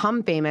she's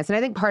become famous, and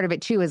I think part of it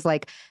too is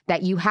like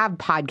that you have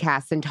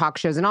podcasts and talk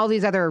shows and all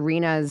these other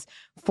arenas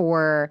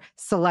for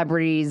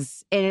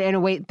celebrities in a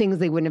way, things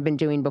they wouldn't have been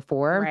doing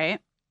before.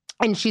 Right.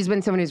 And she's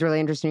been someone who's really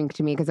interesting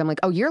to me because I'm like,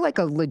 oh, you're like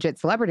a legit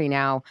celebrity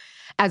now,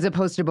 as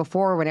opposed to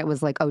before when it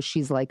was like, oh,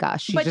 she's like us.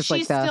 She's but just she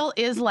like the, still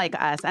is like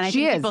us. And I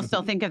think people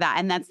still think of that.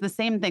 And that's the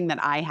same thing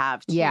that I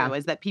have too,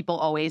 is that people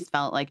always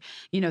felt like,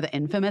 the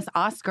infamous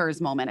Oscars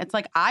moment. It's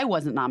like, I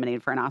wasn't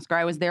nominated for an Oscar.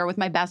 I was there with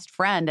my best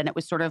friend. And it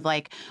was sort of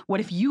like, what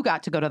if you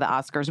got to go to the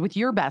Oscars with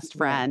your best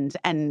friend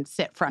and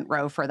sit front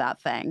row for that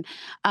thing?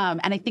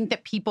 And I think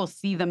that people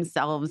see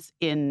themselves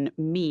in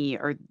me,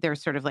 or they're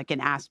sort of like an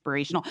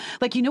aspirational,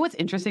 like, what's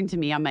interesting to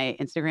me on my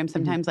Instagram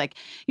sometimes, like,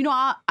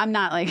 I'm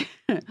not like,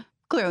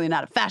 clearly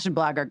not a fashion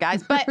blogger,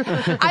 guys, but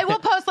I will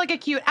post like a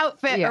cute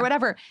outfit or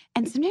whatever.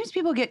 And sometimes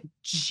people get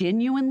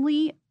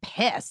genuinely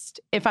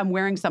pissed if I'm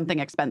wearing something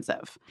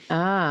expensive.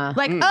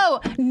 Like, oh,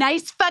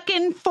 nice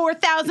fucking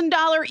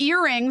 $4,000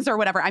 earrings or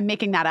whatever. I'm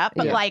making that up.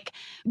 But like,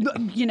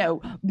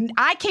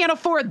 I can't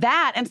afford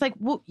that. And it's like,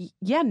 well,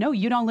 yeah, no,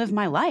 you don't live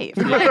my life.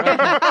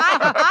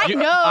 I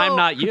know. I'm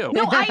not you.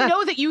 No, I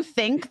know that you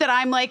think that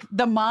I'm like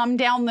the mom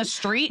down the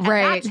street. And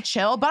that's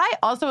chill. But I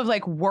also have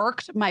like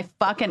worked my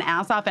fucking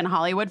ass off in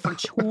Hollywood for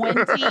 20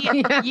 years.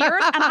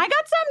 And I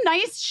got some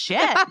nice shit.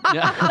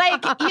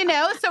 Like,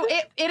 so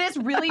it is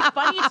really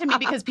funny to me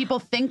because people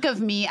think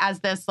of me as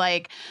this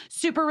like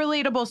super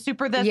relatable,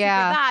 super this, super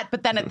that.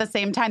 But then at the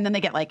same time, then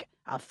they get like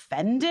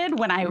offended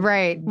when I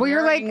Well,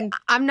 you're like,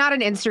 I'm not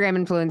an Instagram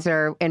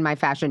influencer in my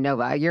Fashion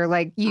Nova. You're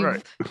like,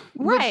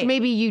 which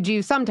maybe you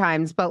do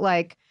sometimes, but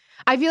like,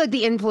 I feel like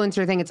the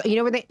influencer thing, it's,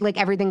 where they like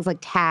everything's like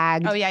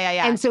tagged. Oh,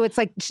 yeah. And so it's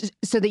like,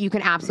 so that you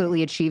can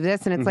absolutely achieve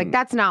this. And it's like,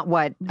 that's not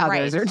what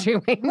others are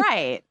doing.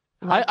 Right.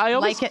 I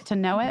always like it to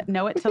know it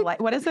to like,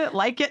 what is it?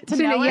 Like it to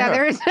know it?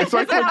 Yeah, it's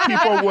like when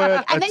people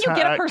would and then you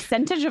get a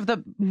percentage of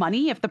the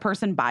money if the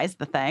person buys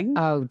the thing.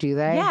 Oh, do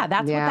they? Yeah,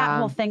 that's what that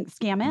whole thing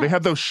scam is. They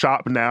have those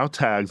shop now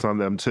tags on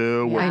them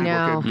too. Where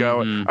people could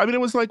go. I mean,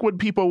 it was like when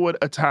people would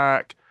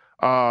attack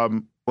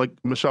like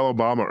Michelle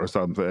Obama or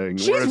something.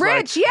 She's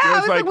rich. I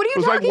was like, what are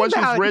you talking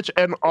about? She's rich.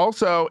 And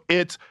also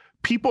it's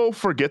people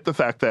forget the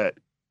fact that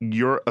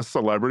you're a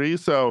celebrity.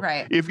 So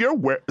if you're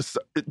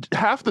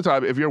half the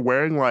time, if you're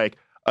wearing like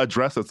a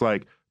dress that's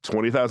like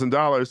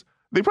 $20,000,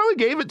 they probably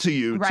gave it to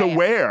you to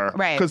wear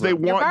because they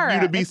want you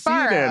to be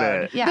seen in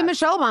it. The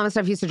Michelle Obama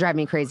stuff used to drive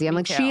me crazy. I'm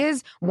like, she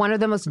is one of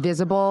the most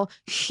visible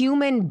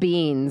human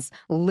beings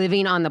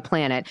living on the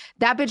planet.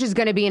 That bitch is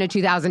going to be in a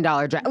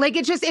 $2,000 dress. Like,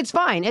 it's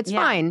fine. It's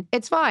fine.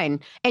 It's fine.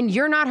 And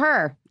you're not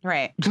her.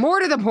 Right. More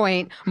to the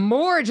point.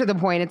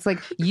 It's like,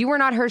 you are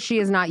not her. She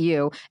is not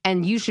you.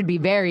 And you should be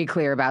very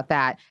clear about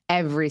that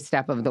every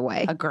step of the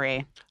way.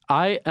 Agree.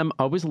 I am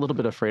always a little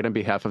bit afraid on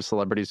behalf of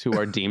celebrities who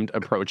are deemed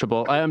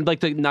approachable. I'm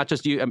like, not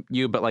just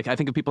you, but like I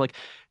think of people like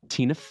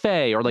Tina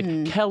Fey or like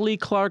Kelly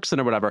Clarkson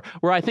or whatever,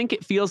 where I think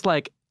it feels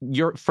like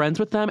you're friends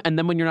with them, and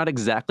then when you're not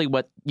exactly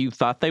what you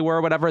thought they were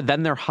or whatever,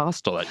 then they're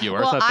hostile at you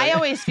or something. I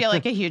always feel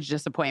like a huge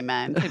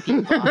disappointment to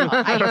people.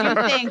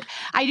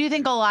 I do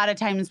think a lot of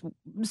times,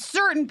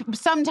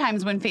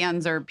 sometimes when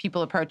fans or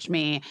people approach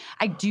me,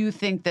 I do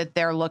think that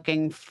they're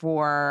looking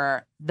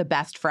for the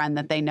best friend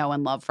that they know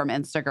and love from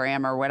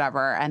Instagram or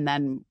whatever. And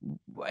then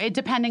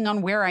depending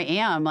on where I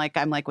am, like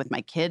I'm like with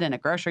my kid in a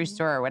grocery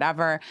store or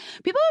whatever,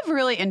 people have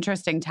really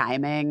interesting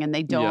timing and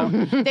they don't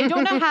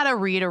know how to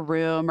read a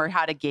room or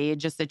how to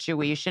gauge a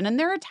situation. And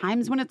there are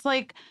times when it's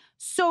like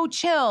so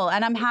chill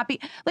and I'm happy.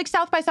 Like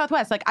South by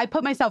Southwest, like I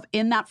put myself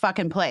in that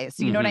fucking place.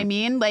 You know what I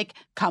mean? Like,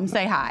 come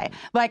say hi.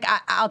 Like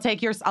I'll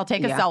take a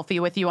selfie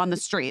with you on the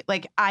street.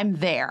 Like I'm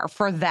there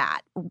for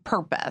that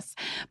purpose.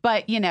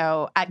 But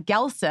at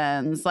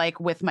Gelson's, like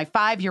with my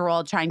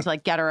 5-year-old trying to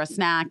like get her a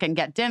snack and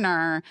get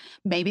dinner,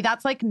 maybe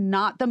that's like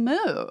not the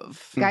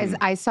move. Guys,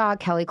 I saw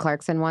Kelly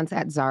Clarkson once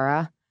at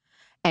Zara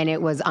and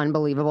it was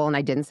unbelievable and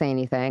I didn't say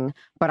anything,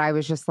 but I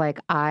was just like,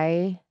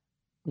 I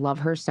love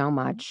her so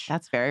much.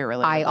 That's very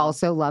relatable. I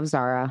also love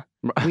Zara.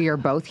 We are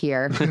both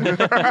here.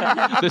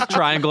 This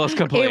triangle is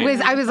complete.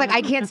 I was like,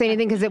 I can't say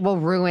anything because it will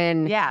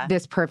ruin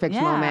this perfect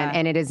moment.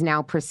 And it is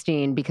now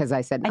pristine because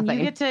I said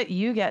nothing. And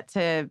you get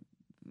to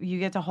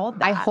hold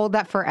that. I hold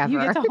that forever. You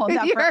get to hold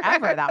that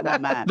forever,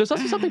 that moment. There's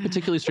also something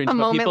particularly strange about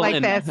moment people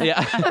like this.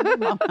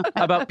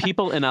 About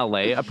people in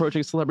LA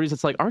approaching celebrities.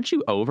 It's like, aren't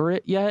you over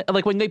it yet?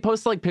 Like when they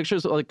post like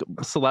pictures of like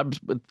celebs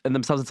and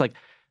themselves, it's like,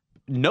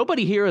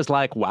 nobody here is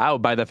like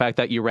wowed by the fact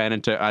that you ran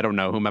into, I don't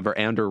know, whomever,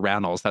 Andrew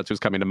Rannells, that's who's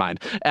coming to mind,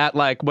 at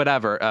like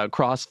whatever,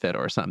 CrossFit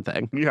or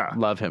something. Yeah.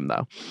 Love him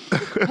though.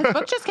 His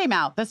book just came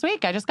out this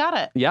week. I just got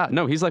it. Yeah,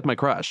 no, he's like my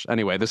crush.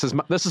 Anyway, this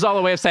is all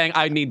a way of saying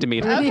I need to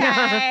meet him. Okay.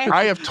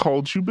 I have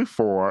told you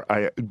before,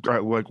 I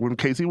like when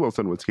Casey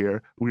Wilson was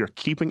here, we are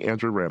keeping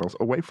Andrew Rannells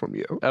away from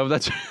you. Oh,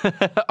 that's,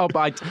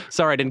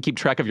 sorry, I didn't keep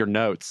track of your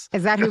notes.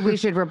 Is that who we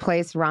should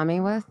replace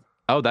Rami with?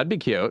 Oh, that'd be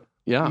cute.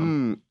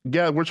 Yeah.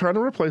 Yeah, we're trying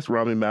to replace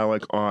Rami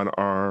Malek on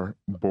our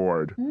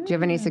board. Do you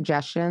have any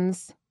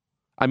suggestions?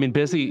 I mean,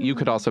 busy, you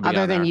could also be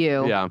other on than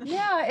there. you. Yeah.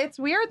 Yeah, it's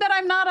weird that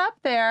I'm not up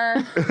there.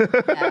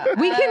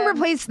 We can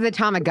replace the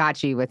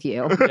Tamagotchi with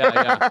you.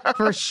 Yeah.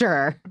 For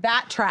sure.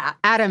 That trap.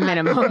 At a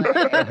minimum.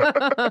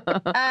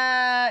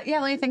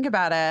 Let me think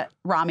about it.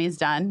 Rami's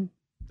done.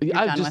 You're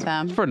done with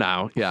them? For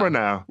now, yeah. For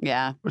now.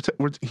 Yeah.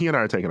 He and I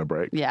are taking a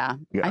break. Yeah.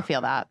 I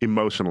feel that.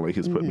 Emotionally,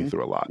 he's put me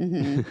through a lot.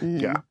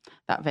 Yeah.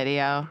 That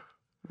video.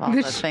 All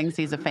the things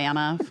he's a fan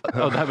of.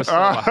 Oh, that was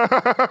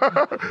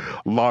so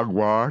long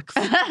walks,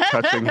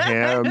 touching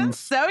hands,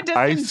 so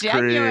ice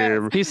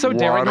cream. He's so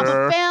daring. I'm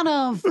a fan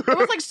of. It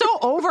was like so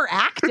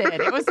overacted.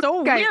 It was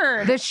so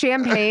weird. The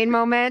champagne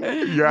moment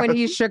when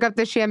he shook up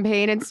the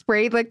champagne and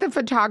sprayed like the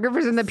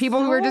photographers and the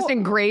people who were just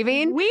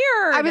engraving.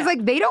 Weird. I was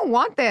like, they don't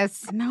want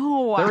this.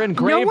 No. They're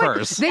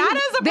engravers. That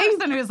is a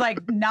person who's like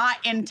not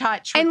in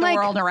touch with the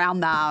world around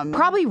them.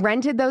 Probably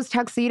rented those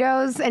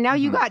tuxedos and now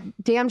you got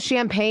damn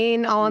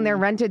champagne all in their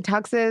rented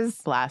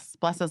tuxes. Bless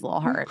his little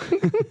heart.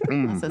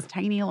 Bless his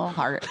tiny little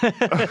heart.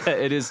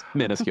 It is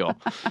minuscule.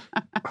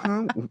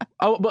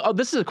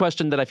 This is a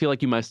question that I feel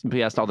like you must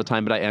be asked all the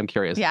time, but I am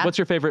curious. Yeah. What's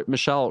your favorite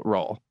Michelle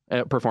role,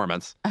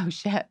 performance? Oh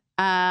shit.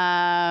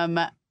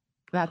 That's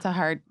a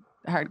hard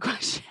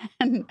question.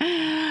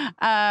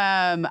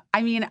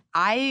 I mean,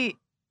 I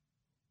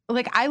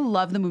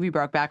love the movie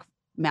Brokeback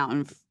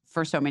Mountain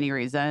for so many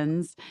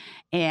reasons,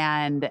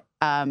 and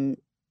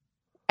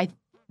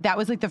that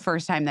was like the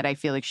first time that I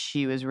feel like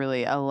she was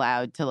really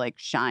allowed to like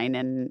shine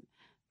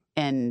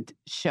and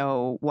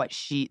show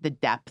the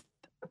depth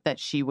that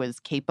she was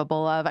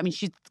capable of. I mean,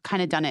 she's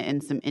kind of done it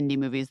in some indie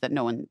movies that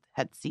no one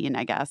had seen,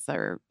 I guess,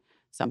 or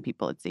some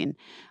people had seen.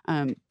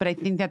 But I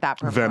think that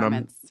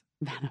performance,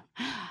 Venom,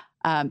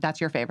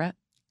 that's your favorite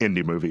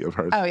indie movie of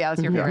hers. Oh yeah,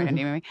 that's your favorite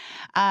indie movie.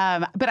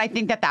 But I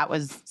think that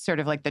was sort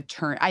of like the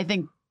turn. I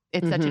think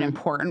it's such an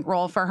important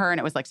role for her, and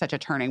it was like such a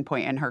turning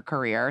point in her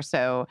career.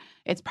 So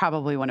it's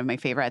probably one of my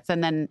favorites.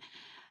 And then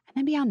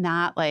beyond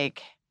that,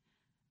 like,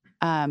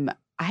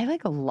 I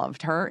like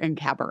loved her in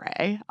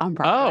Cabaret on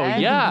Broadway. Oh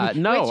yeah,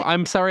 no,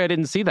 I'm sorry I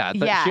didn't see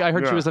that. I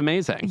heard she was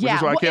amazing. Which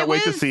is why I can't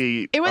wait to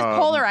see. It was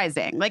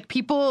polarizing. Like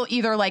people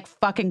either like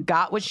fucking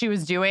got what she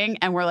was doing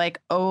and were like,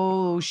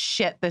 "Oh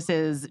shit, this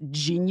is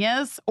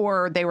genius,"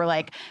 or they were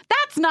like,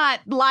 "That's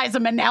not Liza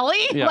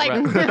Minnelli." Yeah, like,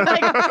 right.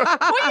 like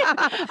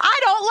I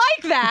don't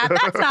like that.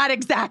 That's not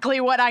exactly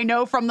what I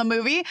know from the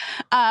movie.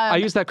 I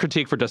use that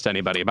critique for just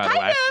anybody, by the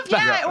way.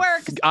 Yeah, it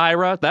works.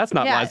 Ira, that's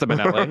not Liza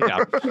Minnelli.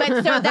 Yeah.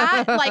 But so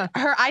that like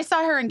I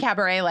saw her in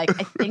Cabaret like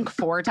I think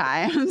 4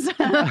 times because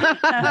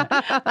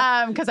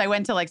I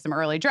went to like some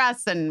early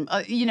dress and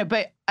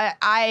but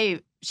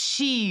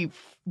she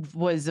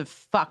was a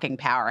fucking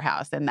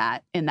powerhouse in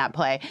that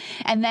play.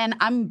 And then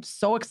I'm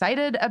so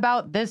excited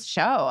about this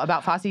show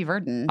about Fosse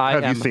Verdon.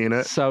 Have you seen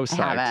it? So psyched.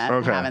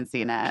 I haven't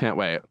seen it. Can't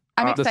wait.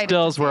 I'm excited. The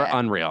stills to see were it.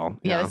 unreal.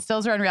 Yeah, the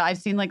stills are unreal. I've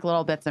seen like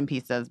little bits and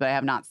pieces, but I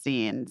have not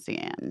seen.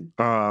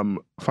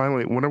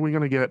 Finally, when are we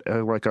gonna get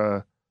like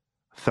a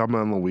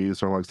Thelma and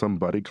Louise or like some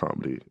buddy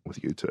comedy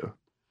with you two?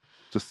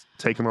 Just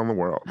taking on the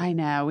world. I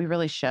know. We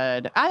really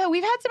should.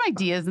 We've had some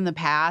ideas in the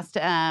past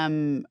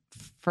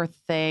for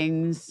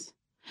things.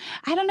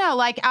 I don't know.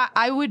 Like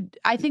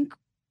I think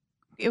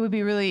it would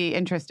be really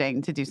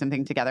interesting to do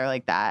something together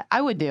like that.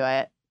 I would do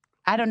it.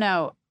 I don't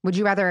know. Would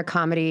you rather a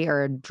comedy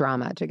or a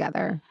drama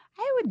together?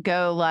 I would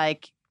go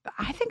like,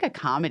 I think a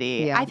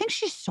comedy. Yeah. I think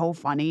she's so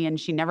funny and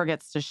she never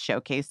gets to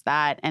showcase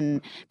that.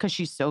 And because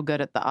she's so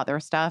good at the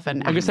other stuff.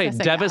 And I'm going to say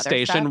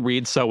devastation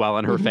reads so well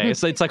in her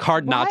face. It's like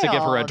hard not to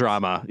give her a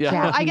drama. Yeah.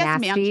 Well, I guess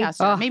Nasty.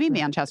 Manchester. Oh. Maybe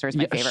Manchester is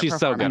my favorite she's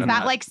so good in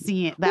that. that. Like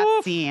scene.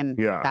 That scene.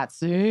 Yeah. That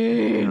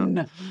scene.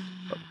 Yeah.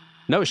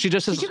 No, she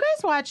just is. Did you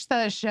guys watch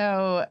the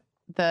show,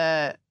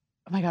 oh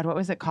my God, what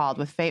was it called?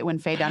 With when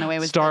Faye Dunaway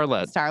was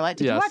Starlet. Starlet.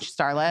 Did you watch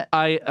Starlet?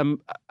 I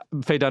am.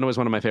 Faye Dunaway is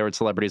one of my favorite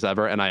celebrities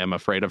ever, and I am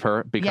afraid of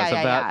her because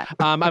of that.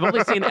 I've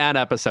only seen an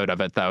episode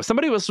of it, though.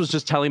 Somebody else was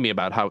just telling me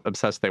about how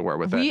obsessed they were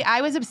with it.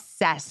 I was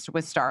obsessed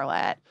with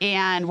Starlet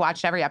and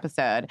watched every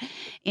episode.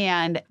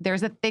 And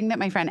there's a thing that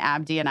my friend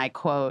Abdi and I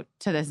quote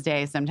to this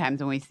day sometimes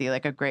when we see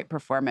like a great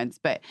performance.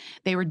 But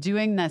they were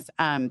doing this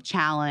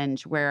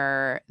challenge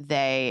where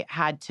they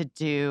had to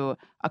do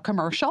a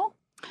commercial.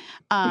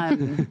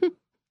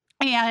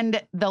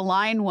 And the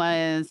line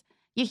was,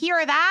 "You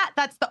hear that?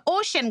 That's the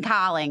ocean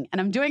calling." And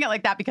I'm doing it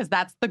like that because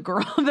that's the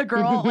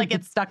girl, like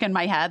it's stuck in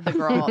my head, the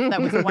girl that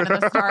was one of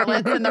the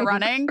starlets in the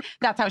running.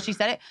 That's how she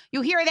said it.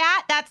 "You hear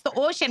that? That's the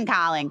ocean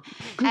calling."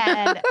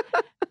 And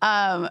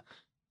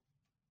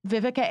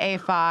Vivica A.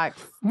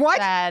 Fox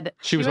said,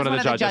 she was one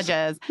of the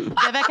judges.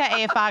 Vivica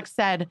A. Fox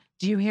said,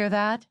 "Do you hear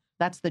that?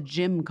 That's the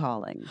gym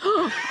calling."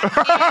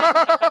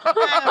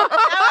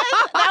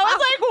 That was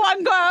like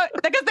one quote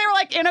because they were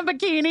like in a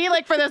bikini,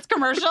 like for this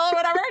commercial or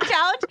whatever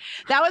challenge.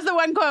 That was the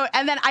one quote.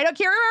 And then I can't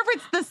remember if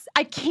it's this.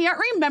 I can't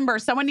remember.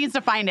 Someone needs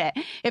to find it.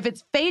 If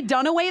it's Faye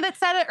Dunaway that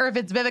said it or if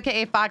it's Vivica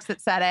A. Fox that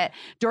said it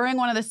during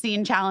one of the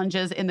scene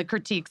challenges in the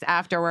critiques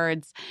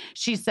afterwards.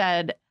 She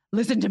said,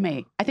 "Listen to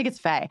me." I think it's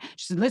Faye.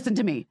 She said, "Listen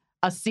to me.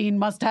 A scene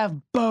must have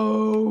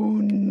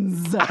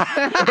bones." She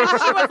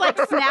was like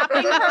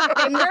snapping her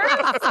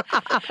fingers.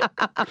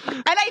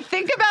 And I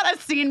think about a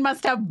scene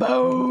must have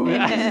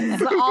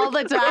bones all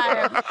the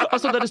time.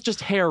 Also, that is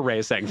just hair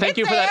raising. Thank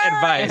you for that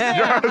advice.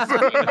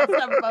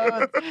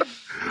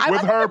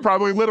 With her,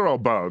 probably literal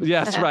bones.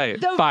 Yes,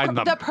 right. Find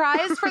them. The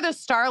prize for the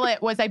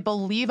Starlet was, I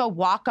believe, a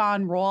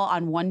walk-on role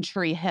on One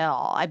Tree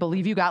Hill. I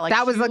believe you got like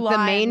that was like lines.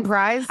 the main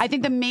prize? I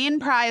think the main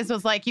prize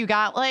was like you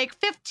got like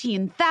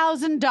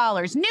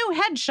 $15,000, new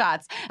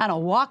headshots, and a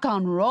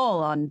walk-on role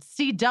on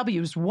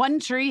CW's One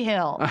Tree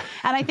Hill.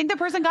 And I think the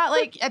person got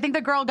like, I think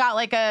the girl got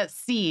like a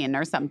scene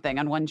or something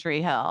on One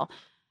Tree Hill.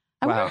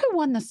 I wonder who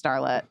won the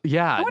Starlet.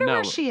 Yeah, I wonder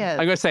where she is.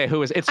 I'm going to say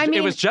who is.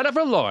 It was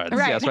Jennifer Lawrence.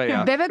 Right. Yes, right.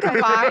 Yeah. Vivica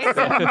Fox.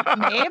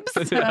 Mabes?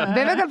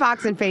 Vivica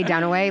Fox and Faye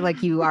Dunaway,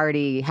 like you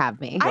already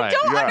have me. I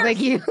don't understand. Like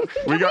you.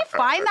 Can we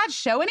find that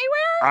show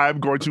anywhere?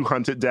 I'm going to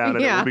hunt it down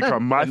and it will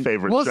become my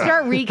favorite We'll show.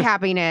 start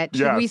recapping it.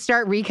 Should we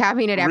start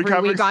recapping it every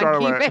week on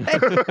Starlet. Keep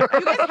It?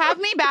 You guys have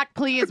me back,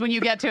 please, when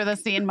you get to the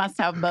scene must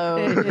have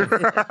bones.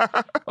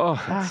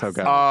 Oh, that's so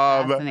good.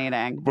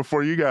 Fascinating.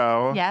 Before you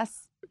go. Yes.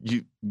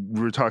 We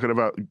were talking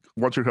about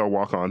One Tree Hill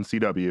Walk On,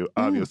 CW,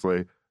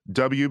 obviously.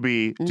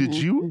 WB, did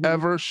you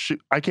ever shoot?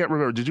 I can't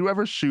remember. Did you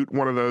ever shoot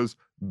one of those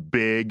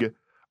big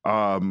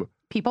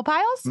People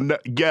piles? No,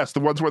 yes, the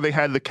ones where they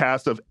had the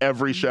cast of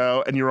every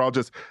show and you're all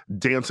just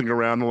dancing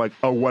around like,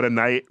 oh, what a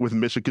night with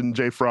Michigan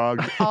J.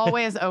 Frog.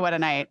 Always, oh, what a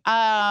night.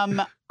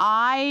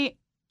 I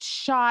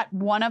shot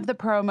one of the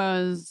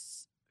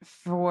promos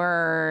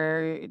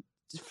for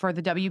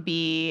the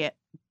WB,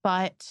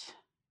 but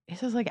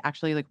this is like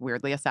actually like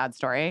weirdly a sad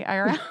story,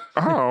 Ira.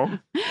 Oh.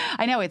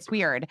 I know, it's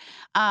weird.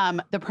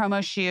 The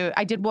promo shoot,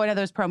 I did one of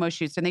those promo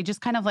shoots and they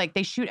just kind of like,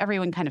 they shoot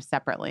everyone kind of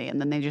separately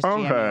and then they just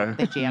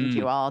jammed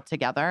you all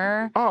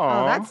together.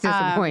 Oh, that's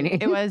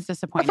disappointing. It was I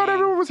disappointing. thought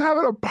everyone was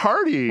having a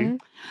party. No,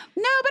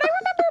 but I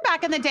remember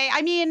back in the day,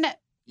 I mean,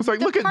 It's like,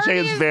 the look at party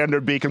James is-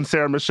 Vanderbeek and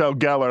Sarah Michelle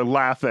Gellar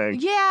laughing.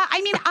 yeah, I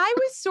mean, I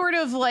was sort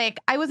of like,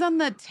 I was on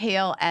the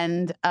tail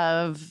end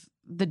of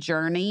the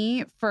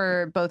journey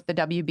for both the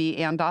WB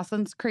and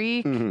Dawson's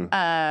Creek. Mhm.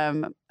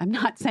 I'm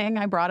not saying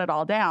I brought it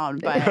all down,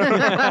 but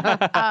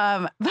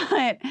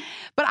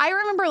but I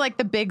remember like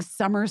the big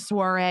summer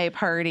soiree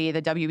party,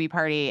 the WB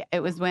party.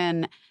 It was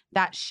when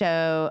that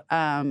show,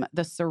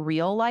 The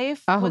Surreal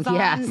Life, was on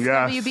yes.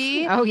 Yes.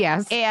 WB. Oh,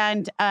 yes.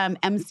 And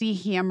MC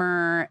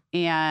Hammer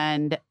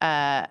and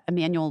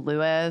Emmanuel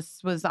Lewis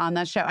was on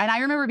that show. And I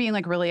remember being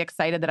like really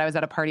excited that I was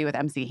at a party with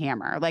MC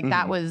Hammer. Like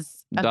that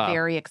was a Duh.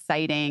 very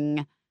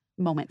exciting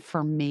moment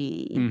for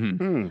me.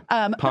 Mhm.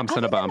 Mm. Pumps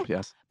and a other than- bump,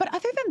 yes. But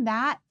other than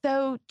that,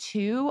 though,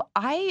 too,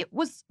 I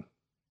was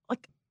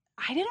like,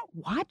 I didn't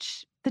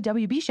watch the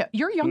WB show.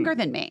 You're younger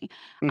than me.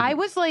 I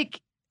was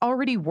like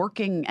already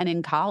working and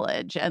in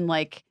college and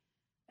like,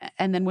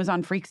 and then was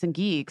on Freaks and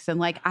Geeks. And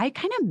like, I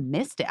kind of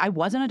missed it. I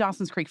wasn't a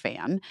Dawson's Creek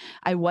fan.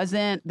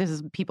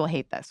 People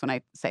hate this when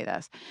I say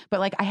this, but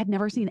like, I had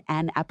never seen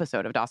an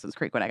episode of Dawson's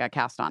Creek when I got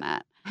cast on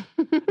it.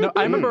 No,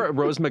 I remember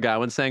Rose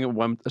McGowan saying at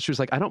one, she was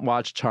like, I don't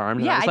watch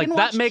Charmed. And Yeah, I was I like, didn't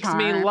that watch makes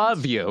me Charmed.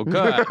 love you.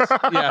 Good.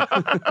 Yeah.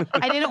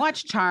 I didn't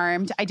watch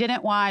Charmed. I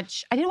didn't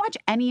watch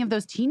any of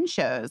those teen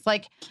shows.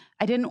 Like,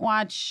 I didn't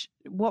watch,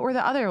 what were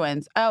the other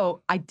ones?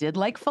 Oh, I did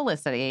like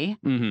Felicity.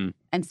 hmm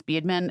And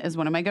Speedman is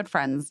one of my good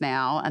friends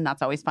now, and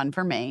that's always fun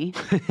for me.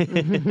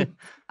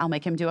 I'll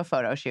make him do a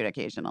photo shoot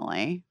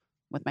occasionally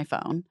with my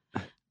phone.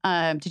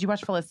 Did you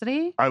watch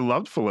Felicity? I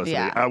loved Felicity.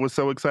 Yeah. I was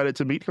so excited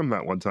to meet him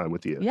that one time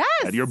with you. Yes.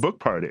 At your book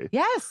party.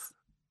 Yes.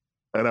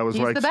 And I was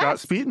He's like, the Scott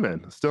best.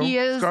 Speedman. Still He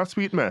is- Scott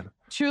Speedman.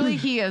 Truly,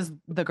 he is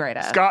the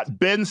greatest. Scott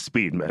Ben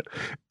Speedman.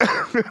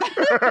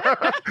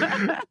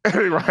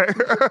 Anyway,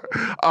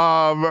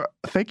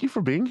 thank you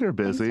for being here,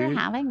 Busy. Thanks for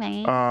having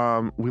me.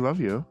 We love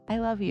you. I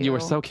love you. You were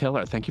so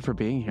killer. Thank you for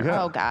being here.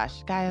 Yeah. Oh,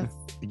 gosh. Guys,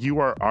 You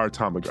are our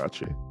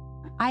Tamagotchi.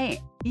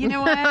 you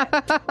know what?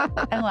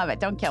 I love it.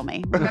 Don't kill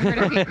me. Remember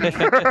to feed me.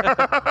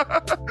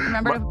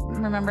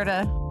 Remember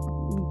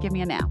to give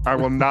me a nap. I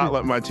will not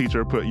let my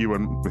teacher put you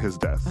in his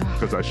desk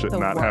because I should The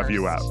not have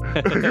you out.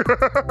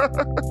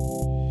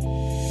 worst.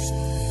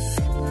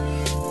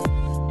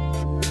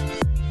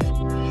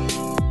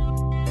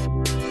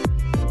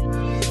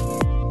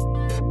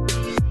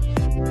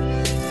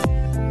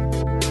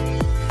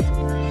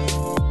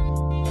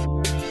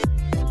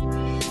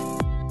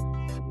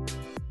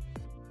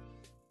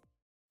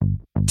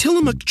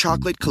 Tillamook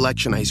Chocolate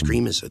Collection ice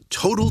cream is a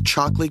total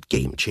chocolate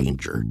game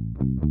changer.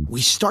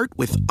 We start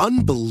with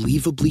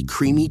unbelievably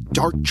creamy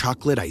dark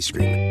chocolate ice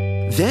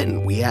cream.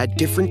 Then we add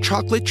different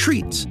chocolate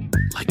treats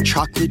like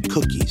chocolate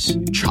cookies,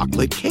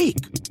 chocolate cake,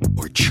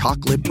 or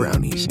chocolate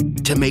brownies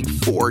to make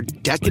 4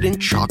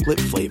 decadent chocolate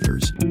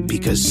flavors.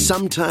 Because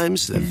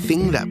sometimes the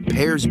thing that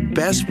pairs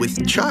best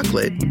with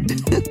chocolate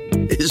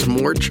is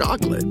more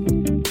chocolate.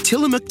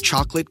 Tillamook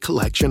Chocolate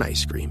Collection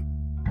ice cream.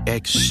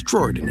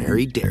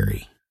 Extraordinary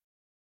dairy.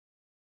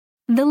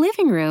 The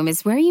living room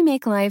is where you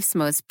make life's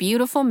most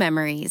beautiful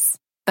memories.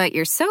 But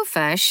your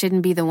sofa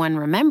shouldn't be the one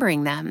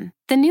remembering them.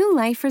 The new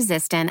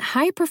life-resistant,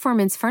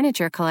 high-performance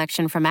furniture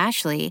collection from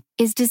Ashley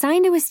is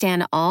designed to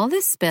withstand all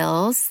the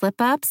spills,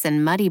 slip-ups,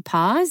 and muddy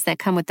paws that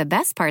come with the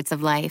best parts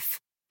of life.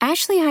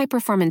 Ashley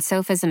high-performance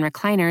sofas and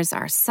recliners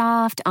are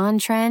soft,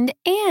 on-trend,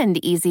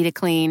 and easy to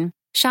clean.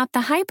 Shop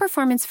the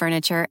high-performance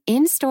furniture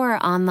in-store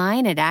or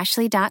online at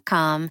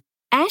ashley.com.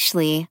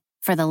 Ashley,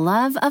 for the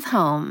love of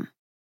home.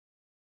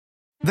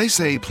 They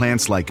say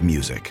plants like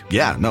music.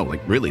 Yeah, no,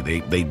 like really,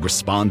 they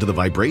respond to the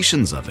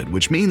vibrations of it,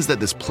 which means that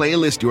this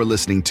playlist you're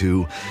listening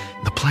to,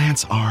 the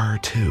plants are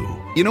too.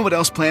 You know what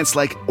else plants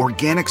like?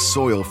 Organic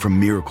soil from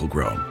Miracle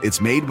Grow.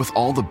 It's made with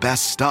all the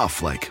best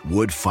stuff like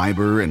wood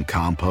fiber and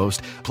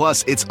compost.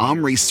 Plus, it's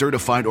OMRI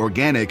certified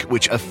organic,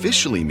 which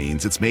officially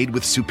means it's made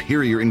with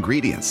superior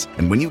ingredients.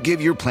 And when you give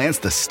your plants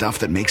the stuff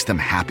that makes them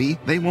happy,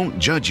 they won't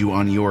judge you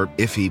on your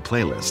iffy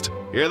playlist.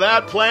 Hear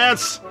that,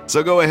 plants?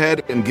 So go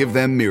ahead and give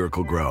them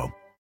Miracle Grow.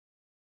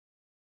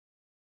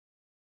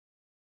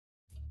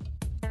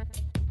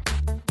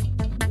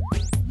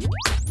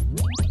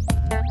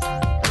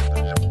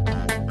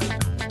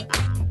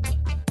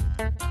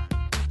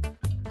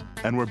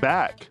 And we're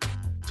back.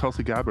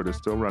 Tulsi Gabbard is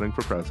still running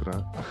for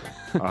president.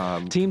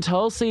 Team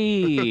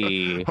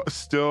Tulsi.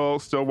 Still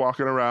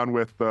walking around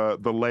with the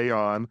lay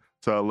on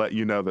to let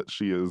you know that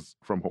she is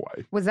from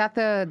Hawaii. Was that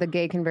the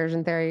gay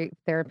conversion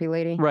therapy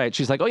lady? Right.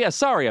 She's like, oh, yeah,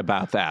 sorry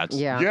about that.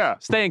 Yeah. Yeah.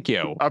 Thank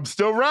you. I'm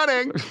still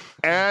running.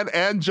 and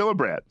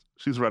Gillibrand.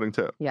 She's running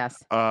too.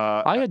 Yes.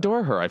 I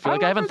adore her. I feel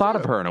like I love haven't her thought too.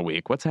 of her in a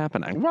week. What's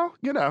happening? Well,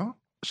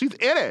 she's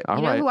in it. All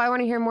You know right. who I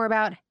want to hear more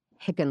about?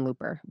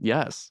 Hickenlooper.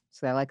 Yes.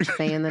 So I like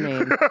saying the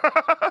name.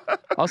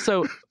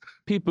 Also,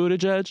 Pete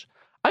Buttigieg,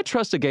 I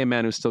trust a gay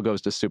man who still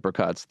goes to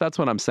Supercuts. That's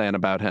what I'm saying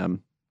about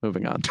him.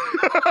 Moving on.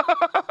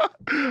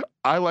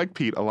 I like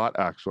Pete a lot,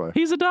 actually.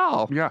 He's a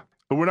doll. Yeah.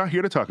 But we're not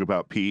here to talk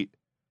about Pete.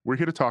 We're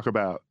here to talk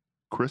about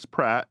Chris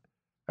Pratt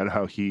and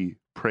how he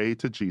prayed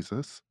to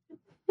Jesus.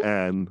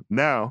 And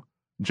now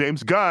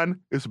James Gunn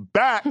is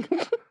back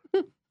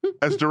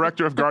as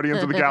director of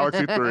Guardians of the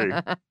Galaxy 3.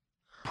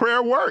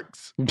 Prayer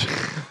works,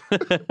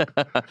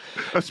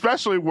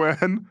 especially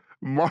when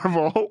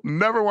Marvel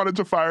never wanted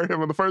to fire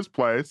him in the first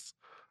place.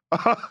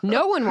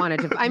 No one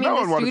wanted to. I mean, No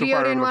one the wanted to studio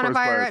fire him in didn't the want to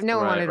first fire place. him. No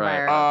one Right, wanted to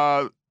right.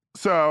 fire him.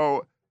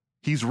 So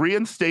he's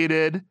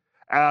reinstated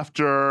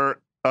after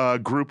a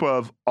group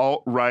of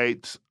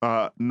alt-right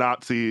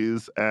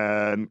Nazis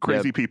and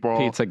crazy people.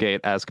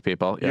 Pizzagate-esque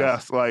people.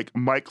 Yes, like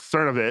Mike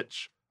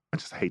Cernovich. I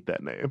just hate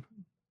that name.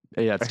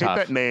 Yeah, it's I tough.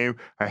 hate that name.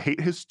 I hate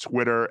his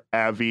Twitter,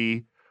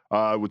 Avi,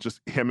 with just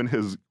him and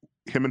his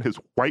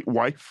white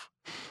wife.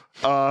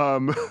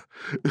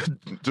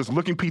 Just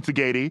looking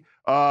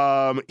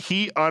Pizzagate-y.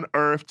 He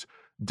unearthed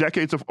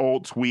decades of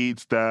old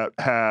tweets that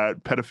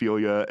had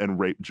pedophilia and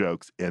rape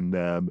jokes in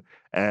them.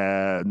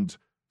 And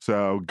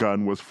so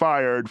Gunn was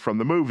fired from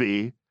the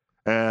movie,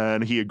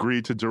 and he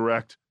agreed to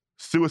direct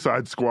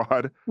Suicide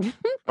Squad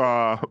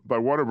by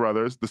Warner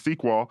Brothers, the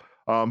sequel.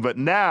 But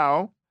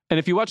now... And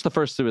if you watch the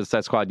first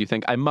Suicide Squad, you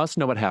think, I must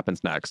know what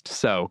happens next.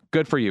 So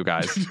good for you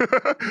guys.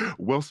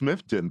 Will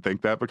Smith didn't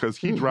think that because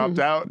he dropped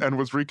out and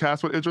was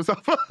recast with Idris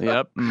Elba.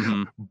 Yep.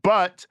 Mm-hmm.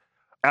 But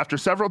after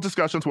several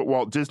discussions with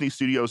Walt Disney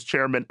Studios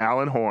chairman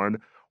Alan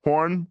Horn,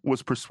 Horn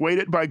was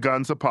persuaded by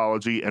Gunn's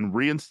apology and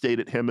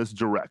reinstated him as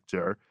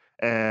director.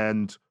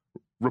 And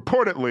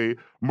reportedly,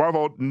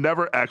 Marvel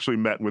never actually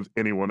met with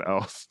anyone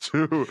else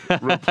to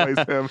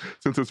replace him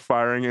since his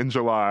firing in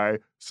July.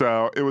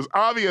 So it was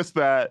obvious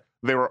that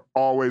they were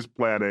always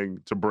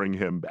planning to bring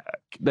him back.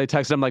 They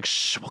texted him like,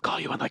 shh, we'll call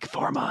you in like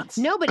 4 months.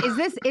 No, but is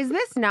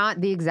this not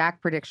the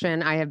exact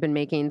prediction I have been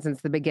making since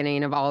the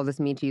beginning of all of this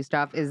Me Too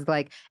stuff? Is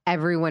like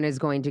everyone is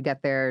going to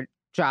get their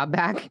job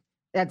back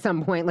at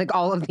some point. Like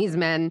all of these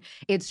men,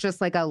 it's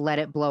just like a let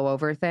it blow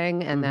over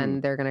thing, and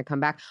then they're going to come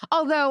back.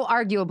 Although,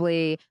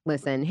 arguably,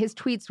 listen, his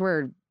tweets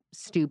were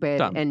stupid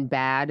Dumb. and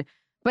bad,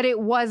 but it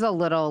was a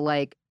little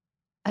like,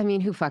 I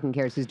mean, who fucking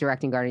cares who's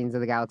directing Guardians of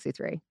the Galaxy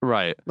 3?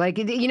 Right. Like,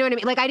 you know what I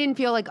mean? Like, I didn't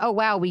feel like, oh,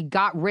 wow, we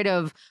got rid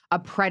of a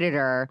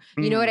predator.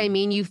 You know what I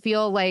mean? You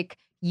feel like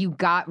you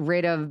got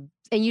rid of,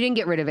 and you didn't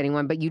get rid of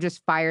anyone, but you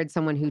just fired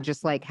someone who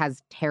just like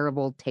has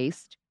terrible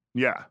taste.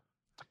 Yeah.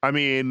 I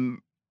mean,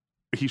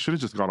 he should have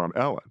just gone on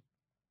Ellen.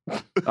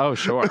 Oh,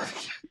 sure.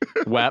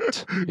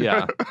 Wept.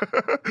 Yeah.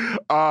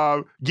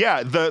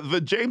 Yeah,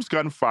 the James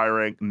Gunn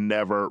firing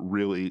never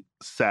really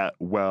sat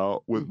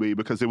well with me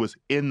because it was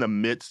in the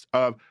midst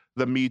of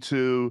the Me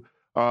Too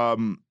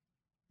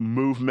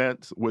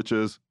movement, which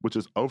is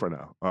over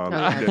now.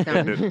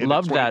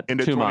 Loved that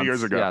ended 2 20 months.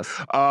 years ago.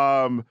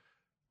 Yes.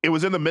 It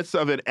was in the midst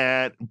of it,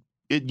 and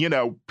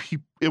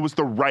it was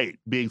the right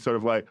being sort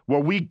of like,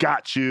 well, we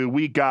got you,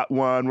 we got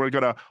one. We're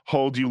gonna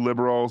hold you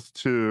liberals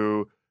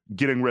to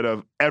getting rid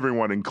of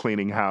everyone in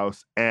cleaning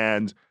house,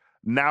 and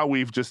now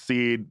we've just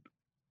seen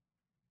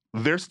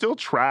they're still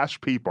trash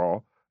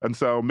people, and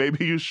so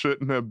maybe you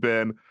shouldn't have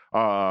been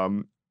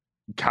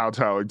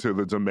kowtowing to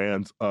the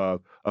demands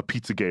of a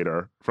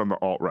Pizzagator from the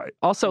alt-right.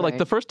 Also, like Right.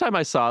 the first time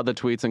I saw the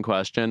tweets in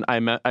question, I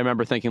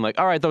remember thinking like,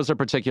 all right, those are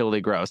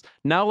particularly gross.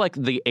 Now, like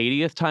the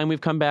 80th time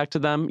we've come back to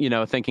them,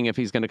 thinking if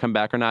he's going to come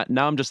back or not.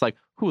 Now I'm just like,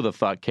 who the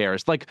fuck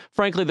cares? Like,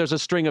 frankly, there's a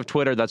string of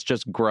Twitter that's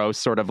just gross,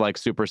 sort of like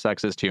super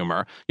sexist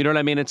humor. You know what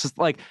I mean? It's just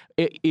like,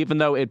 even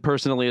though it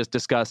personally is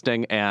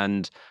disgusting,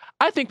 and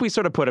I think we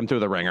sort of put him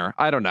through the ringer.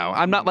 I don't know.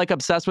 I'm not like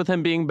obsessed with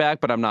him being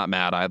back, but I'm not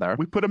mad either.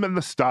 We put him in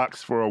the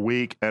stocks for a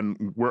week,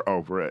 and we're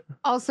over it.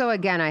 Also,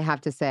 again, I have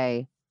to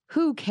say,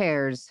 who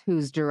cares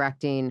who's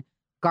directing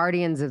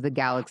Guardians of the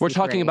Galaxy? We're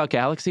talking 3? about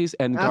galaxies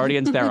and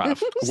guardians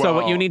thereof. So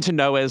what you Well, need to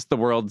know is the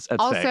world's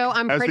at stake. Also,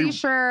 I'm As pretty the-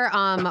 sure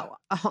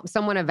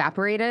someone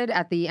evaporated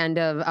at the end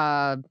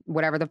of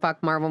whatever the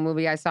fuck Marvel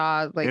movie I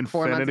saw like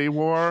 4 months. Infinity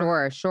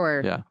War.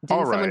 Sure. Yeah. Didn't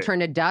All someone right. turn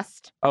to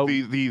dust? Oh,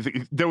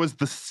 There was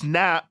the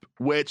snap,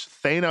 which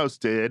Thanos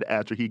did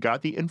after he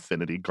got the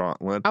Infinity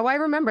Gauntlet. Oh, I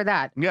remember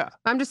that. Yeah.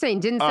 I'm just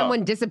saying, didn't Oh.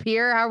 someone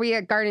disappear? How are we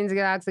at Guardians of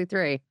the Galaxy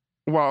 3?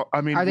 Well,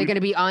 I mean, Are they going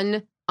to be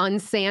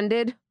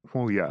unsanded?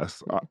 Well,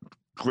 yes.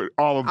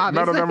 All of none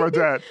of Obviously. them are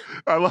dead.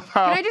 I love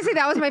how. Can I just say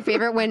that was my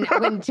favorite when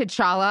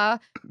T'Challa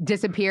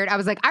disappeared? I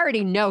was like, I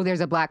already know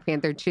there's a Black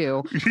Panther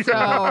 2. So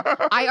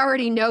I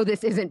already know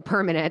this isn't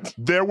permanent.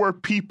 There were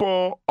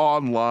people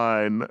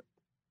online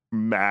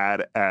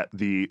mad at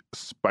the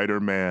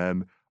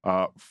Spider-Man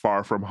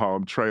Far From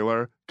Home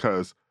trailer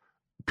because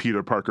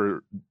Peter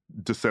Parker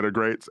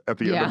disintegrates at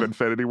the end of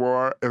Infinity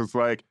War. It was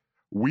like,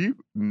 we've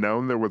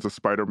known there was a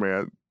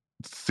Spider-Man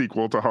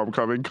sequel to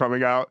Homecoming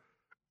coming out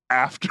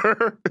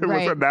after it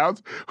was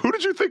announced. Who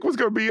did you think was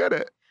going to be in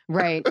it?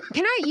 Right.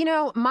 Can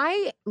I,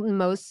 my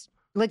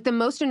the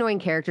most annoying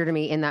character to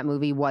me in that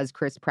movie was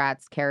Chris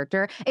Pratt's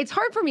character. It's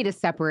hard for me to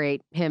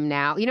separate him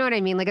now. You know what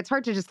I mean? Like, it's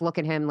hard to just look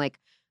at him like,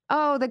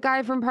 oh, the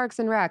guy from Parks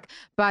and Rec.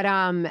 But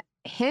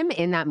him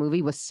in that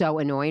movie was so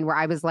annoying where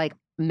I was like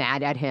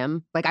mad at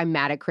him. Like, I'm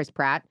mad at Chris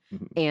Pratt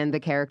and the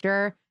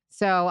character.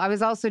 So I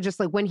was also just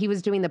like, when he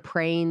was doing the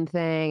praying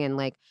thing and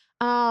like,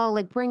 oh,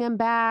 like bring him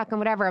back and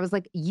whatever, I was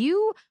like,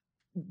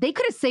 they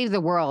could have saved the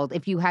world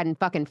if you hadn't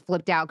fucking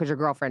flipped out because your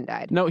girlfriend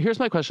died. No, here's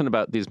my question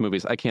about these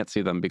movies. I can't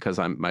see them because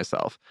I'm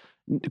myself.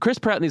 Chris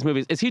Pratt in these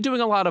movies, is he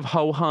doing a lot of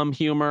ho-hum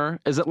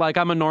humor? Is it like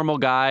I'm a normal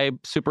guy,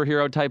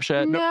 superhero type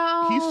shit?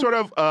 No. He's sort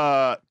of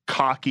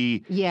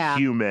cocky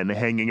human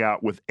hanging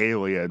out with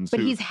aliens.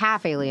 But he's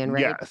half alien,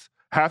 right? Yes,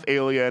 half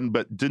alien,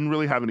 but didn't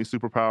really have any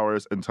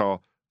superpowers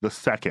until the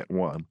second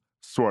one,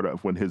 sort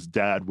of, when his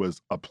dad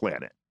was a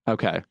planet.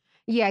 Okay.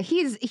 Yeah, he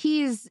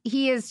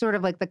is sort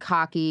of like the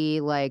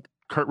cocky, like,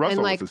 Kurt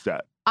Russell was his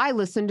dad. I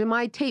listened to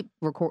my tape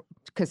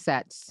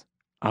cassettes.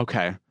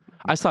 Okay.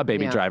 I saw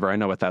Baby Driver. I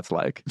know what that's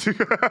like.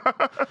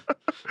 The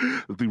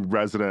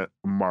resident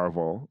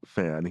Marvel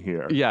fan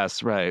here.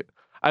 Yes, right.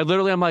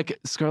 I'm like,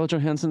 Scarlett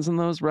Johansson's in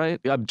those,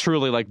 right? I'm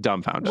truly like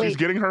dumbfounded. She's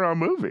getting her own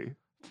movie.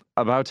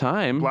 About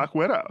time. Black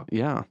Widow.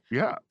 Yeah.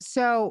 Yeah.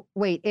 So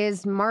wait,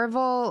 is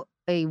Marvel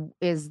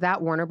is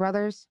that Warner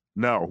Brothers?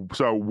 No.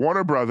 So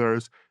Warner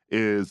Brothers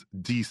is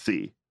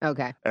DC.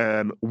 Okay.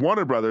 And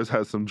Warner Brothers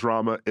has some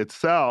drama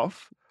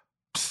itself.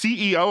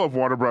 CEO of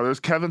Warner Brothers,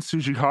 Kevin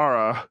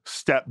Tsujihara,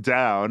 stepped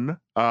down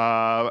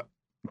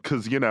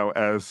because,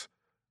 as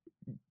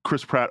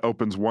Chris Pratt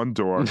opens one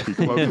door, he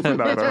closes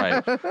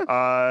another.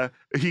 Right.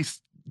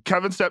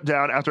 Kevin stepped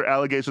down after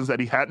allegations that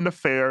he had an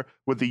affair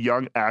with the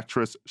young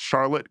actress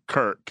Charlotte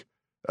Kirk.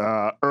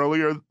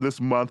 Earlier this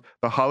month,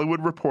 The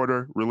Hollywood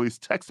Reporter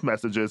released text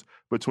messages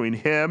between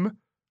him,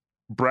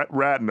 Brett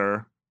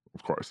Ratner,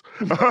 of course,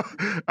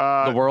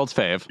 the world's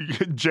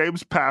fave,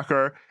 James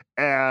Packer,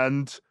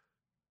 and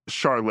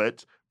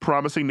Charlotte,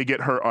 promising to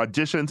get her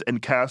auditions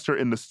and cast her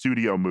in the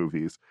studio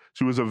movies.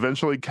 She was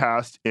eventually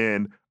cast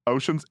in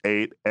Ocean's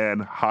 8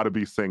 and How to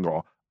Be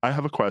Single. I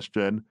have a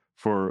question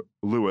for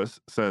Lewis,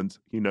 since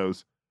he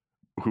knows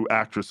who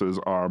actresses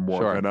are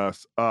more than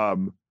us.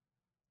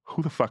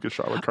 Who the fuck is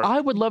Charlotte Kirk?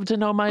 I would love to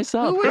know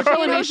myself. Who was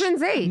she in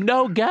Ocean's 8?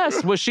 No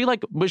guess. Was she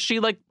like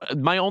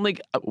my only,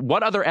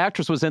 what other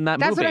actress was in that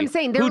movie? That's what I'm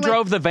saying. Who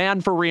drove the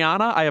van for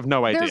Rihanna? I have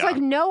no idea.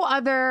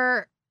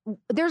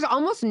 There's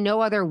almost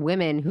no other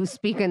women who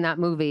speak in that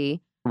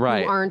movie who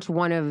aren't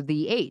one of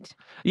the 8.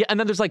 Yeah, and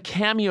then there's like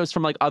cameos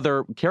from like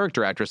other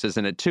character actresses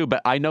in it too,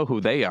 but I know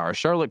who they are.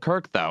 Charlotte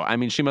Kirk, though, I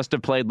mean, she must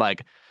have played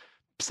like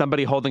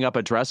somebody holding up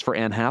a dress for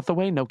Anne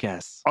Hathaway? No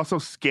guess. Also,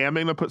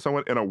 scamming to put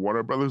someone in a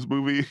Warner Brothers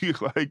movie.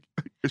 Like,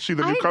 is she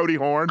the new Cody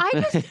Horn?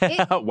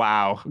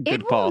 Wow.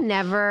 Good pull.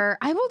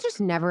 I will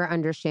just never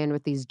understand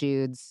with these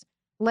dudes,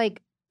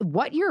 like,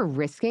 what you're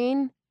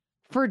risking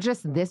for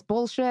just this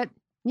bullshit.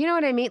 You know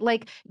what I mean?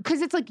 Like,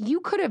 because it's like you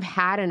could have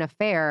had an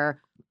affair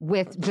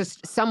with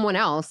just someone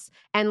else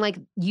and like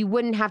you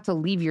wouldn't have to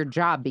leave your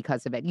job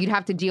because of it. You'd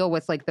have to deal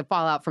with like the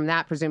fallout from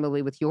that,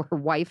 presumably with your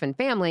wife and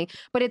family.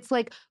 But it's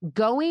like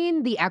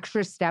going the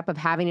extra step of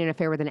having an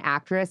affair with an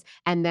actress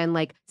and then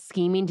like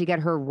scheming to get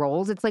her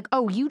roles. It's like,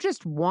 oh, you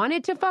just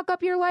wanted to fuck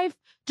up your life?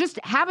 Just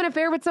have an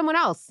affair with someone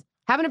else.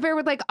 Have an affair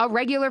with like a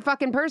regular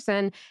fucking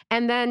person,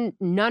 and then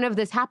none of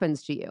this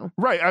happens to you.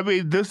 Right. I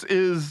mean, this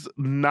is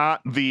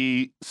not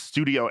the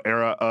studio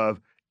era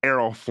of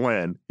Errol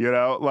Flynn,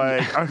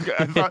 Like,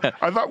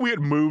 I thought we had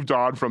moved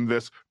on from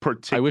this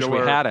particular I wish we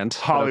hadn't,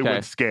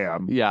 Hollywood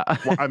scam. Yeah.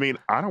 Well, I mean,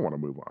 I don't want to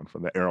move on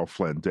from the Errol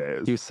Flynn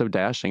days. He was so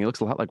dashing. He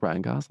looks a lot like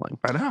Ryan Gosling.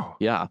 I know.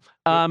 Yeah.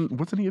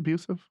 Wasn't he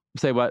abusive?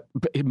 Say what?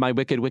 My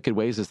Wicked, Wicked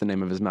Ways is the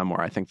name of his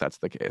memoir. I think that's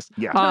the case.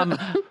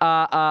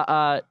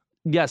 Yeah.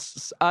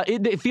 Yes.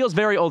 It feels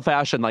very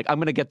old-fashioned. Like, I'm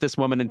going to get this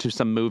woman into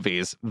some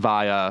movies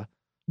via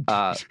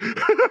our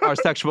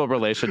sexual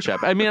relationship.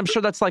 I mean, I'm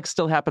sure that's like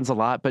still happens a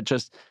lot, but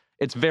just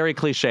it's very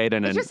cliched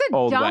in an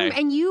old way.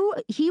 And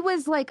he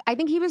was like, I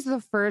think he was the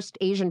first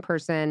Asian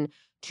person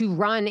to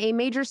run a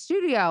major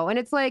studio. And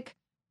it's like,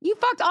 you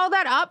fucked all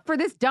that up for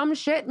this dumb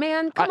shit,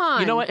 man. Come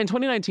on. You know what? In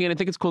 2019, I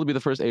think it's cool to be the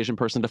first Asian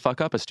person to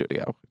fuck up a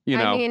studio.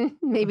 I mean,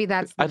 maybe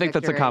that's the I think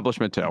that's an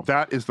accomplishment too.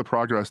 That is the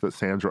progress that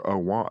Sandra Oh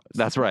wants.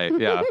 That's right.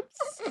 Yeah.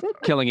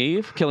 Killing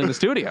Eve, killing the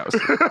studios.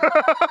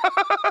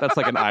 That's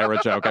like an Ira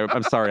joke.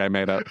 I'm sorry I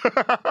made it.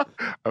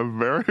 I'm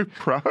very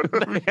proud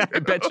of you. I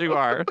bet you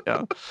are.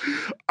 Yeah.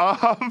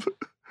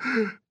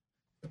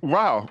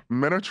 Wow.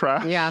 Men are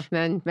trash. Yeah,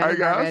 men are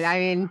garbage. I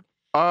mean,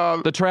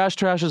 the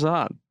trash is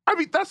on. I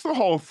mean, that's the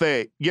whole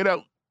thing.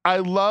 I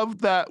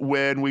love that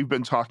when we've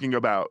been talking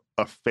about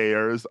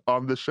affairs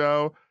on the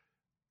show,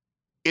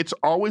 it's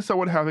always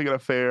someone having an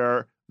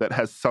affair that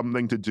has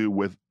something to do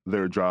with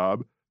their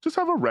job. Just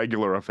have a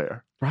regular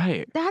affair.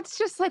 Right. That's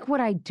just like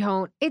what I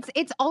don't.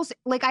 It's also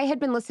like I had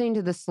been listening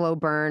to the Slow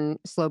Burn,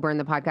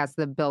 the podcast,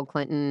 the Bill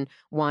Clinton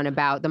one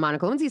about the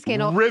Monica Lewinsky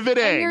scandal.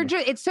 Riveting. And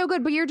it's so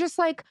good, but you're just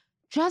like,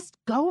 just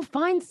go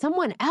find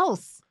someone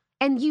else.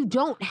 And you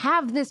don't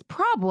have this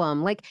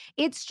problem. Like,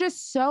 it's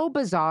just so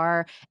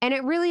bizarre. And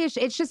it really is.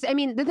 It's just, I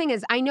mean, the thing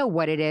is, I know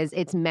what it is.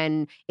 It's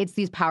men, it's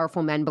these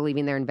powerful men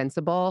believing they're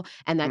invincible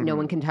and that no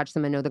one can touch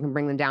them and no one can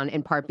bring them down,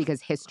 in part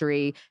because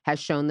history has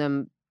shown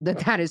them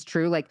that is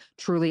true. Like,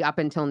 truly up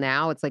until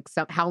now, it's like,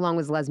 how long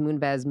was Les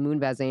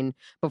Moonvesing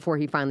before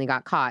he finally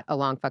got caught? A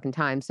long fucking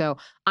time. So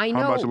I know.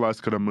 How much less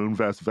could a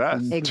Moonves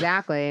vest?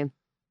 Exactly.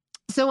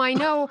 So I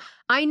know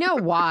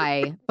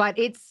why, but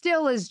it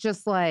still is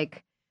just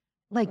like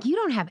you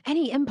don't have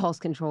any impulse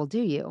control,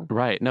 do you?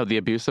 Right. No, the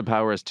abuse of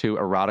power is too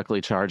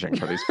erotically charging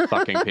for these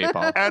fucking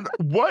people. And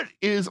what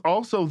is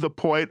also the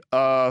point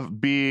of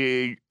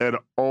being an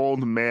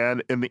old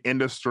man in the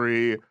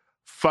industry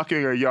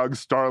fucking a young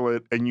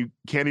starlet and you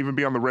can't even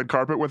be on the red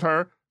carpet with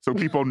her so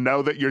people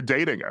know that you're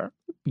dating her?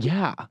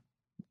 Yeah.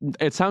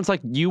 It sounds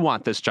like you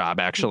want this job,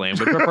 actually, and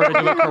would prefer to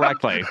do it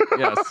correctly.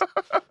 Yes.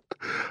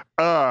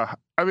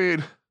 I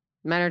mean...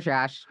 Men are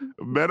trash.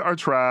 Men are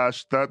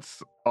trash.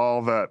 That's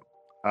all that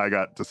I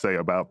got to say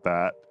about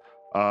that.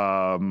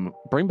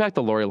 Bring back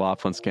the Lori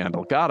Loughlin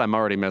scandal. God, I'm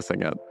already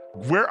missing it.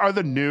 Where are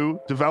the new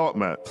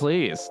developments?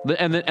 Please.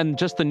 And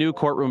just the new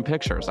courtroom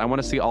pictures. I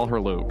want to see all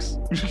her looks.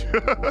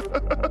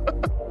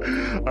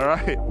 All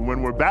right.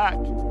 When we're back,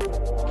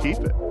 keep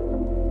it.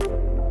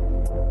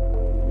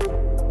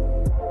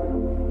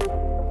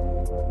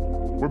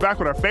 We're back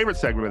with our favorite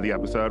segment of the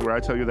episode where I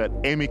tell you that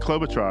Amy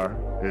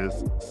Klobuchar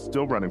is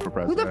still running for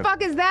president. Who the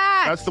fuck is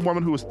that? That's the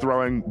woman who was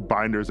throwing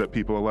binders at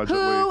people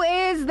allegedly. Who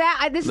is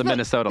that? This the is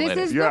Minnesota lady.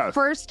 This is the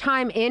first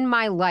time in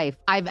my life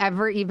I've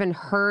ever even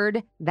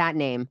heard that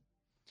name.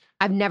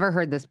 I've never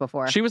heard this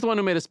before. She was the one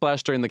who made a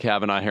splash during the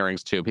Kavanaugh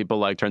hearings, too. People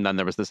liked her, and then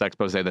there was this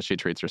expose that she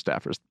treats her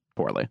staffers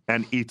poorly.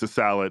 And eats a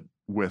salad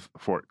with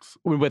forks.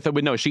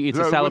 No, she eats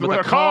a salad with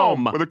a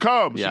comb. With a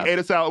comb. Yes. She ate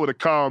a salad with a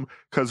comb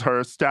because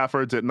her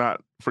staffer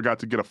forgot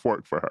to get a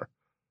fork for her.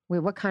 Wait,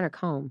 what kind of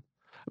comb?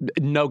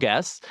 No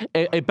guess.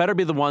 It better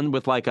be the one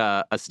with like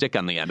a stick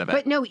on the end of it.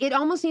 But no, it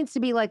almost needs to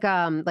be like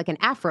an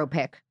afro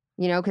pick,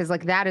 because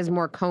like that is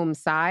more comb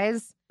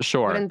size.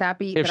 Sure. Wouldn't that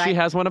be? If she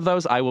has one of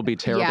those, I will be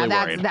terribly worried.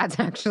 Yeah, that's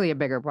actually a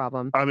bigger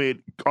problem. I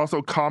mean,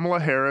 also Kamala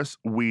Harris,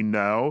 we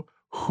know.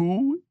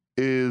 Who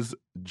is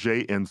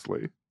Jay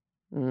Inslee?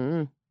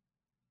 Mm.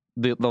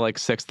 The like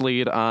sixth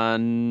lead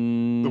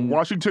on... The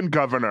Washington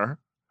governor,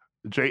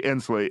 Jay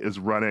Inslee, is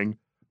running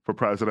for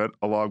president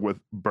along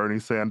with Bernie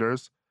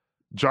Sanders,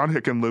 John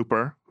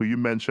Hickenlooper, who you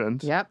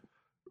mentioned. Yep.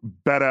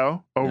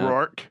 Beto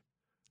O'Rourke.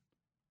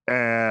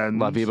 And...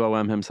 La Vivo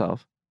M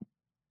himself.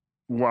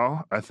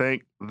 Well, I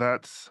think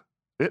that's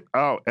it.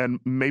 Oh, and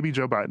maybe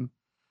Joe Biden.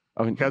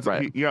 Oh,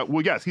 right.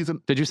 Yes, he's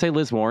in... Did you say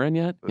Liz Warren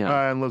yet?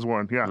 Yeah. And Liz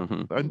Warren, yeah.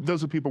 Mm-hmm.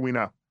 Those are people we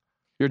know.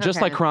 You're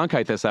just like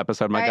Cronkite this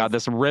episode. My God,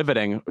 this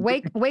riveting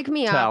Wake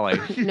me tally.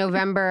 up.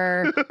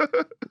 November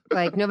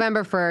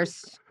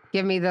 1st.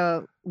 Give me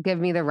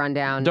the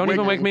rundown. Don't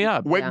even wake me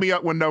up. Wake me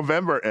up when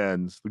November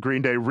ends. The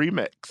Green Day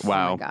remix.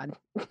 Wow. Oh my God.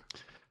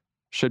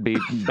 Should be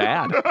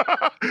bad.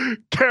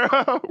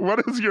 Kara,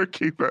 what is your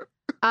keep it?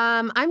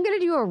 I'm going to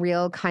do a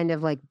real kind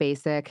of like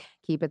basic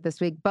keep it this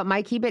week, but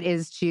my keep it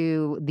is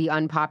to the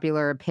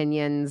unpopular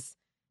opinions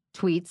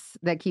tweets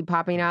that keep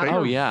popping out.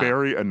 They are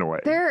very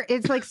annoying.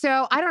 It's like,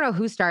 so I don't know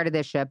who started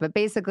this shit, but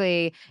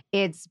basically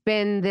it's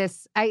been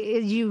this,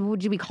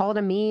 would you be called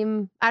a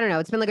meme? I don't know.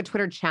 It's been like a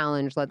Twitter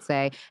challenge, let's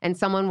say, and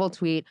someone will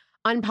tweet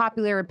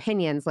unpopular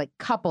opinions, like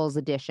couples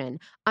edition,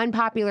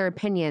 unpopular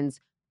opinions,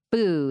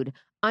 food,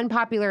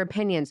 unpopular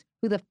opinions,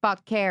 who the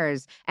fuck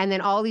cares? And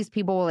then all these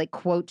people will like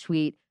quote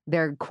tweet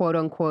their quote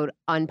unquote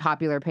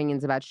unpopular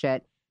opinions about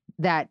shit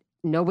that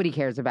nobody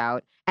cares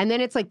about. And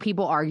then it's like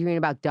people arguing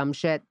about dumb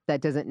shit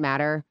that doesn't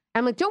matter.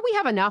 I'm like, don't we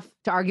have enough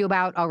to argue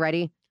about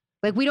already?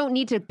 Like, we don't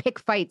need to pick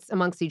fights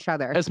amongst each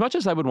other. As much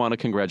as I would want to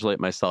congratulate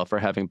myself for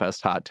having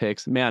best hot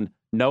takes, man,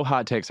 no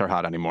hot takes are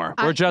hot anymore.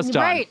 We're just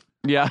done. Right.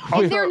 Yeah.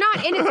 And they're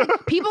not. And it's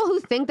like, people who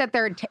think that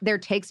their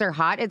takes are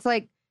hot, it's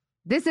like,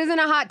 this isn't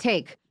a hot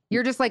take.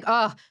 You're just like,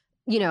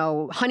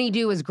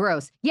 honeydew is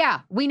gross. Yeah,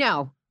 we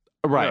know.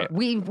 Right.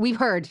 We've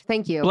heard.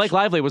 Thank you. Blake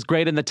Lively was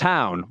great in The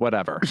Town.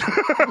 Whatever.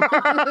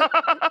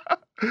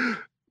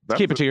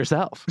 Keep it to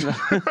yourself.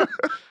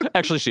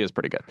 Actually, she is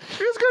pretty good.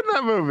 She was good in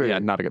that movie. Yeah,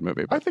 not a good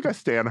movie. But... I think I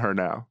stan her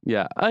now.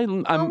 Yeah, I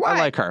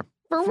like her.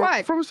 For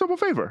what? From A Simple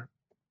Favor.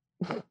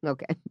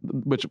 Okay.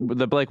 Which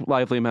the Blake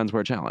Lively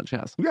Menswear Challenge,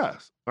 yes.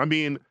 Yes. I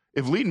mean,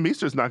 if Leighton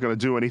Meester's not going to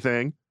do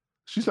anything,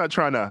 she's not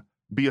trying to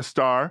be a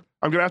star,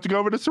 I'm going to have to go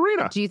over to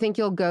Serena. Do you think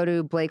you'll go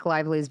to Blake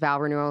Lively's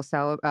vow renewal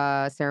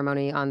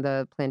ceremony on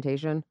the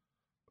plantation?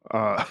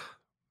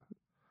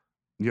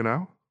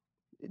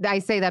 I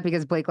say that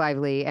because Blake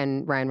Lively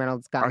and Ryan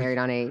Reynolds got married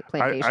on a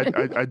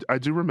plantation. I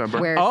do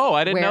remember.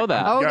 I didn't know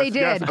that. Oh, yes, they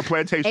did. Yes, a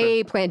plantation.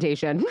 A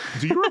plantation.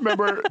 Do you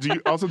remember? Do you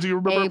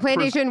remember? A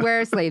plantation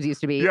where slaves used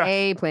to be. Yes.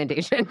 A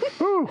plantation.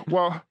 Ooh,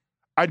 well,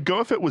 I'd go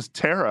if it was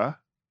Tara.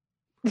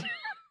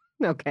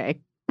 Okay.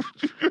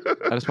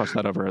 I just watched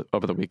that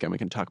over the weekend. We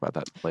can talk about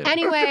that later.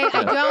 Anyway,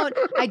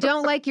 I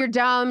don't like your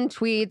dumb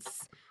tweets.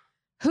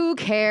 Who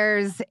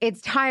cares? It's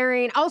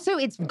tiring. Also,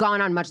 it's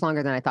gone on much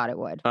longer than I thought it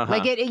would. Uh-huh.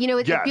 Like it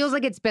Yes. feels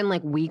like it's been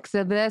like weeks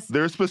of this.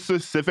 There's a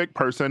specific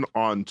person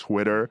on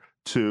Twitter,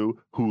 too,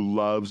 who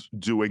loves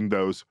doing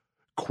those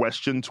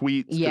question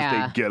tweets because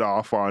Yeah. they get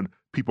off on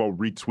people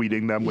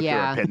retweeting them with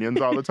Yeah. their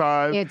opinions all the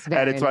time. It's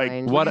very and it's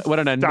annoying. like, What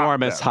an stop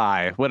enormous them.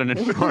 high. What an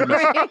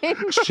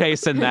enormous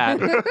chasing that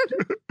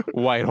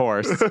white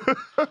horse.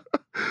 Maybe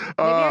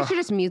I should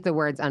just mute the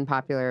words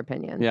unpopular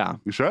opinion. Yeah.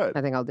 You should.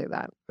 I think I'll do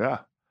that.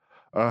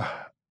 Yeah.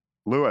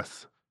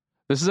 Lewis.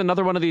 This is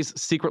another one of these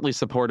secretly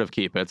supportive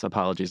keep it's.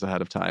 Apologies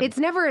ahead of time. It's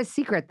never a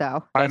secret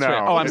though. I That's know.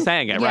 right. Oh, I'm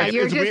saying it, Yeah, right?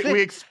 you're It's- just-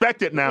 we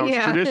expect it now. It's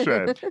Yeah.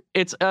 tradition.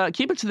 It's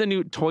keep it to the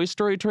new Toy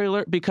Story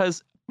trailer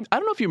because I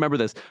don't know if you remember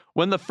this.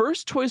 When the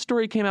first Toy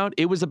Story came out,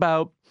 it was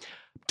about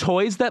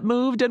toys that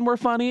moved and were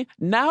funny.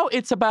 Now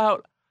it's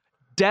about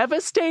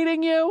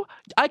devastating you.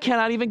 I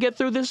cannot even get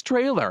through this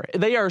trailer.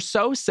 They are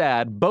so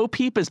sad. Bo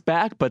Peep is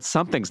back, but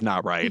something's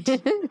not right.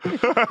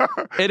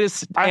 It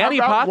is I have Annie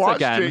not Potts watched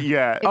again. it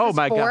yet. Is Oh this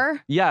my 4?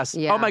 god. Yes.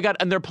 Yeah. Oh my god.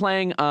 And they're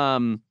playing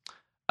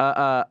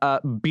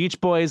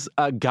Beach Boys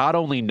God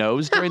Only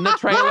Knows during the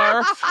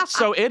trailer.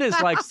 So it is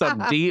like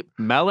some deep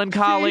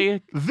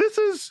melancholy. This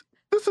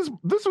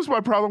was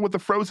my problem with the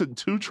Frozen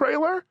 2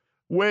 trailer,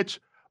 which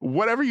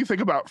whatever you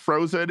think about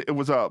Frozen, it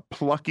was a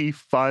plucky,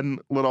 fun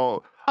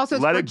little Also,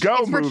 it's let for, it go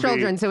it's for movie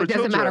children, so for it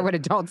doesn't matter children. what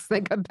adults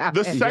think about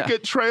The it.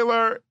 second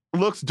trailer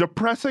looks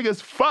depressing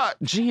as fuck.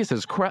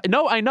 Jesus Christ.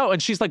 No, I know.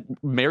 And she's like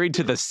married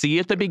to the sea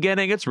at the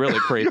beginning. It's really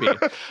creepy.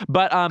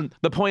 But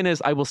the point is,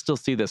 I will still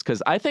see this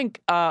because I think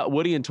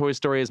Woody in Toy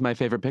Story is my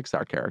favorite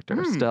Pixar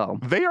character still.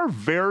 They are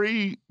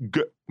very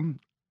good.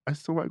 I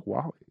still like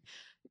Wally.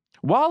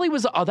 Wally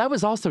was, that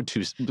was also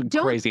too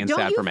crazy and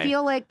sad for me. Don't you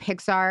feel like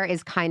Pixar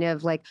is kind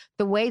of like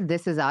the way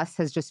This Is Us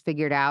has just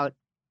figured out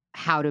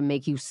how to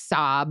make you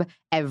sob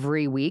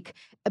every week?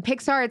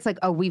 Pixar, it's like,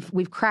 oh,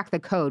 we've cracked the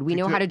code. We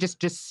know how to just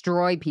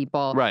destroy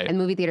people Right. in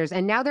movie theaters,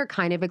 and now they're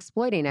kind of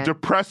exploiting it.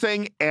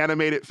 Depressing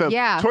animated films.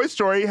 Yeah. Toy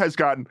Story has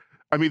gotten,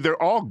 I mean,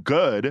 they're all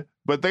good,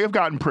 but they have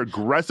gotten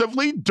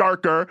progressively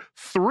darker.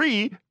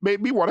 3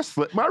 made me want to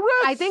slit my wrist.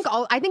 I think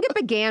it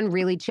began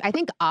really. I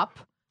think Up.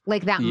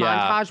 Like that Yeah.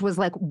 montage was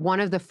like one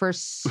of the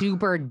first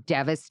super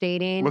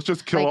devastating. Let's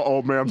just kill like, an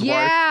old man's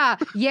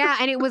wife. Yeah.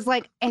 And it was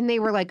like, and they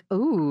were like,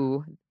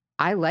 ooh,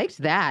 I liked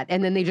that.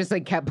 And then they just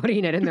like kept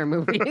putting it in their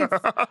movies.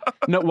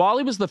 No,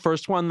 Wally was the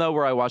first one, though,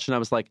 where I watched and I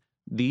was like,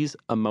 these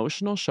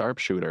emotional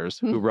sharpshooters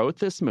who wrote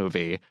this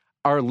movie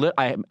are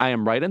I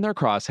am right in their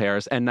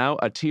crosshairs, and now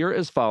a tear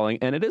is falling,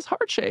 and it is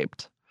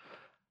heart-shaped.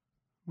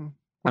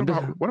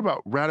 What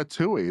about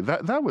Ratatouille?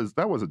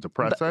 That was a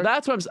depressing.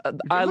 That's what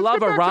I Let's love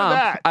get a back to romp.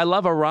 that. I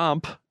love a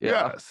romp.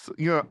 Yeah. Yes,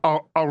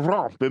 a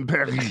romp in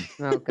Paris.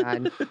 Oh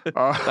God,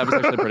 That was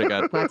actually pretty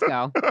good. let's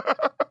go.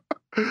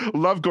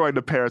 Love going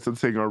to Paris and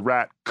seeing a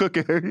rat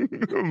cooking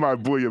my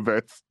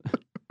bouillabaisse.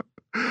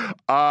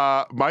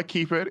 My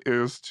keep it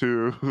is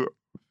to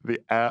the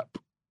app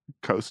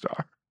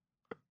CoStar.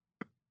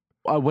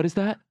 What is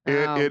that?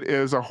 Oh. It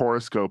is a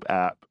horoscope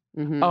app,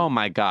 Mhm. Oh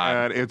my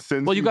God. and it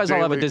sends. Well, you guys all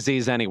have a daily-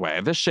 disease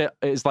anyway. This shit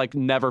is like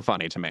never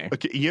funny to me.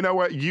 Okay, you know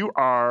what? You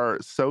are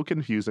so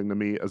confusing to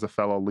me as a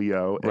fellow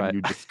Leo, and Right.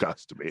 you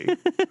disgust me.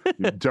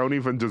 You don't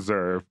even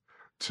deserve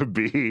to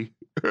be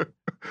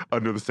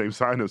under the same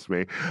sign as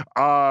me.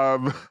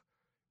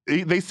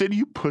 They send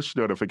you push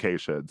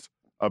notifications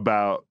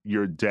about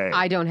your day.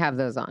 I don't have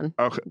those on.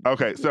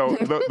 Okay. So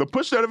the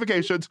push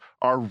notifications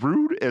are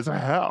rude as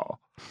hell.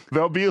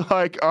 They'll be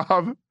like,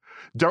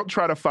 don't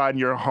try to find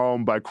your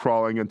home by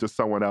crawling into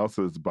someone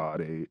else's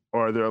body.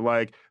 Or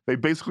they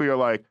basically are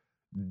like,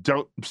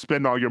 don't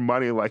spend all your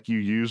money like you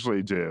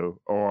usually do.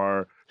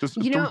 Or just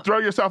throw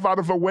yourself out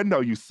of a window,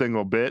 you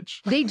single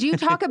bitch. They do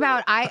talk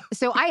about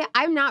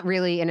I'm not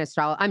really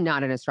I'm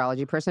not an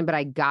astrology person, but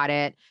I got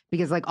it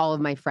because like all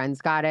of my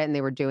friends got it and they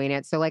were doing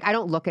it. So like I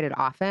don't look at it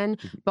often,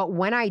 but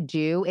when I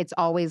do, it's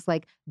always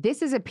like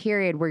this is a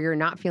period where you're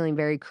not feeling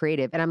very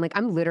creative. And I'm like,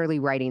 I'm literally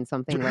writing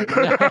something right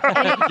now.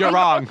 And You're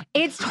wrong.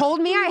 It's told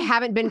me I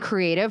haven't been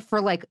creative for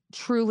like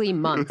truly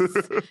months.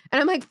 And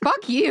I'm like,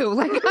 fuck you.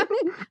 Like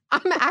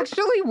I'm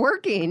actually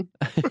working.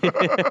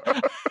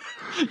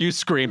 You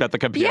screamed at the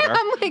computer. Yeah,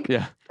 I'm like,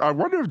 Yeah. I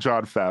wonder if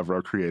Jon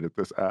Favreau created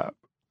this app.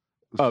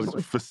 Oh,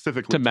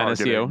 specifically to menace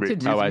targeting you? me.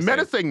 To Oh, I He's see.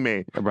 menacing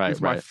me. Right,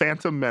 He's my right.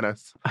 phantom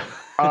menace.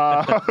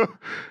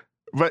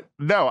 But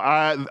no,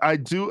 I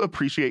do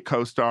appreciate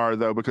CoStar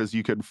though, because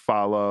you can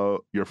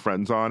follow your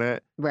friends on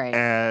it. right.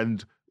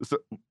 And so,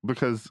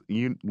 because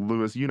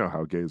Lewis, you know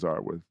how gays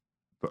are with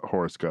the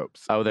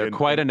horoscopes. Oh, they're in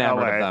quite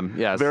enamored LA. of them.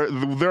 Yes.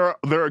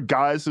 There are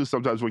guys who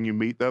sometimes when you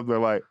meet them, they're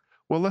like,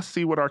 Well, let's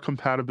see what our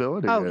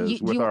compatibility Oh, is you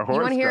with our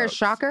horoscopes. want to hear a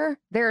shocker?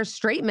 There are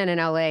straight men in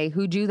LA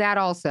who do that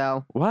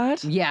also.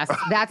 What? Yes,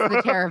 that's the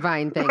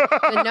terrifying thing.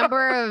 The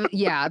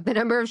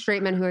number of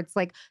straight men who it's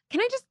like, can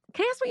I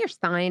ask what your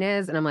sign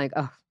is? And I'm like,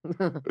 oh.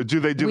 Do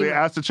they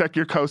ask to check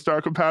your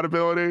CoStar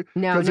compatibility?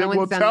 No, because no it one's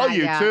will done tell that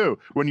you yet. too.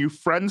 When you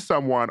friend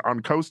someone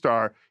on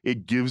CoStar,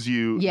 it gives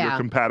you your Yeah.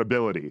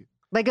 compatibility.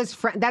 Like as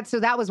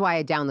that was why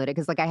I downloaded it,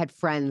 because like I had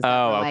friends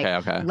that were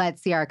like, okay.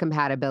 let's see our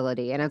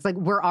compatibility. And it's like,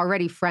 we're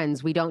already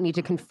friends. We don't need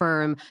to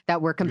confirm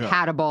that we're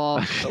compatible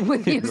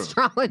with the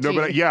astrology. No,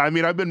 but I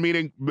mean, I've been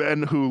meeting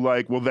men who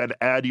like will then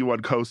add you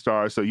on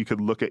CoStar so you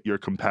can look at your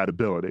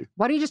compatibility.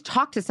 Why don't you just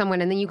talk to someone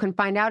and then you can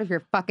find out if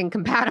you're fucking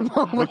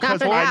compatible without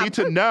Because an I app? need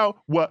to know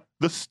what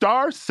the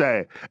stars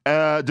say.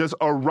 Does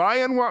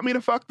Orion want me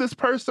to fuck this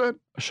person?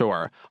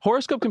 Sure.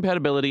 Horoscope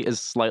compatibility is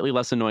slightly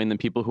less annoying than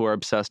people who are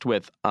obsessed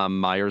with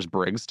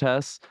Myers-Briggs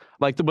tests.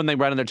 Like when they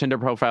write on their Tinder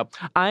profile,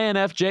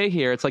 INFJ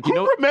here. It's like,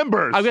 Who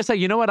remembers? I was going to say,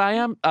 you know what I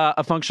am?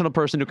 A functional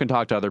person who can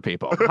talk to other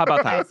people. How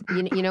about that?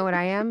 Guys, you know what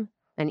I am?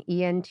 An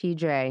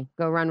ENTJ.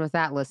 Go run with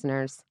that,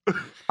 listeners.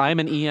 I'm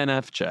an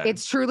ENFJ.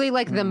 It's truly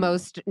like the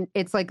most,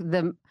 it's like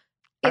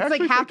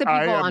actually half the think I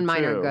people am on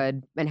mine are too.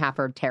 good and half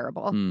are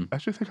terrible. I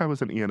actually think I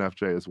was an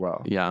ENFJ as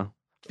well. Yeah.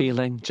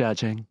 Feeling,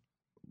 judging.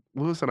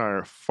 Lewis and I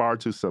are far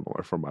too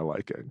similar for my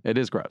liking It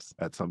is gross.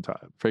 at some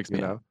time. Freaks me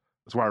You out. know?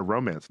 That's why our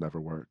romance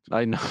never worked.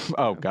 I know.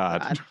 Oh,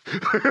 God.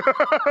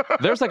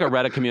 There's like a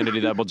Reddit community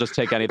that will just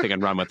take anything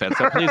and run with it.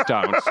 So please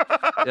don't.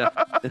 Yeah.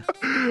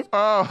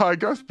 Oh, I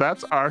guess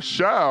that's our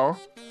show.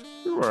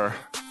 We were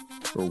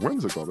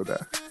whimsical today.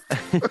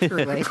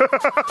 Truly.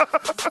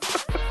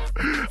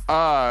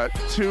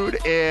 Tune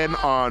in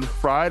on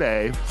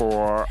Friday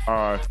for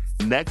our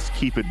next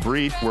Keep It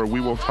Brief, where we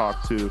will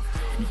talk to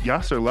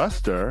Yasser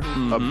Lester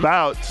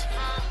about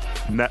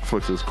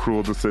Netflix's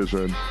cruel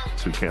decision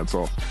to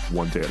cancel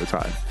One Day at a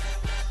Time.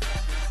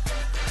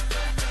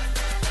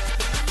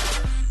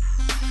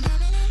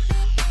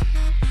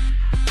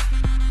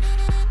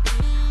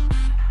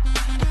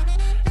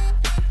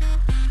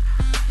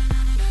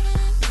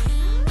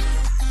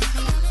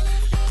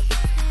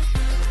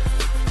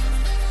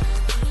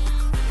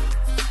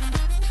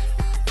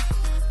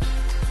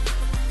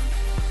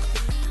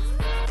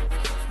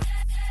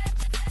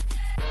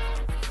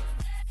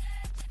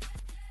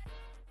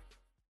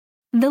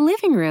 The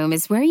living room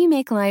is where you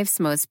make life's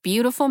most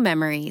beautiful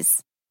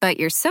memories. But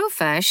your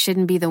sofa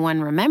shouldn't be the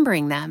one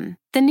remembering them.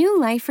 The new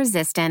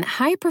life-resistant,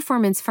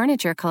 high-performance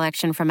furniture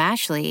collection from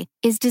Ashley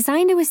is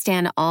designed to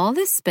withstand all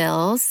the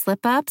spills,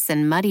 slip-ups,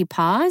 and muddy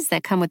paws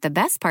that come with the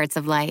best parts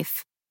of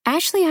life.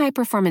 Ashley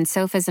high-performance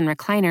sofas and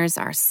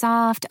recliners are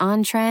soft,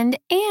 on-trend,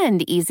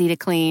 and easy to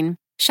clean.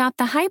 Shop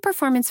the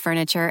high-performance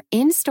furniture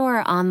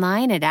in-store or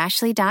online at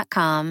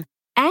ashley.com.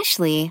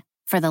 Ashley,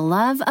 for the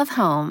love of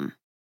home.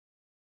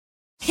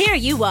 Here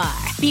you are,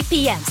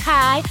 BPMs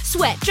high,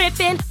 sweat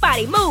dripping,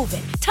 body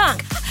moving,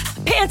 tongue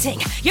panting.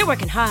 You're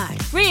working hard,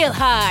 real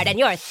hard, and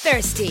you're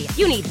thirsty.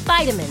 You need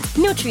vitamins,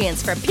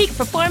 nutrients for peak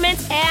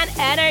performance and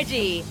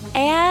energy.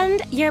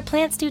 And your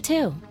plants do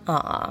too.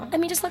 Aw, I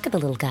mean, just look at the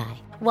little guy.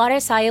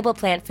 Water-soluble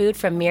plant food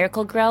from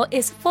Miracle Grow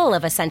is full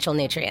of essential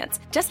nutrients.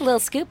 Just a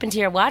little scoop into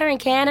your watering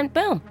can and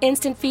boom,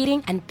 instant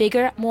feeding and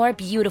bigger, more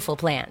beautiful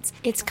plants.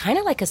 It's kind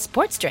of like a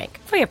sports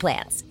drink for your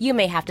plants. You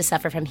may have to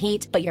suffer from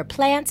heat, but your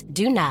plants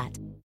do not.